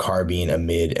like a carbine, a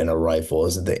mid, and a rifle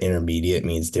is that the intermediate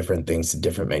means different things to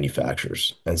different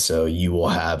manufacturers, and so you will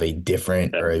have a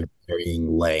different or a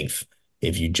varying length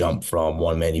if you jump from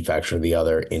one manufacturer to the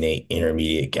other in a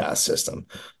intermediate gas system.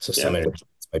 So some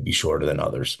might be shorter than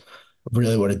others.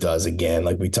 Really what it does, again,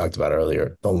 like we talked about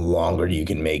earlier, the longer you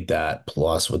can make that,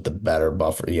 plus with the better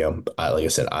buffer, like I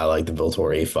said, I like the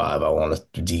Viltor A5. I want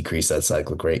to decrease that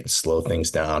cyclic rate and slow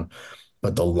things down.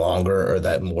 But the longer or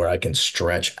that more I can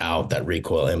stretch out that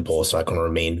recoil impulse so I can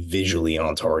remain visually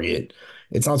on target.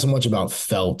 It's not so much about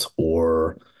felt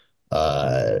or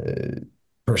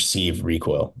perceived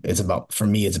recoil. For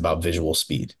me, it's about visual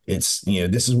speed. This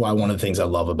is why one of the things I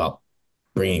love about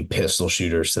bringing pistol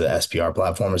shooters to the SPR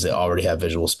platform is they already have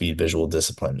visual speed, visual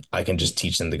discipline. I can just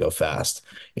teach them to go fast.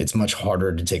 It's much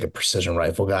harder to take a precision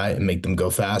rifle guy and make them go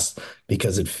fast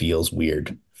because it feels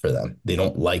weird for them. They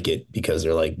don't like it because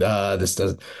they're like, this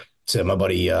doesn't. So my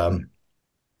buddy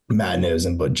Matt knows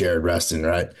him, but Jared Reston,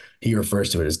 right? He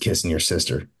refers to it as kissing your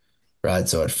sister, right?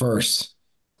 So at first,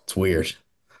 it's weird,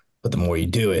 but the more you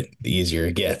do it, the easier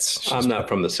it gets. I'm not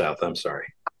from the South. I'm sorry.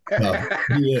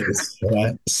 He is,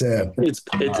 right? So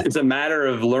it's a matter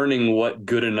of learning what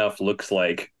good enough looks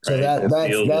like. So right?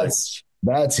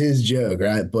 That's his joke,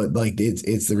 right? But like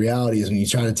it's the reality is when you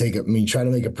try to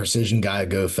make a precision guy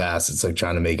go fast, it's like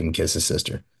trying to make him kiss his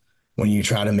sister. When you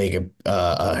try to make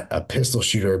a pistol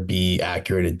shooter be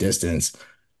accurate at distance,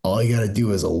 all you got to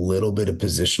do is a little bit of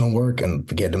positional work and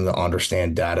get them to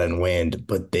understand data and wind,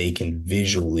 but they can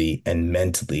visually and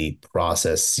mentally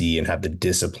process, see, and have the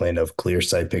discipline of clear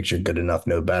sight picture, good enough,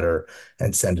 no better,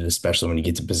 and send it, especially when you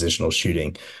get to positional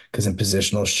shooting. Because in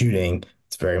positional shooting,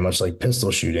 it's very much like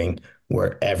pistol shooting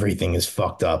where everything is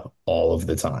fucked up all of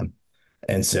the time.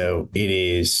 And so it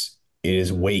is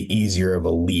way easier of a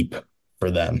leap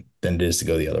for them than it is to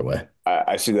go the other way.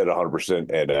 I see that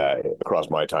 100% and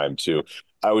across my time too.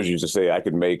 I always used to say I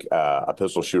could make a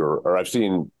pistol shooter, or I've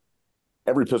seen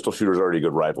every pistol shooter is already a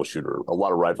good rifle shooter. A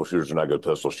lot of rifle shooters are not good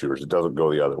pistol shooters. It doesn't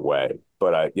go the other way.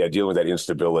 But dealing with that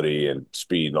instability and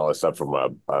speed and all that stuff from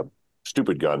a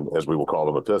stupid gun, as we will call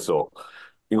them, a pistol,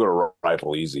 you can go to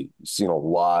rifle easy. I've seen a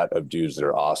lot of dudes that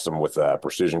are awesome with a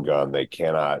precision gun. They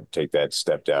cannot take that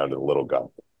step down to the little gun.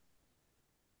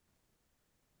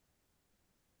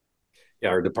 Yeah,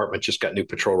 our department just got new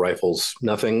patrol rifles.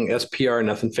 Nothing SPR,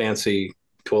 nothing fancy.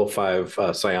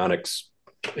 12.5 Psionics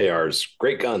ARs,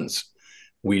 great guns.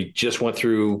 We just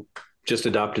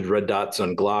adopted red dots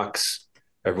on Glocks.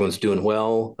 Everyone's doing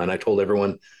well. And I told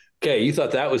everyone, okay, you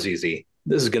thought that was easy.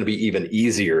 This is going to be even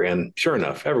easier. And sure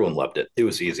enough, everyone loved it. It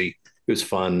was easy. It was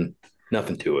fun.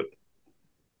 Nothing to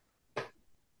it.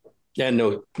 And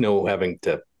no having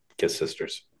to kiss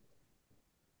sisters.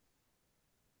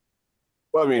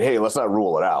 Well, I mean, hey, let's not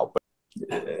rule it out.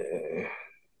 But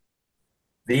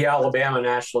the Alabama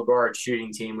National Guard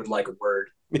shooting team would like a word.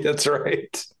 That's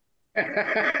right.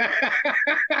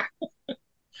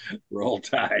 Roll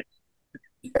Tide.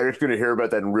 Eric's going to hear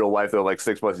about that in real life, though. Like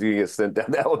 6 months, you get sent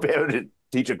down to Alabama to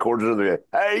teach a quarter of the day.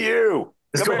 Hey, you!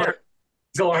 Come here.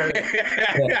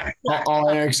 Yeah. All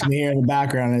Eric's can hear in the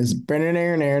background is.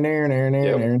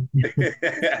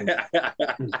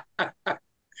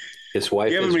 His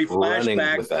wife is running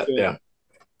with that. Yeah.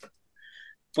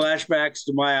 Flashbacks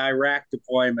to my Iraq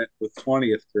deployment with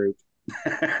 20th Group.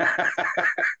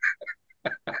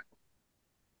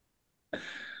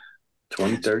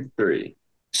 2033.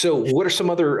 So, what are some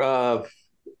other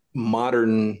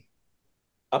modern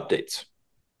updates?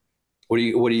 What do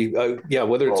you?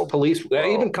 Whether it's police,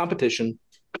 even competition.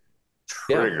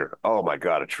 Trigger. Yeah. Oh my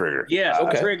God, a trigger. Yeah,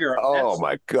 okay. Trigger. Oh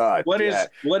my God. What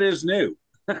is new?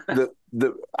 I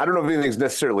don't know if anything's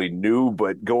necessarily new,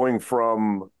 but going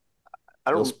from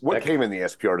what came in the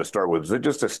SPR to start with? Was it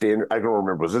just a standard? I don't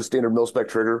remember. Was it a standard mil-spec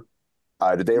trigger?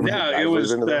 Did they ever? No, it was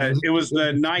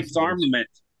the Ninth Armament.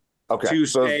 Okay,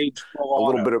 two-stage a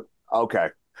little bit of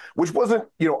which wasn't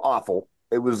awful.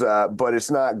 It was, but it's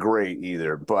not great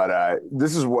either. But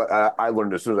this is what I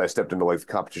learned as soon as I stepped into like the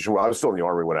competition. Well, I was still in the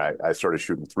Army when I started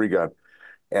shooting 3-gun,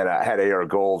 and I had AR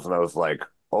goals, and I was like,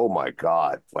 oh my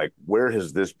God, like where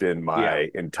has this been my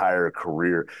entire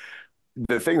career?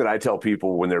 the thing that I tell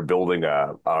people when they're building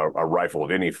a rifle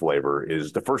of any flavor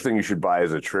is the first thing you should buy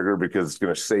is a trigger, because it's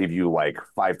going to save you like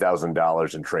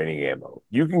 $5,000 in training ammo.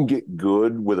 You can get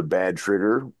good with a bad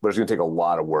trigger, but it's going to take a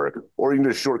lot of work. Or you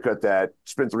can just shortcut that,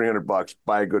 spend $300,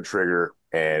 buy a good trigger,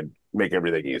 and make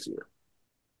everything easier.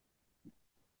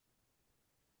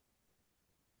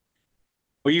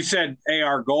 Well, you said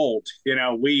AR Gold. You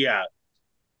know, we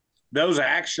those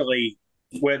actually,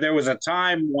 where there was a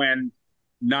time when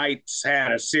Knights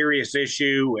had a serious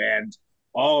issue and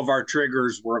all of our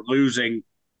triggers were losing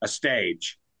a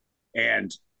stage.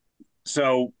 And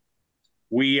so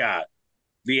we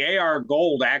the AR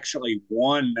Gold actually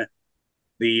won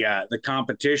the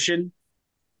competition,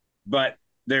 but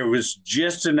there was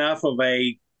just enough of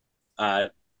a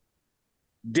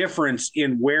difference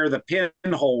in where the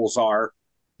pinholes are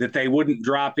that they wouldn't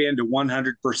drop into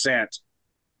 100%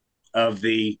 of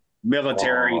the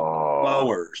military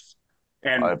lowers.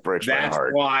 And that's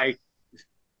why,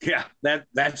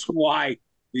 that's why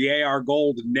the AR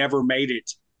Gold never made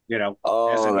it,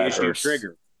 as an issue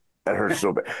trigger. That hurts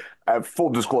so bad. Full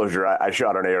disclosure, I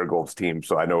shot on AR Gold's team,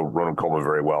 so I know Ronan Coleman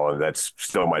very well, and that's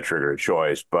still my trigger of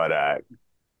choice. But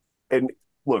and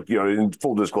look, in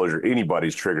full disclosure,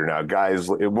 anybody's trigger now. Guys,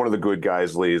 one of the good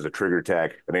guys, Lee, is a Trigger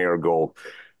Tech, an AR Gold.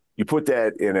 You put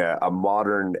that in a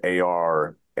modern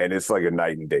AR, and it's like a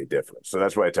night and day difference. So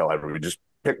that's why I tell everybody, just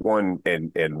pick one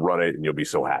and run it, and you'll be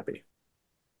so happy.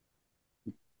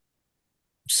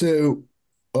 So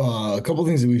a couple of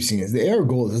things that we've seen is the AR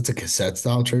Gold. That's a cassette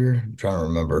style trigger. I'm trying to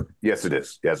remember. Yes, it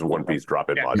is. Yeah, it's a one piece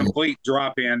drop in module. Complete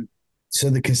drop in.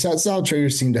 So the cassette style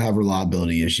triggers seem to have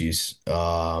reliability issues.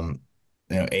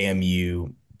 AMU,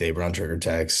 they run Trigger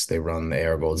Techs, they run the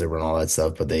AR Golds, they run all that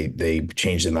stuff, but they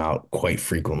change them out quite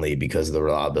frequently because of the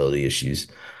reliability issues.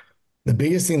 The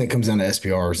biggest thing that comes down to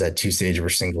SPR is that two-stage or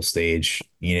single stage,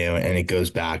 and it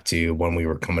goes back to when we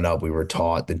were coming up, we were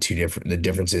taught the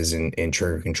differences in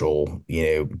trigger control,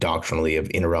 doctrinally, of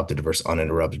interrupted versus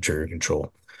uninterrupted trigger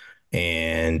control.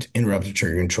 And interrupted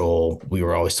trigger control, we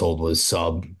were always told, was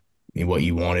sub what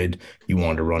you wanted. You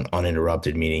wanted to run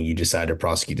uninterrupted, meaning you decided to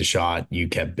prosecute the shot. You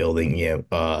kept building,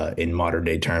 in modern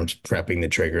day terms, prepping the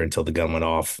trigger until the gun went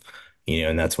off,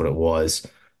 and that's what it was.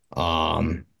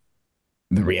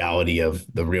 The reality of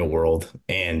the real world,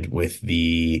 and with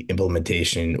the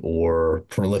implementation or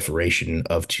proliferation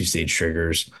of two-stage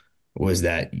triggers, was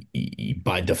that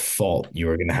by default you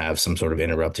were going to have some sort of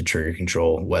interrupted trigger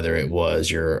control, whether it was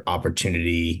your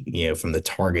opportunity, from the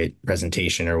target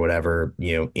presentation or whatever,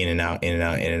 in and out, in and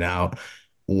out, in and out,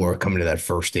 or coming to that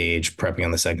first stage, prepping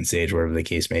on the second stage, whatever the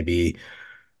case may be.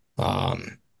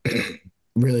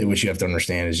 Really what you have to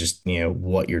understand is just,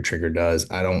 what your trigger does.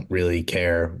 I don't really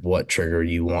care what trigger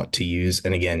you want to use.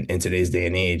 And again, in today's day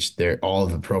and age, all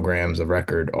of the programs of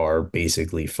record are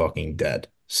basically fucking dead.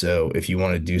 So if you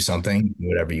want to do something,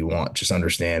 whatever you want, just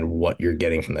understand what you're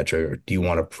getting from that trigger. Do you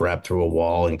want to prep through a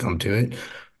wall and come to it?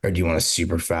 Or do you want a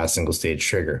super fast single stage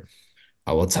trigger?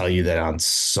 I will tell you that on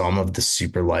some of the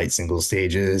super light single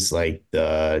stages, like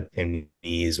the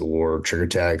MDs or Trigger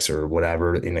Techs or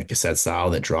whatever in a cassette style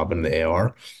that drop into the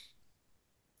AR,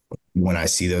 when I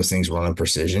see those things running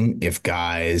precision, if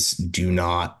guys do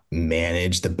not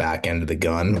manage the back end of the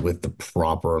gun with the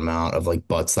proper amount of like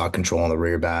buttstock control on the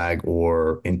rear bag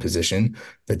or in position,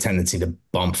 the tendency to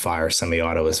bump fire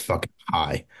semi-auto is fucking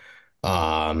high.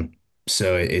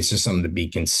 So it's just something to be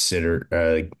considered,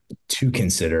 to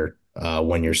consider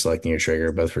when you're selecting your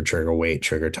trigger, both for trigger weight,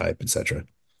 trigger type, etc.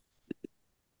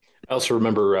 I also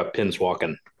remember pins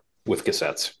walking with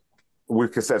cassettes.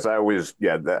 With cassettes,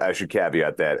 I should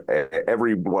caveat that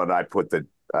every one I put the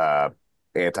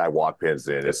anti-walk pins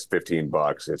in, it's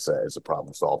 $15. It's a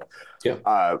problem solved.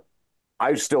 Yeah.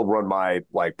 I still run my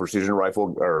precision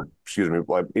rifle, or excuse me,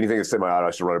 anything that's semi-auto,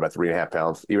 I still run about 3.5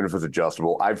 pounds, even if it's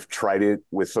adjustable. I've tried it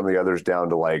with some of the others down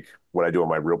to what I do on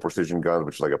my real precision guns,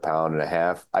 which is 1.5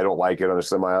 pounds. I don't like it on a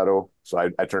semi-auto, so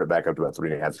I turn it back up to about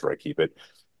 3.5 where I keep it.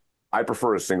 I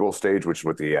prefer a single stage, which is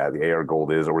what the AR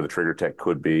Gold is, or where the Trigger Tech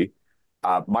could be.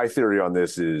 My theory on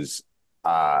this is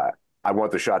I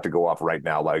want the shot to go off right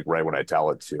now, right when I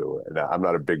tell it to. And I'm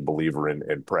not a big believer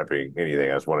in prepping anything.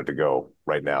 I just want it to go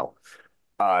right now.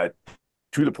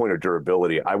 To the point of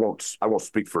durability, I won't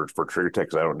speak for Trigger Tech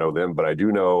because I don't know them, but I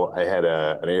do know I had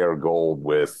an AR Gold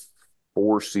with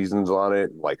 4 seasons on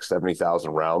it,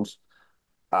 70,000 rounds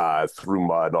through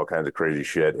mud and all kinds of crazy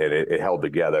shit, and it held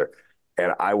together.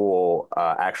 And I will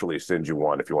actually send you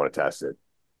one if you want to test it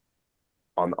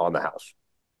on the house.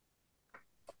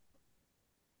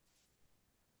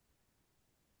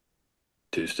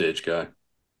 Two-stage guy.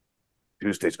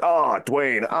 Two-stage. Oh,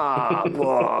 Duane.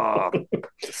 Oh.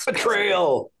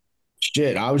 Betrayal.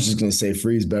 Shit, I was just gonna say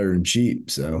free is better than cheap.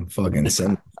 So fucking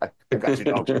send. I got you,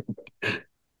 dog.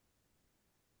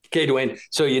 Okay, Duane.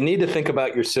 So you need to think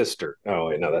about your sister. Oh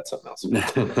wait, no, that's something else.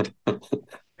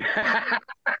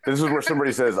 This is where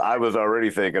somebody says, I was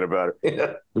already thinking about it.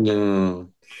 Yeah. No.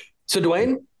 So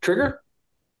Duane, trigger?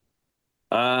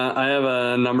 I have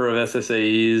a number of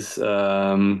SSAEs,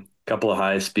 couple of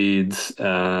high speeds,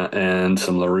 and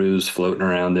some LaRues floating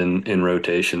around in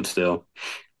rotation still.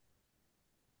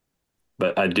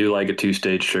 But I do like a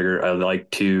two-stage trigger. I like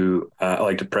to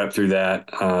prep through that.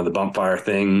 The bump fire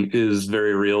thing is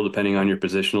very real, depending on your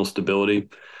positional stability.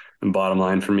 And bottom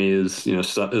line for me is,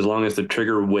 as long as the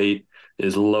trigger weight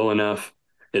is low enough,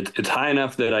 it's high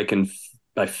enough that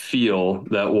I feel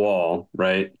that wall,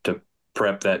 right, to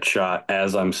prep that shot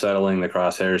as I'm settling the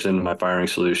crosshairs into my firing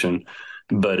solution.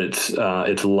 But it's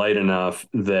light enough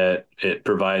that it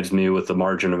provides me with the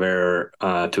margin of error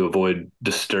to avoid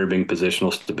disturbing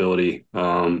positional stability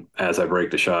as I break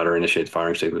the shot or initiate the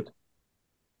firing sequence.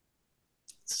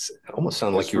 It almost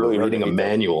sounds like you're really reading a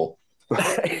manual.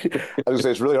 I was gonna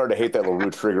say it's really hard to hate that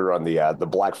LaRue trigger on the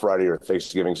Black Friday or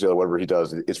Thanksgiving sale, whatever he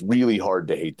does. It's really hard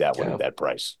to hate that one at that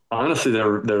price. Honestly,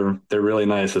 they're really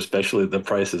nice, especially the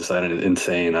price is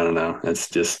insane. I don't know. It's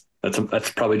just that's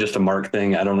probably just a Mark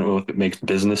thing. I don't know if it makes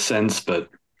business sense, but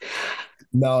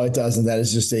No, it doesn't. That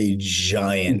is just a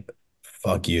giant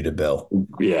fuck you to Bill.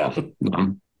 Yeah.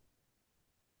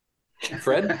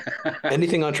 Fred,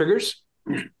 anything on triggers?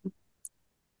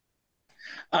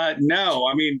 No,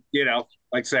 I mean,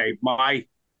 like I say,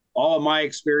 all of my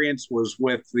experience was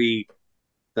with the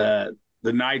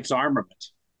Knights Armament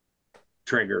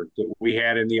trigger that we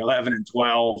had in the 11 and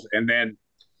 12, and then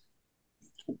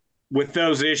with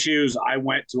those issues, I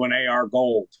went to an AR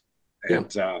Gold,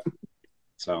 and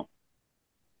so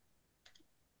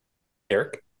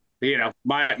Eric,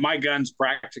 my gun's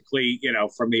practically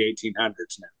from the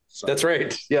 1800s now. So. That's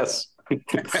right. Yes.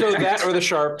 So that or the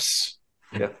Sharps.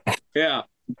 Yeah. Yeah.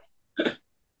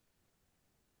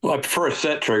 Well, I prefer a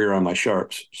set trigger on my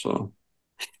Sharps. So,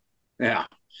 yeah.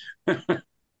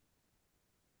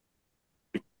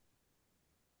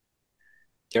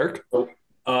 Eric?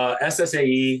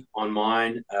 SSAE on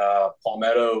mine.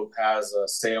 Palmetto has a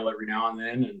sale every now and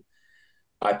then, and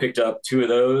I picked up 2 of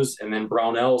those. And then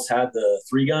Brownells had the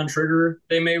 3-gun trigger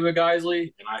they made with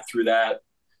Geisley, and I threw that.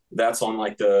 That's on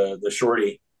like the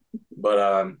shorty,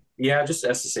 but yeah, just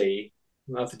SSAE,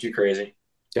 nothing too crazy.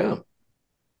 Yeah.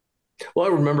 Well, I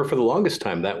remember for the longest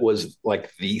time that was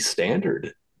like the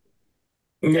standard.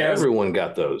 Yeah, everyone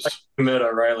got those. Like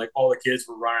meta, right? Like all the kids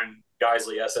were running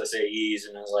Geisley SSAEs,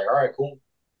 and I was like, all right, cool.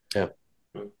 Yeah.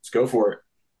 Let's go for it.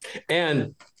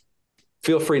 And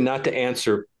feel free not to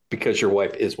answer because your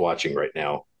wife is watching right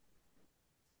now.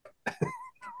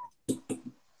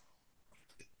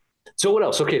 So what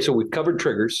else? Okay, so we've covered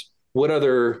triggers. What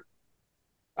other?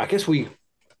 I guess we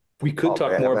could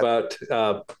talk more about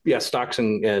stocks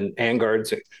and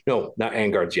handguards. No, not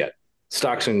handguards yet.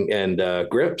 Stocks and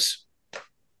grips.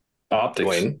 Optics.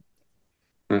 Duane.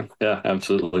 Yeah,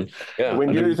 absolutely. Yeah.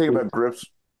 When do you think about grips?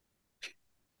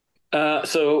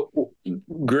 So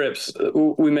grips,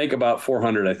 we make about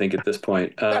 400, I think, at this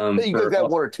point. You guys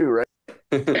got 1 or 2, right?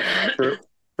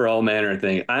 For all manner of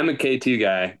things. I'm a K2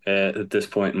 guy at this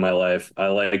point in my life. I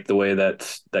like the way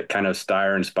that kind of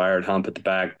Steyr inspired hump at the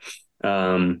back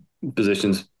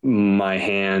positions my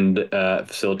hand,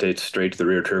 facilitates straight to the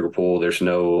rear trigger pull. There's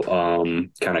no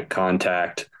kind of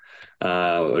contact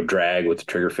or drag with the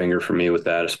trigger finger for me with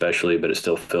that especially, but it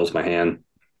still fills my hand.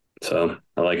 So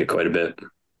I like it quite a bit.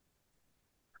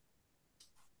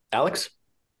 Alex?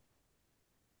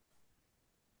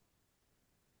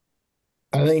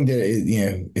 I think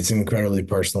that it's an incredibly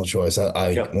personal choice.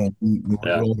 When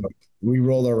we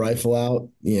rolled our rifle out,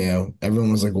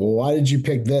 everyone was like, "Well, why did you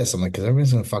pick this?" I'm like, "Because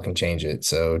everyone's gonna fucking change it.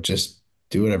 So just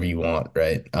do whatever you want,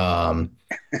 right?" I'm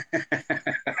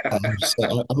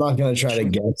not gonna try to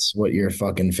guess what your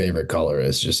fucking favorite color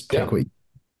is. Just pick what,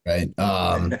 right?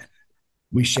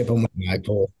 We ship them with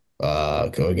Magpul.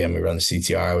 Again, we run the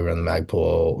CTR, we run the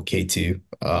Magpul K2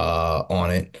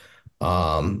 on it.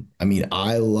 I mean,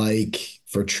 I like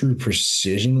for true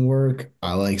precision work,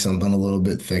 I like something a little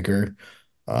bit thicker,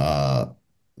 fat,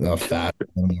 a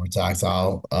little more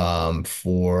tactile.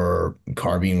 For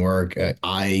carbine work,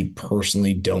 I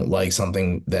personally don't like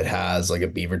something that has like a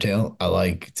beaver tail. I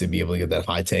like to be able to get that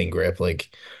high tang grip.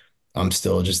 Like I'm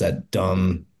still just that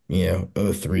dumb,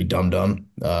 '03 dum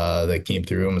that came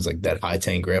through and was like that high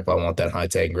tang grip. I want that high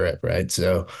tang grip, right?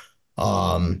 So,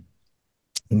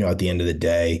 at the end of the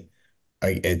day,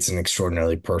 it's an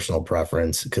extraordinarily personal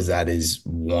preference because that is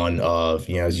one of,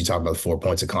 as you talk about the 4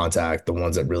 points of contact, the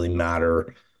ones that really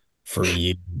matter for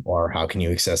you are how can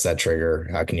you access that trigger?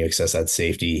 How can you access that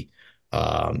safety?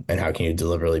 And how can you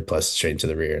deliberately press straight into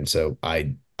the rear? And so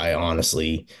I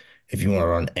honestly, if you want to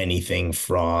run anything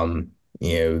from,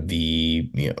 and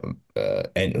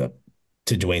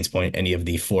to Duane's point, any of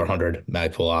the 400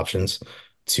 mag pull options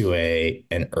to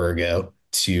an ergo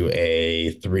to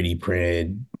a 3D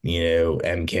printed,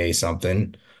 MK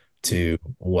something to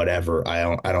whatever.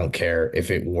 I don't care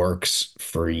if it works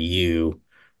for you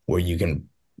where you can,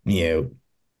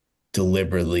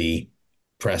 deliberately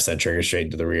press that trigger straight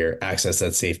into the rear, access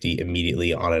that safety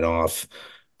immediately on and off,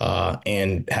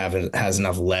 and has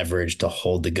enough leverage to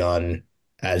hold the gun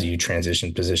as you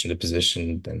transition position to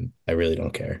position, then I really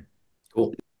don't care.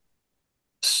 Cool.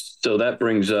 So that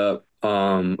brings up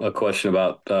a question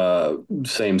about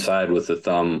same side with the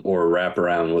thumb or wrap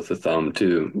around with the thumb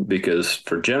too, because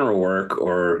for general work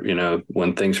or,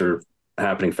 when things are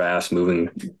happening fast, moving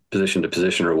position to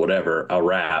position or whatever, I'll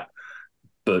wrap.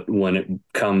 But when it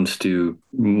comes to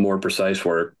more precise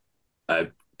work, I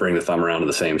bring the thumb around to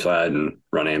the same side and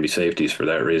run ambi safeties for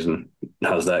that reason.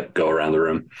 How's that go around the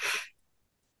room?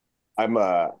 I'm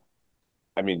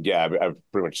pretty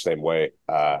much the same way.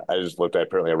 I just looked at,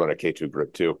 apparently I run a K2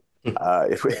 grip too.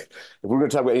 If we're going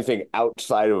to talk about anything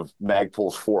outside of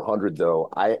Magpul's 400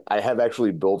 though, I have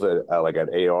actually built an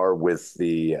AR with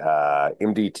the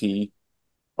MDT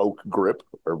oak grip,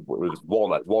 or what was it,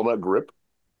 walnut grip.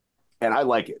 And I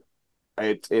like it.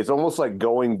 It's almost like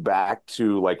going back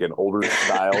to like an older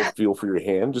style feel for your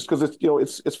hand, just because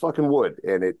it's fucking wood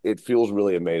and it feels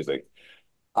really amazing.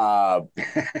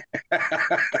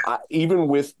 Even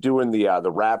with doing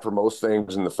the wrap for most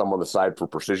things and the thumb on the side for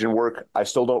precision work, I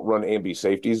still don't run ambi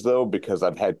safeties though, because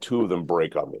I've had 2 of them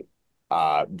break on me.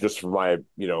 Just for my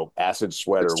acid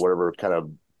sweat or whatever kind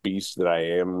of beast that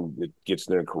I am, it gets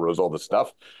in there and corrodes all the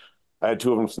stuff. I had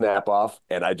 2 of them snap off,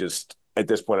 and I just at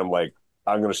this point I'm like,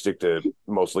 I'm going to stick to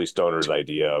mostly Stoner's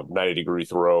idea of 90-degree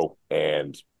throw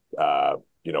and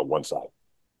one side.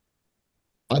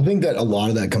 I think that a lot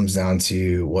of that comes down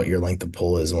to what your length of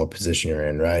pull is and what position you're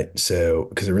in, right? So,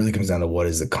 because it really comes down to what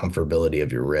is the comfortability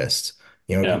of your wrist.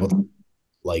 People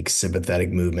like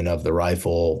sympathetic movement of the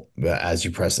rifle as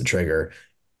you press the trigger.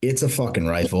 It's a fucking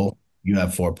rifle. You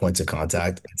have 4 points of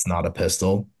contact. It's not a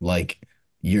pistol. Like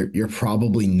you're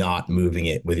probably not moving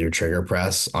it with your trigger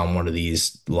press on one of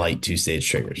these light 2-stage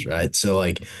triggers, right? So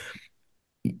like,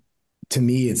 to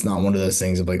me, it's not one of those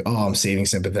things of like, oh, I'm saving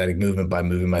sympathetic movement by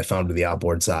moving my thumb to the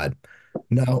outboard side.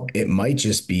 No, it might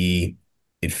just be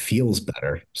it feels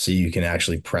better. So you can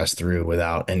actually press through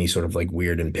without any sort of like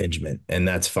weird impingement. And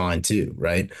that's fine too,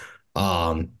 right?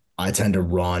 I tend to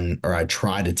run, or I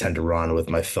try to tend to run with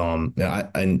my thumb.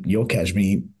 And you'll catch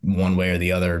me one way or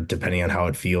the other, depending on how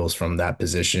it feels from that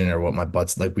position or what my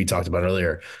butt's like we talked about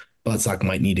earlier. Buttstock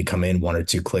might need to come in 1 or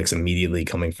 2 clicks immediately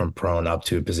coming from prone up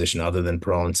to a position other than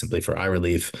prone simply for eye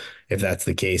relief. If that's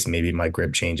the case, maybe my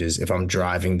grip changes. If I'm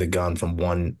driving the gun from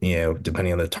one,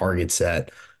 depending on the target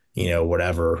set,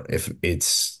 whatever, if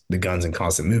it's the gun's in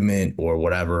constant movement or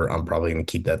whatever, I'm probably going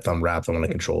to keep that thumb wrapped. I want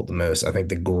to control it the most. I think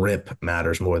the grip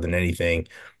matters more than anything.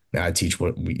 Now I teach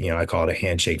what I call it a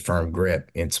handshake firm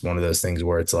grip. It's one of those things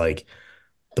where it's like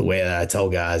the way that I tell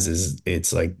guys is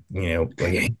it's like, like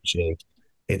a handshake.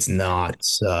 It's not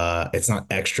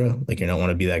extra. Like you don't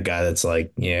want to be that guy that's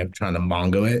like, trying to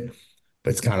mongo it.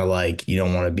 But it's kind of like you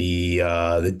don't want to be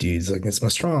the dude's like, it's my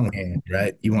strong hand,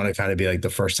 right? You want to kind of be like the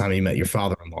first time you met your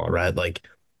father-in-law, right? Like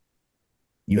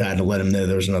you had to let him know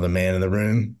there was another man in the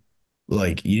room.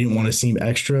 Like you didn't want to seem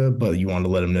extra, but you wanted to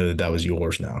let him know that that was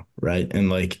yours now, right? And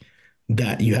like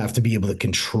that, you have to be able to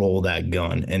control that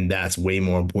gun, and that's way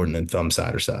more important than thumb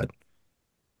side or side.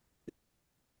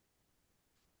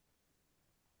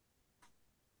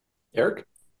 Eric?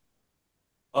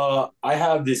 I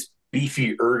have this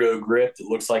beefy ergo grip that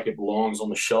looks like it belongs on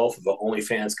the shelf of an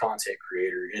OnlyFans content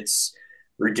creator. It's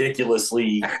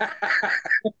ridiculously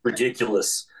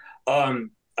ridiculous. I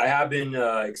have been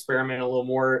experimenting a little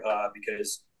more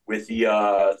because with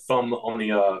the thumb on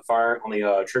the fire on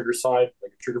the trigger side,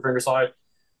 like the trigger finger side,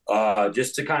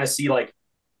 just to kind of see like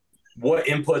what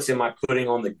inputs am I putting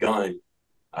on the gun?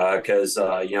 Because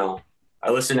I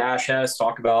listened to Ash Hess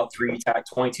talk about 3-TAC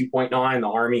 22.9, the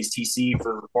Army's TC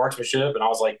for marksmanship, and I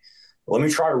was like, let me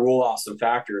try to rule out some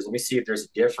factors. Let me see if there's a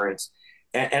difference.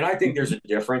 And I think there's a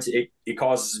difference. It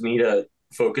causes me to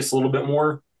focus a little bit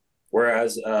more,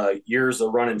 whereas years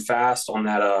of running fast on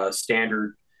that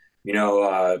standard,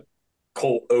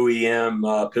 Colt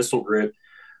OEM pistol grip,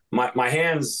 my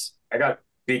hands, I got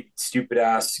big, stupid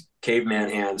ass caveman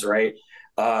hands, right?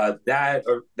 That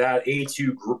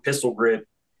A2 pistol grip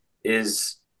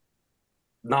is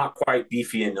not quite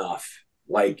beefy enough.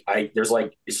 there's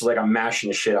like, it's just like I'm mashing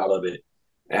the shit out of it.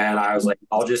 And I was like,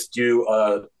 I'll just do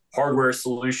a hardware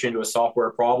solution to a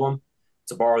software problem,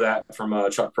 to borrow that from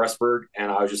Chuck Pressburg.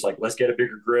 And I was just like, let's get a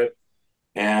bigger grip.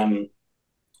 And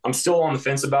I'm still on the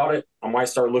fence about it. I might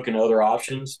start looking at other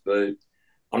options, but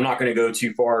I'm not going to go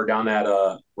too far down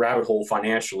that rabbit hole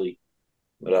financially.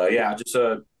 But yeah, just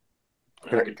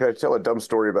can I tell a dumb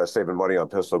story about saving money on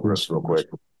pistol grips real quick?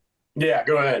 Yeah,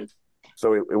 go ahead.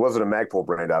 So it wasn't a Magpul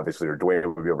brand, obviously, or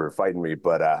Duane would be over here fighting me.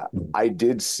 But I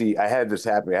did see, I had this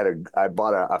happen. I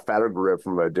bought a fatter grip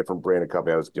from a different brand of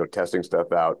company. I was testing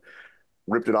stuff out,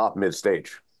 ripped it off mid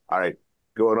stage. All right,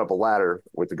 going up a ladder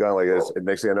with the gun like this, and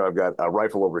next thing I know, I've got a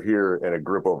rifle over here and a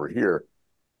grip over here.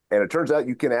 And it turns out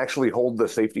you can actually hold the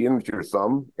safety in with your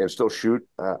thumb and still shoot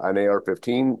an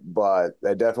AR-15. But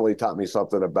that definitely taught me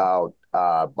something about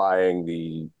buying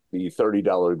the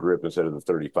 $30 grip instead of the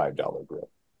 $35 grip.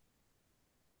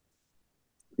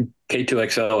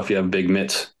 K2XL if you have big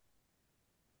mitts.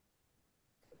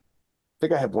 I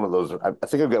think I have one of those. I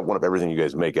think I've got one of everything you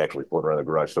guys make actually floating around the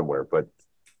garage somewhere. But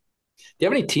do you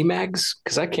have any T-Mags?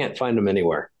 Because I can't find them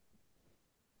anywhere.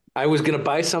 I was going to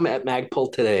buy some at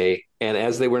Magpul today, and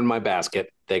as they were in my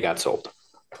basket, they got sold.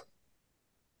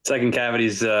 Second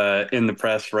cavity's in the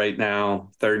press right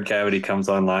now. Third cavity comes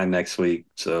online next week.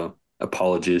 So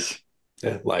apologies.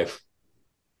 Yeah, life.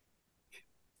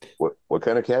 What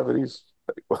kind of cavities?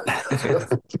 We're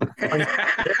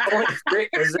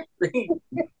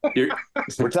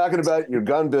talking about your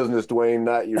gun business, Duane,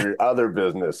 not your other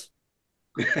business.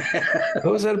 What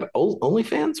was that about?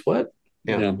 OnlyFans? What?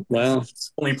 Yeah. Well,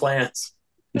 only plans.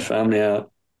 You found me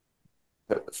out.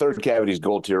 Third cavity's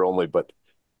gold tier only, but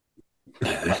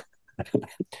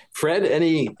Fred,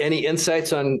 any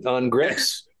insights on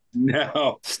grips?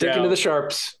 No. Sticking to the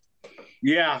sharps.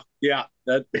 Yeah.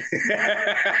 That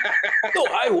No,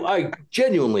 I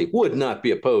genuinely would not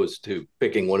be opposed to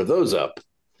picking one of those up,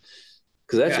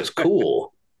 because that's just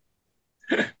cool.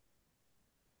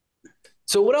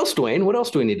 So what else, Duane? What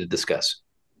else do we need to discuss?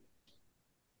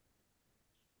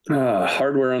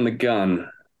 Hardware on the gun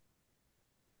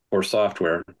or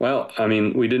software. Well, I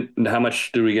mean, we didn't. How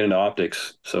much did we get into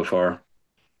optics so far?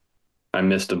 I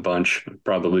missed a bunch.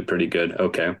 Probably pretty good.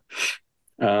 Okay.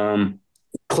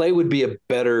 Clay would be a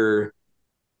better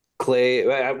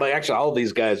actually, all of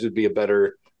these guys would be a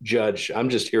better judge. I'm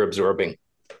just here absorbing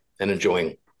and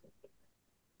enjoying.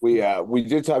 We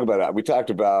did talk about it. We talked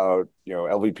about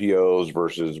LVPOs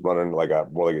versus running like a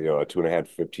 2.5 to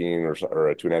 15 or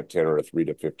a 2.5 to 10 or a 3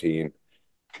 to 15,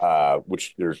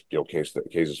 which there's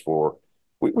cases for.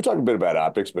 We talked a bit about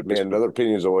optics, but man, another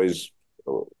opinion is always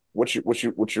what's your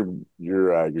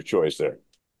choice there?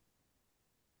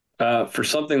 For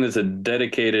something that's a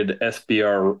dedicated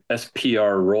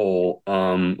SPR role,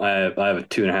 I have a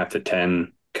 2.5 to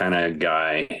 10 kind of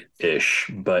guy-ish,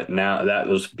 but now that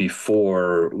was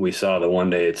before we saw the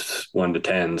 1 day it's 1 to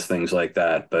 10s, things like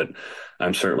that. But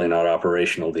I'm certainly not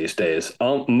operational these days.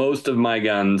 Most of my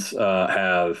guns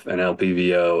have an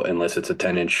LPVO unless it's a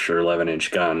 10-inch or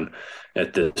 11-inch gun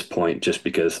at this point, just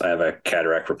because I have a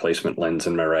cataract replacement lens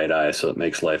in my right eye, so it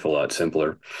makes life a lot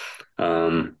simpler.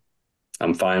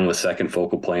 I'm fine with second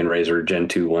focal plane Razor Gen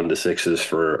 2 1 to 6s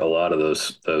for a lot of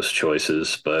those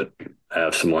choices, but I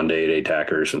have some 1 to 8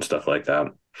 attackers and stuff like that.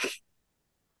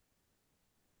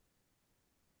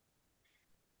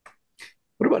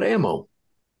 What about ammo?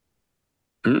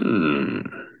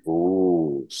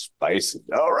 Ooh, spicy.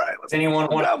 All right. Let's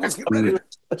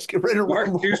get ready to Mark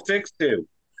 262.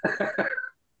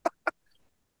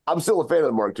 I'm still a fan of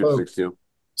the Mark 262.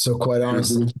 So quite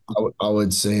honestly, I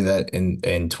would say that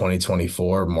in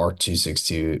 2024, Mark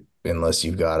 262, unless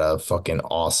you've got a fucking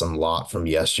awesome lot from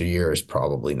yesteryear, is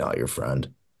probably not your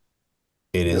friend.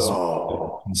 It is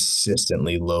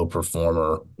consistently low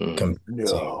performer.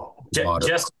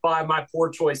 Justify my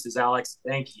poor choices, Alex.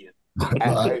 Thank you.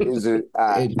 Is it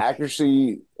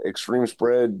accuracy, extreme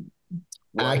spread?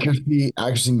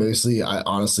 Accuracy mostly. I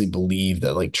honestly believe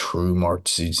that like true Mark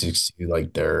 262,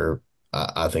 like they're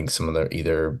I think some of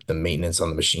either the maintenance on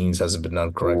the machines hasn't been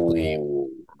done correctly.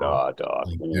 Dog.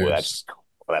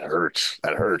 That hurts.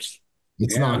 That hurts.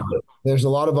 It's not. There's a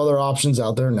lot of other options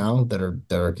out there now that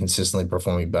are consistently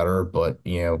performing better. But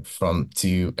from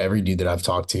every dude that I've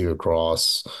talked to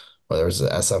across, whether it's the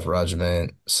SF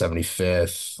Regiment,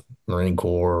 75th, Marine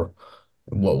Corps,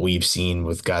 what we've seen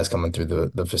with guys coming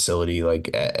through the facility, like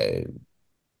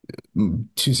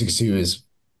 262 is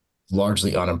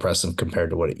largely unimpressive compared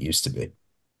to what it used to be.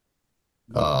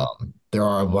 There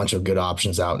are a bunch of good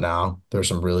options out now. There's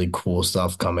some really cool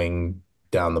stuff coming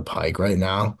down the pike right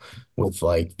now with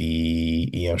like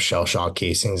the shell shock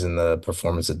casings and the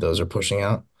performance that those are pushing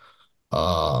out.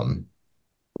 Um,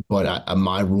 but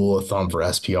my rule of thumb for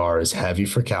SPR is heavy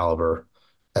for caliber,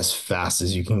 as fast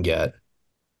as you can get,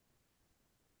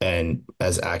 and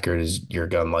as accurate as your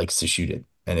gun likes to shoot it.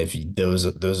 And if you, those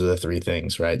are the three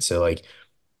things, right? So like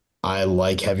I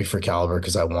like heavy for caliber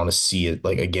because I want to see it.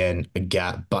 Like again,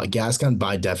 gas gun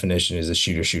by definition is a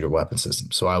shooter weapon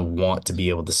system. So I want to be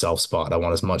able to self spot. I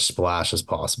want as much splash as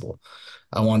possible.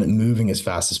 I want it moving as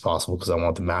fast as possible because I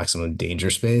want the maximum danger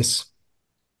space.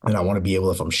 And I want to be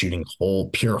able, if I'm shooting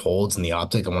pure holds in the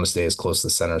optic, I want to stay as close to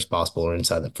the center as possible or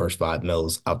inside the first 5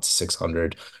 mils up to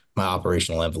 600, my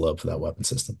operational envelope for that weapon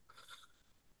system.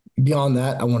 Beyond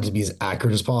that, I want it to be as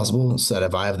accurate as possible so that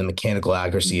if I have the mechanical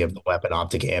accuracy of the weapon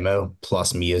optic ammo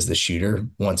plus me as the shooter,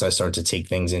 once I start to take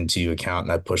things into account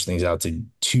and I push things out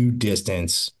to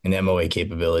distance and MOA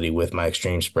capability with my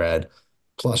extreme spread,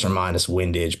 plus or minus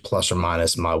windage, plus or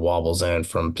minus my wobble zone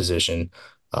from position.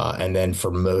 And then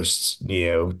for most,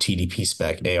 TDP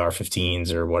spec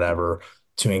AR-15s or whatever,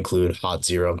 to include hot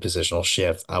zero and positional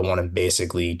shift, I want to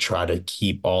basically try to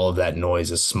keep all of that noise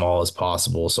as small as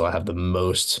possible so I have the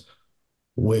most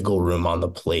wiggle room on the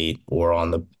plate or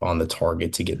on the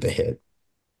target to get the hit.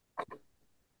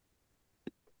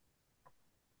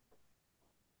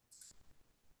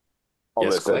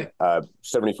 Yes, Clay.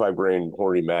 75 grain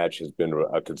Hornady match has been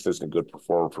a consistent good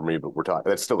performer for me, but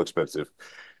that's still expensive.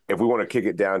 If we want to kick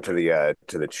it down to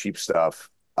the cheap stuff,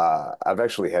 I've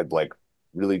actually had like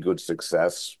really good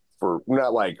success for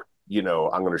not like, I'm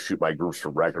going to shoot my groups for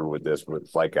record with this, but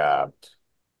it's like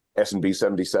S&B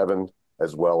 77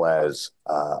 as well as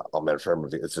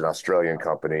it's an Australian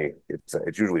company. It's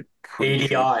usually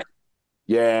pretty ADI. Cheap.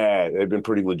 Yeah, they've been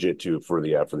pretty legit too for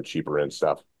the cheaper end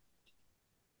stuff.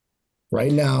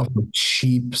 Right now, for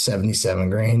cheap 77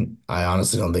 grain, I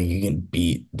honestly don't think you can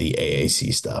beat the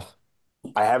AAC stuff.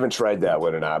 I haven't tried that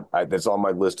one, and that's on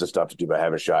my list of stuff to do, but I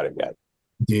haven't shot it yet.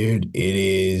 Dude, it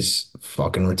is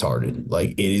fucking retarded.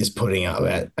 Like, it is putting out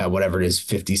at whatever it is,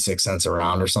 56 cents a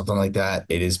round or something like that.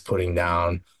 It is putting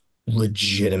down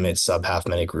legitimate sub half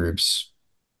minute groups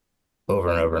over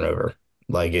and over and over.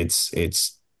 Like, it's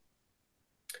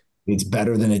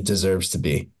better than it deserves to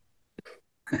be.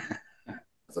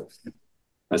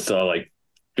 I saw like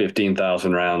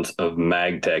 15,000 rounds of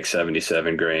MagTech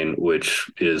 77 grain,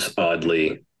 which is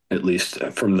oddly, at least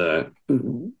from the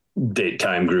date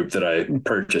time group that I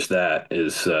purchased, that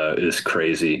is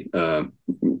crazy,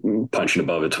 punching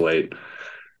above its weight.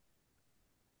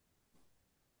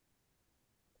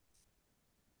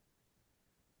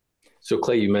 So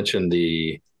Clay, you mentioned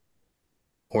the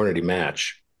Hornady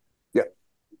match.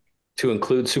 To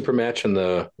include Super Match and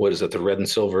the red and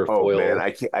silver foil. Oh man,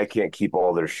 I can't keep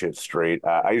all their shit straight.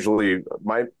 I usually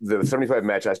the 75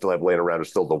 match I still have laying around is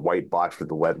still the white box with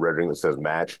the lead rendering that says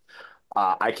match.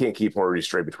 I can't keep Hornady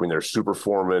straight between their super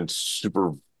performance,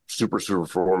 super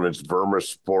performance,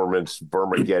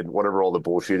 Vermageddon, whatever all the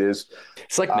bullshit is.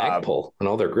 It's like Magpul and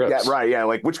all their grips. Yeah, right. Yeah,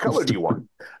 like which color do you want?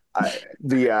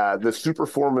 The super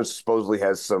performance supposedly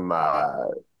has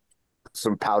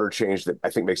some powder change that I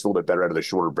think makes it a little bit better out of the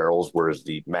shorter barrels, whereas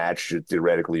the match should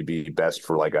theoretically be best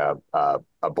for like a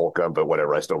bolt gun, but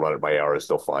whatever. I still run it. My AR is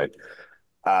still fine.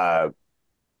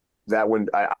 That one,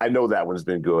 I know that one's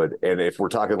been good. And if we're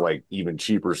talking like even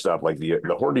cheaper stuff, like the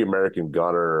Hornady American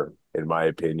Gunner, in my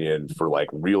opinion, for like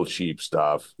real cheap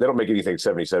stuff, they don't make anything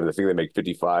 77. I think they make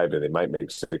 55 and they might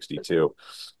make 62.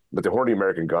 But the Hornady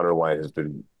American Gunner line has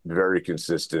been very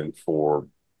consistent for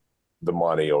the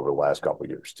money over the last couple of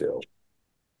years too.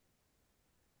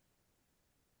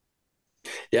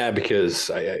 Yeah,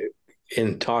 because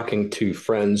in talking to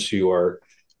friends who are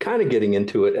kind of getting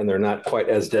into it and they're not quite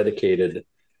as dedicated.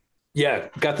 Yeah,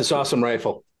 got this awesome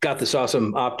rifle, got this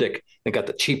awesome optic, and got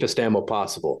the cheapest ammo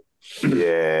possible.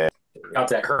 Yeah. Got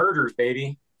that Herders,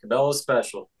 baby. Cabela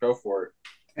special. Go for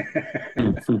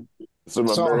it. Some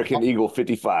American Eagle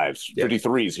 55s,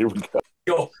 53s. Here we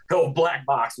go. Go black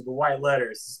box with the white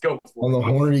letters. Let's go. On the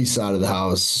Hornady side of the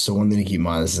house, so one thing to keep in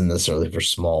mind, this isn't necessarily for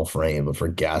small frame, but for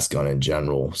gas gun in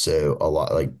general. So a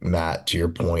lot, like Matt, to your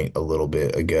point a little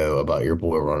bit ago about your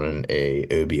boy running a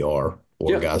OBR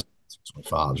or gas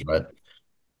 6.5s, right?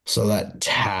 So that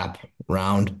tap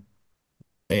round,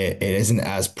 it isn't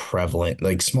as prevalent.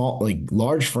 Like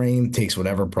large frame takes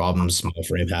whatever problems small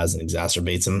frame has and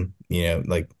exacerbates them,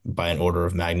 like by an order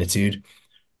of magnitude.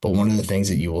 But one of the things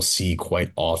that you will see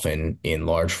quite often in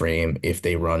large frame, if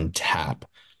they run tap,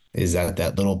 is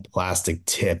that little plastic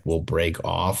tip will break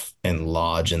off and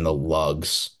lodge in the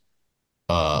lugs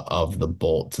of the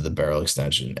bolt to the barrel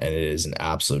extension. And it is an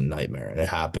absolute nightmare. And it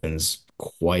happens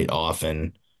quite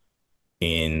often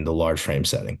in the large frame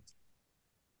setting.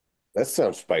 That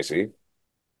sounds spicy.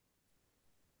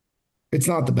 It's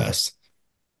not the best.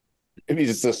 Maybe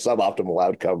it's just a suboptimal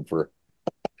outcome for.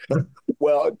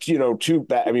 Well, back to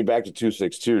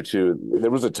 262 too.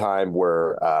 There was a time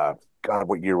where, God,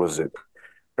 what year was it?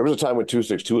 There was a time when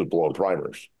 262 was blowing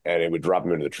primers, and it would drop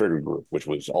them into the trigger group, which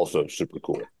was also super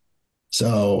cool.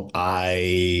 So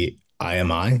IMI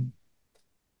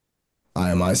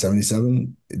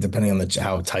 77, depending on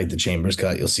how tight the chamber's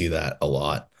cut, you'll see that a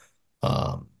lot.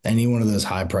 Any one of those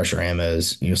high pressure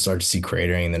ammos, you'll start to see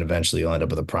cratering, and then eventually you'll end up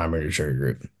with a primer in your trigger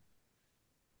group.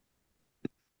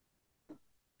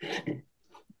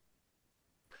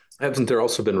 Hasn't there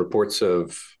also been reports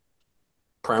of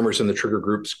primers in the trigger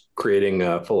groups creating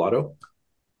full auto?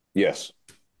 Yes.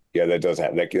 Yeah, that does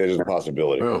happen. That is a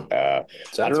possibility. Oh, I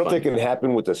don't know if that can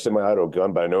happen with a semi-auto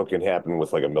gun, but I know it can happen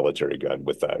with like a military gun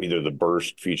with either the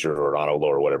burst feature or an auto low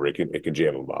or whatever. It can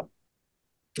jam them up.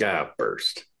 Yeah,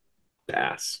 burst.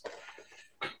 Pass.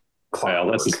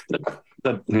 Well,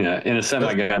 in a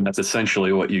semi gun, that's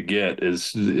essentially what you get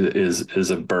is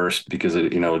a burst because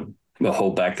they'll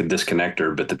hold back the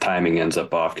disconnector, but the timing ends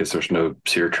up off because there's no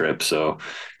sear trip. So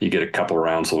you get a couple of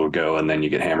rounds that'll go, and then you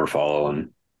get hammer follow,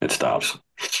 and it stops.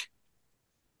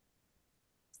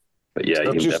 But yeah,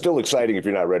 it's just still exciting if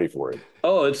you're not ready for it.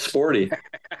 Oh, it's sporty.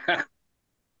 That's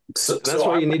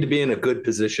why you need to be in a good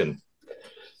position.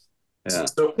 Yeah.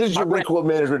 So this is your recoil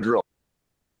management drill.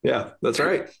 Yeah, that's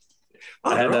right.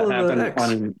 I had that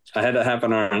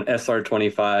happen on an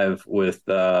SR25 with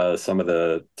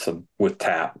with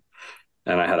tap,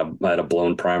 and I had a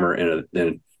blown primer in a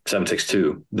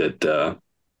 7.62 that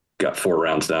got 4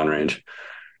 rounds downrange.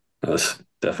 That was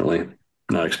definitely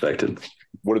not expected.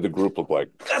 What did the group look like?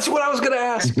 That's what I was going to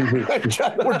ask.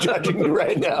 We're judging you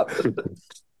right now.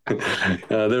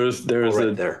 There was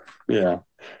right there. Yeah.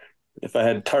 If I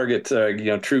had target,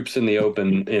 troops in the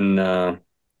open in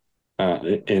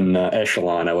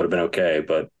echelon, I would have been okay.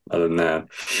 But other than that,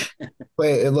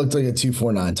 Wait, it looked like a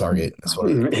 249 target. That's what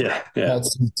yeah.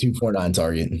 That's a 249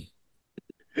 target.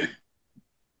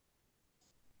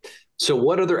 So,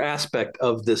 what other aspect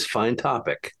of this fine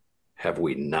topic have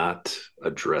we not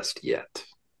addressed yet?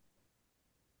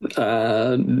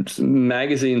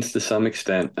 Magazines to some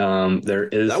extent. There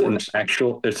is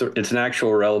it's an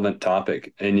actual relevant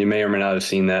topic, and you may or may not have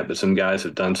seen that, but some guys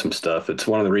have done some stuff. It's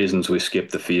one of the reasons we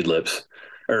skip the feed lips,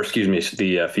 or excuse me,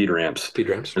 the feed ramps. Feed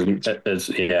ramps. We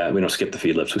don't skip the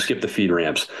feed lips. We skip the feed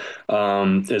ramps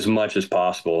as much as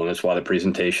possible, and that's why the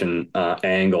presentation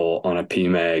angle on a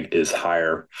PMag is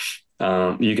higher.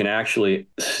 You can actually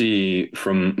see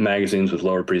from magazines with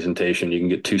lower presentation, you can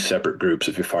get 2 separate groups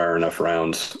if you fire enough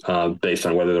rounds based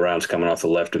on whether the round's coming off the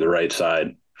left or the right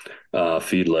side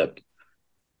feed lip.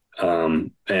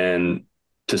 And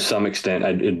to some extent,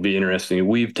 it'd be interesting.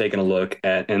 We've taken a look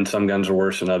at, and some guns are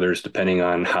worse than others, depending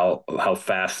on how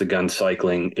fast the gun's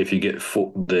cycling. If you get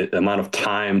the amount of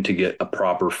time to get a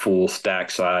proper full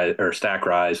stack size or stack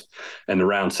rise, and the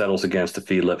round settles against the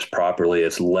feed lips properly,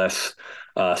 it's less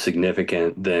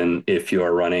significant than if you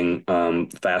are running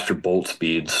faster bolt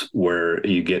speeds, where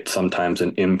you get sometimes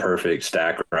an imperfect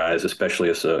stack rise, especially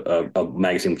as a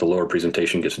magazine with a lower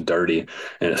presentation gets dirty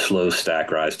and it slows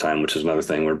stack rise time, which is another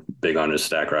thing we're big on is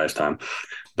stack rise time.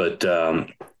 But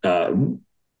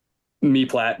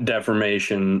me-plat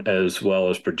deformation as well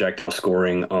as projectile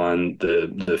scoring on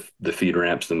the feed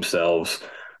ramps themselves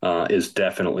is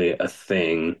definitely a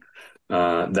thing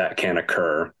that can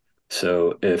occur.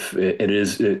 So if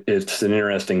it's an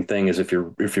interesting thing is if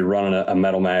you're running a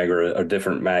metal mag or a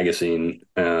different magazine,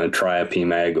 try a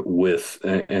PMag with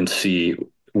and see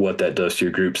what that does to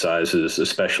your group sizes,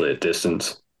 especially at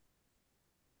distance.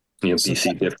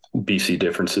 BC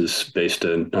differences based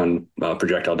on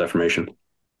projectile deformation.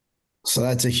 So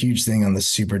that's a huge thing on the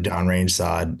super downrange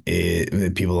side.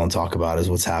 That people don't talk about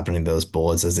is what's happening to those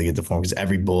bullets as they get deformed, because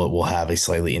every bullet will have a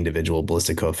slightly individual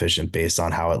ballistic coefficient based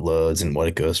on how it loads and what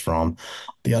it goes from.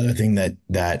 The other thing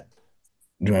that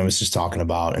Duane was just talking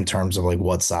about in terms of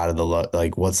what side of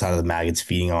the mag it's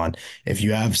feeding on. If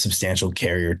you have substantial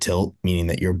carrier tilt, meaning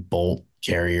that your bolt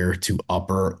carrier to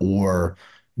upper or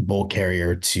bolt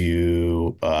carrier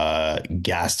to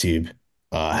gas tube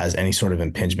has any sort of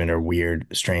impingement or weird,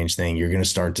 strange thing, you're going to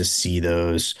start to see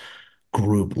those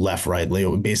group left, right. They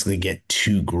would basically get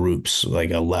 2 groups,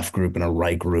 like a left group and a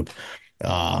right group.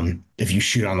 If you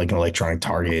shoot on an electronic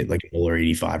target, like an Uller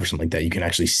 85 or something like that, you can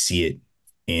actually see it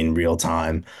in real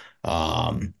time.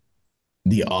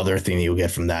 The other thing that you'll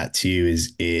get from that too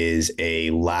is a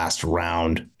last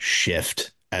round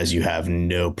shift as you have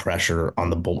no pressure on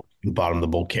the bottom of the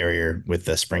bolt carrier with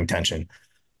the spring tension.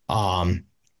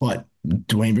 But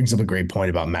Duane brings up a great point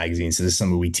about magazines. So this is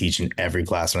something we teach in every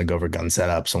class when I go over gun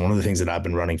setup. So one of the things that I've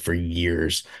been running for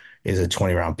years is a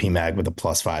 20 round PMAG with a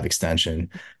 +5 extension.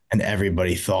 And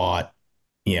everybody thought,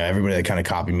 everybody that kind of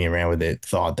copied me and ran with it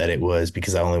thought that it was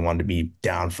because I only wanted to be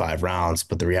down 5 rounds.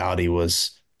 But the reality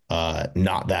was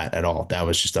not that at all. That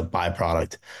was just a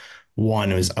byproduct.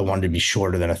 One was I wanted to be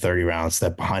shorter than a 30 round, so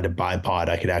that behind a bipod,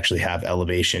 I could actually have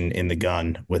elevation in the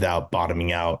gun without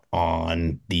bottoming out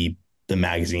on the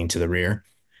magazine to the rear.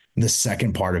 The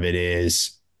second part of it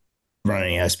is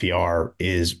running SPR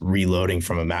is reloading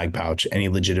from a mag pouch. Any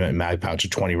legitimate mag pouch, a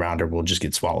 20 rounder will just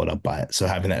get swallowed up by it. So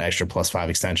having that extra +5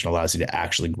 extension allows you to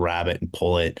actually grab it and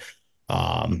pull it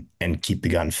and keep the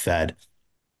gun fed.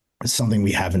 Something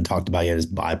we haven't talked about yet is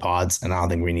bipods, and I don't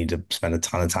think we need to spend a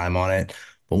ton of time on it.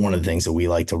 But one of the things that we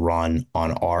like to run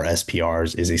on our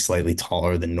SPRs is a slightly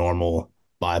taller than normal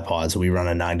bipod. So we run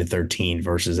a 9-13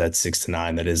 versus that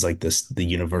 6-9. That is like the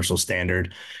universal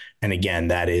standard. And again,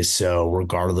 that is so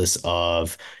regardless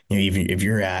of, even if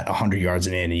you're at 100 yards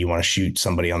and in and you want to shoot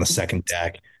somebody on the second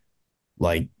deck,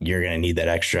 like you're going to need that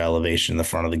extra elevation in the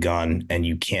front of the gun, and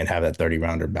you can't have that 30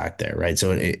 rounder back there. Right.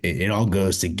 So it all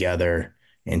goes together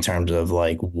in terms of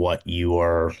like what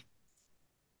your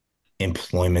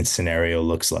employment scenario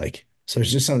looks like. So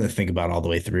it's just something to think about all the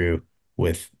way through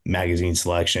with magazine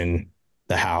selection,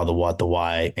 the how, the what, the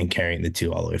why, and carrying the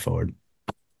two all the way forward.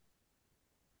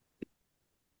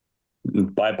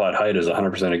 Bipod height is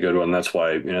 100% a good one. That's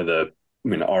why,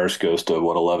 ours goes to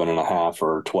 11.5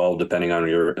 or 12, depending on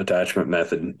your attachment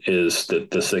method, is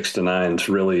that the 6-9s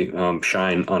really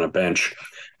shine on a bench.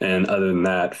 And other than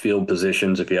that, field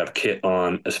positions, if you have kit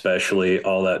on, especially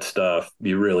all that stuff,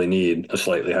 you really need a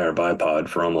slightly higher bipod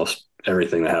for almost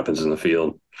everything that happens in the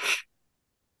field.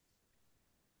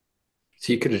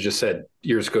 So you could have just said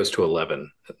yours goes to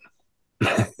 11.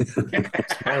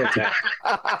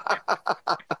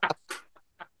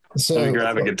 So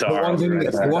grab a guitar.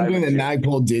 The one thing that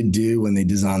Magpul did do when they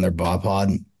designed their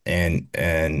bipod, and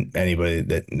anybody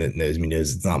that knows me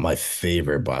knows it's not my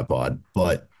favorite bipod,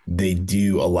 but they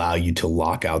do allow you to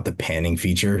lock out the panning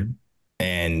feature,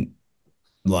 and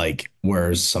like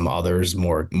whereas some others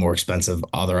more expensive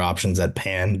other options that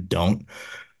pan don't.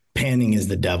 Panning is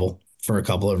the devil for a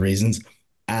couple of reasons.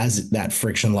 As that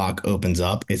friction lock opens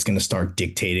up, it's going to start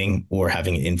dictating or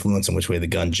having an influence on which way the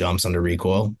gun jumps under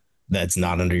recoil. That's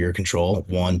not under your control.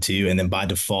 1, 2. And then by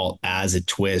default, as it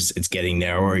twists, it's getting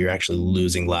narrower. You're actually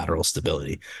losing lateral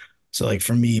stability. So like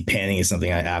for me, panning is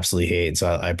something I absolutely hate. So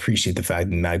I appreciate the fact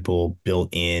that Magpul built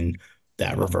in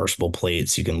that reversible plate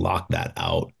so you can lock that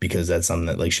out, because that's something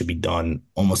that like should be done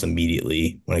almost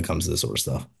immediately when it comes to this sort of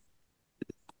stuff.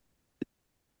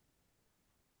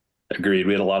 Agreed.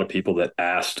 We had a lot of people that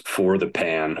asked for the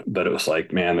pan, but it was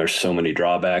like, man, there's so many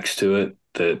drawbacks to it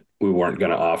that we weren't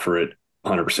going to offer it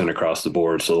 100% across the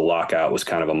board. So the lockout was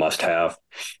kind of a must-have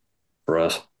for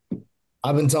us.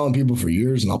 I've been telling people for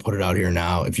years, and I'll put it out here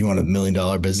now. If you want $1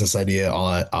 million business idea,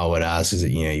 all I would ask is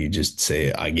that, you just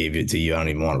say, I gave it to you. I don't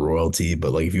even want royalty.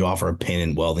 But like if you offer a pin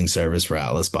and welding service for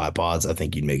Atlas bipods, I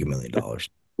think you'd make $1 million.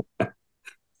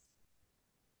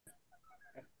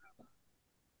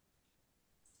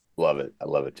 Love it. I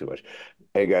love it too much.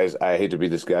 Hey guys, I hate to be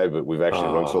this guy, but we've actually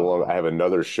run so long. I have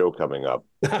another show coming up.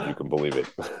 You can believe it.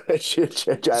 I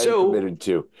committed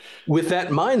to. With that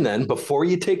in mind, then, before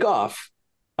you take off,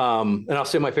 and I'll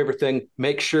say my favorite thing,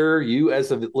 make sure you,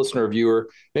 as a listener or viewer,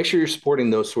 make sure you're supporting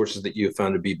those sources that you have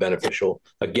found to be beneficial.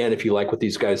 Again, if you like what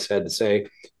these guys had to say,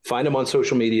 find them on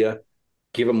social media,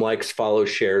 give them likes, follows,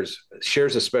 shares,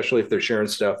 especially if they're sharing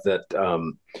stuff that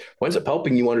winds up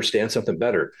helping you understand something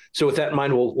better. So with that in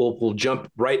mind, we'll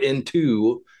jump right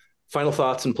into final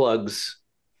thoughts and plugs.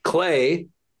 Clay,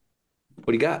 what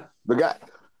do you got?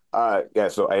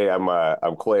 So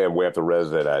I'm Clay. I'm way up the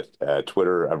res at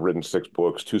Twitter. I've written 6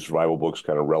 books, 2 survival books,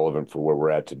 kind of relevant for where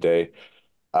we're at today.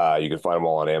 You can find them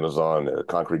all on Amazon: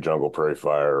 Concrete Jungle, Prairie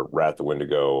Fire, Wrath the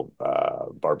Wendigo,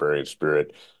 Barbarian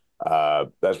Spirit.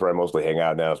 That's where I mostly hang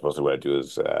out now. It's mostly what I do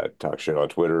is talk shit on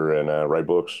Twitter and write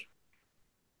books.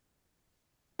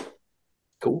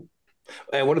 Cool.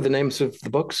 And what are the names of the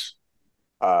books?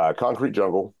 Concrete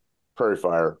Jungle, Prairie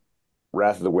Fire,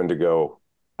 Wrath of the Wendigo,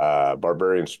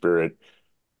 Barbarian Spirit,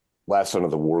 Last Son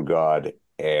of the War God,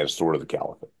 and Sword of the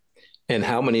Caliphate. And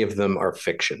how many of them are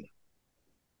fiction?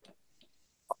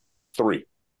 3.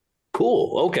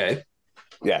 Cool. Okay.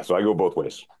 Yeah, so I go both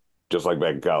ways, just like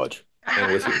back in college.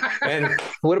 And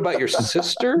what about your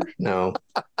sister? No.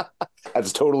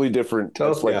 That's totally different.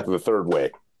 That's like the third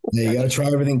way. Yeah, you got to try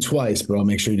everything twice, bro.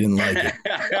 Make sure you didn't like it.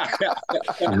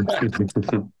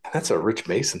 That's a Rich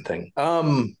Mason thing.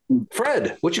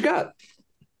 Fred, what you got?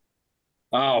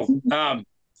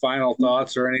 Final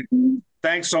thoughts or anything?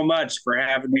 Thanks so much for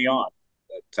having me on.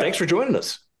 Thanks for joining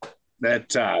us.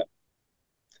 That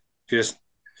Just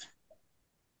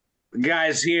the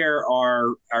guys here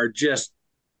are just,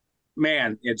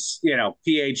 man, it's,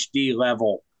 PhD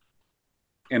level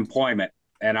employment,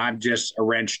 and I'm just a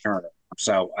wrench turner.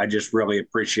 So I just really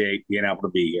appreciate being able to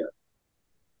be here.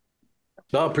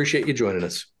 No, I appreciate you joining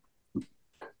us.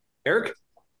 Eric?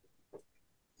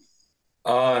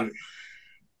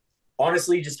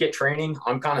 Honestly, just get training.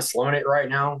 I'm kind of slowing it right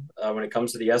now when it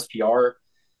comes to the SPR.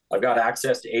 I've got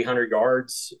access to 800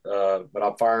 yards, but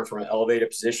I'm firing from an elevated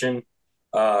position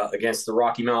against the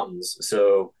Rocky Mountains.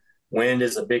 So wind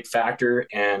is a big factor,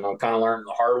 and I'm kind of learning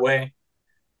the hard way.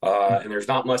 And there's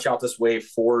not much out this way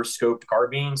for scoped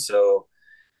carbine. So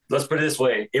let's put it this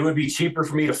way. It would be cheaper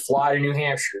for me to fly to New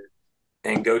Hampshire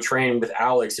and go train with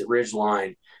Alex at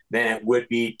Ridgeline than it would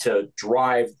be to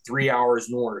drive 3 hours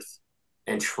north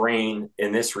and train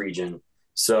in this region.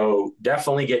 So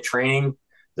definitely get training.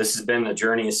 This has been a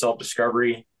journey of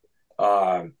self-discovery.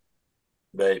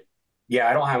 But yeah,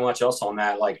 I don't have much else on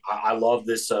that. Like, I love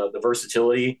this, the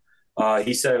versatility.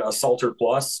 He said Assaulter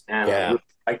Plus, and I really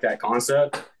like that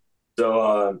concept.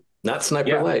 So not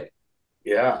Sniper Light.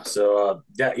 Yeah. So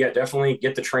definitely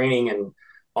get the training. And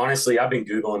honestly, I've been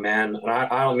Googling, man, and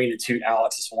I don't mean to toot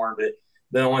Alex's horn, but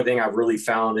the only thing I've really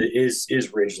found is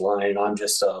Ridgeline. I'm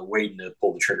just waiting to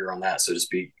pull the trigger on that, so to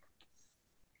speak.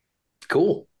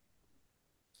 Cool.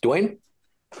 Duane?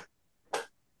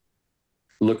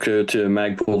 Look to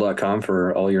magpool.com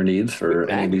for all your needs for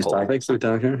any of these topics we're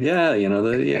talking here. Yeah,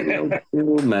 the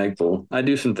Magpool. I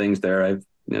do some things there. I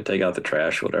take out the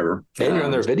trash, whatever. And you're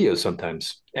on their videos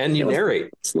sometimes, and you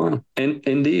narrate. And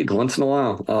indeed, once in a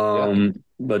while.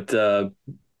 But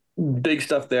big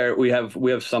stuff there. We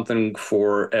have something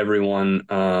for everyone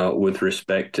with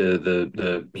respect to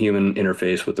the human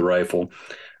interface with the rifle.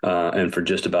 And for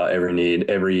just about every need,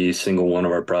 every single one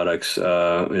of our products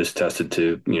is tested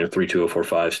to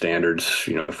 32045 standards,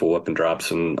 full weapon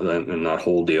drops and that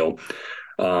whole deal.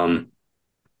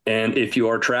 And if you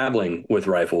are traveling with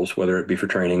rifles, whether it be for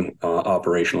training,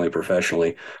 operationally,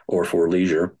 professionally, or for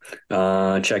leisure,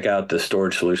 check out the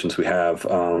storage solutions we have.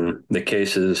 The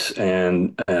cases,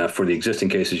 and for the existing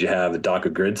cases, you have the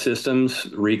DACA grid systems,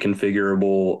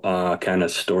 reconfigurable kind of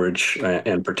storage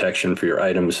and protection for your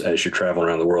items as you're traveling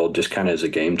around the world, just kind of as a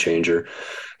game changer,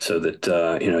 so that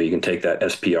you can take that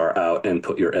SPR out and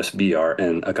put your SBR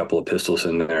and a couple of pistols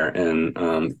in there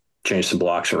and change some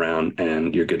blocks around,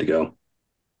 and you're good to go.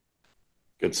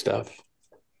 Good stuff.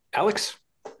 Alex?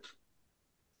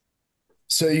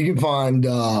 So you can find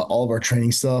all of our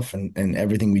training stuff and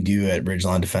everything we do at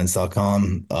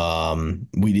ridgelinedefense.com.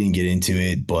 We didn't get into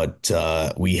it, but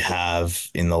we have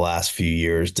in the last few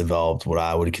years developed what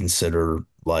I would consider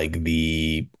like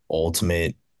the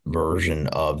ultimate version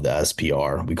of the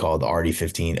SPR. We call it the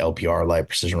RD-15 LPR light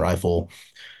precision rifle.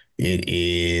 It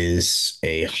is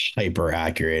a hyper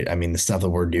accurate. I mean, the stuff that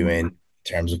we're doing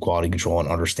in terms of quality control and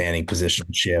understanding positional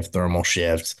shift, thermal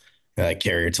shift,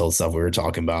 carrier tilt stuff we were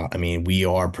talking about. I mean, we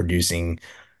are producing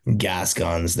gas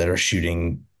guns that are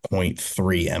shooting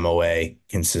 0.3 MOA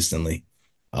consistently.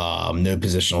 No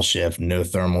positional shift, no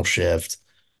thermal shift.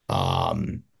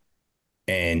 And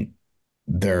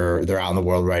they're out in the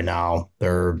world right now.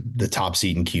 They're the top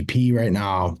seat in QP right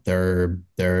now. They're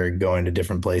going to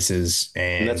different places.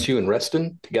 And that's you and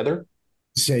Reston together?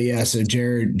 So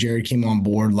Jared came on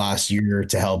board last year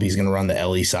to help. He's going to run the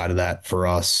LE side of that for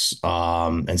us.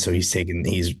 And so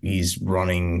he's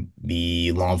running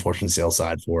the law enforcement sales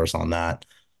side for us on that.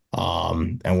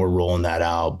 And we're rolling that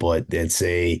out, but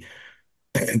the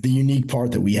unique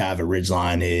part that we have at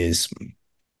Ridgeline is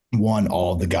one,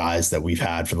 all the guys that we've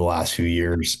had for the last few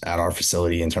years at our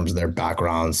facility in terms of their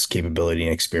backgrounds, capability,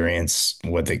 and experience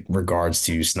with regards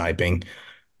to sniping.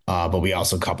 But we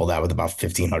also couple that with about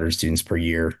 1,500 students per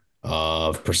year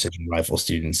of precision rifle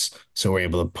students. So we're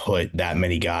able to put that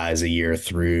many guys a year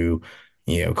through,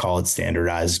 call it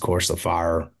standardized course of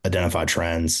fire, identify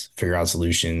trends, figure out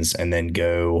solutions, and then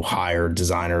go hire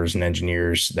designers and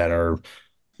engineers that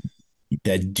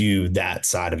do that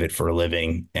side of it for a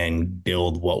living and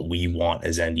build what we want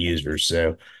as end users.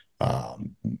 So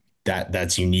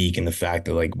that's unique in the fact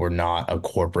that like we're not a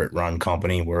corporate run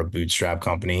company, we're a bootstrap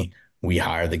company. We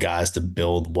hire the guys to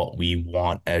build what we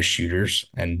want as shooters,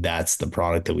 and that's the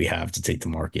product that we have to take to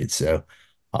market. So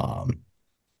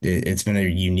it's been a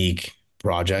unique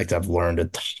project. I've learned a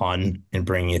ton in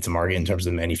bringing it to market in terms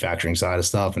of the manufacturing side of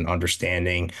stuff and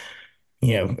understanding,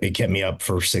 it kept me up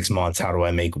for 6 months. How do I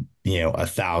make,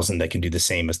 1,000 that can do the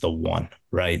same as the one,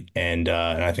 right? And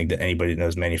I think that anybody that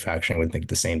knows manufacturing would think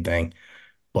the same thing,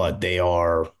 but they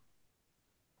are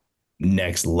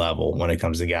next level when it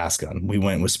comes to gas gun. We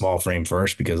went with small frame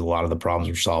first because a lot of the problems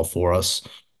were solved for us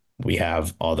we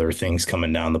have other things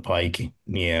coming down the pike,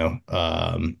 now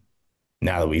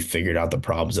that we've figured out the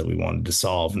problems that we wanted to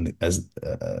solve as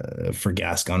for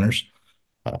gas gunners.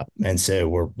 And so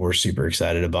we're super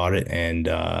excited about it. And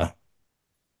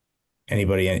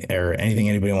anybody or anything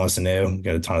anybody wants to know,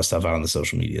 got a ton of stuff out on the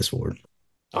social medias for it.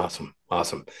 Awesome.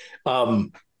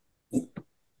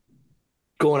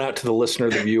 Going out to the listener,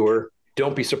 the viewer,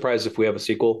 don't be surprised if we have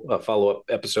a follow-up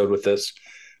episode with this.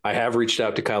 I have reached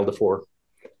out to Kyle DeFore.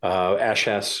 Ash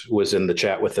Hess was in the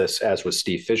chat with us, as was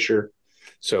Steve Fisher.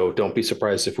 So don't be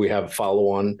surprised if we have a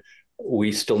follow-on.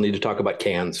 We still need to talk about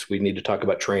cans. We need to talk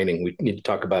about training. We need to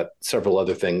talk about several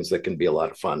other things that can be a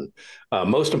lot of fun.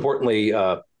 Most importantly,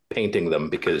 painting them,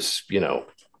 because, you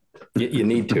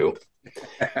need to.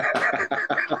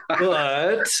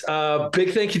 But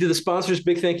big thank you to the sponsors.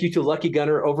 Big thank you to Lucky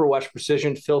Gunner, Overwatch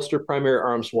Precision, Filster, Primary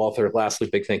Arms, Walther. Lastly,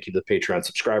 big thank you to the Patreon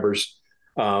subscribers.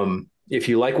 If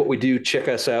you like what we do, check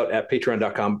us out at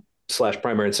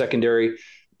patreon.com/primary and secondary.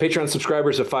 Patreon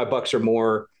subscribers of $5 or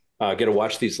more get to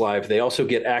watch these live. They also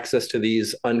get access to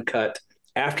these uncut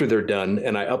after they're done,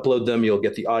 and I upload them. You'll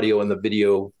get the audio and the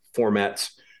video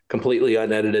formats completely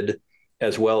unedited,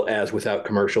 as well as without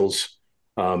commercials.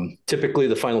 Typically,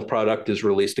 the final product is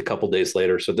released a couple days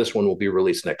later, so this one will be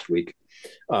released next week,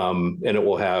 and it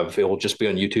will just be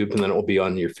on YouTube, and then it will be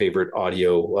on your favorite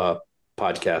audio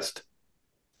podcast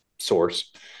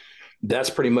source.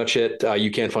 That's pretty much it.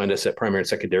 You can find us at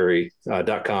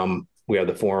primaryandsecondary.com. We have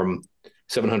the forum,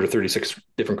 736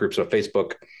 different groups on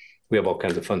Facebook. We have all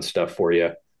kinds of fun stuff for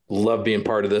you. Love being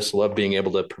part of this. Love being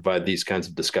able to provide these kinds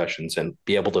of discussions and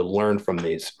be able to learn from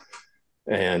these.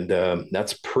 And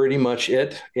that's pretty much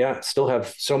it. Yeah, still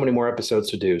have so many more episodes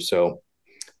to do. So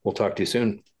we'll talk to you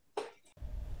soon.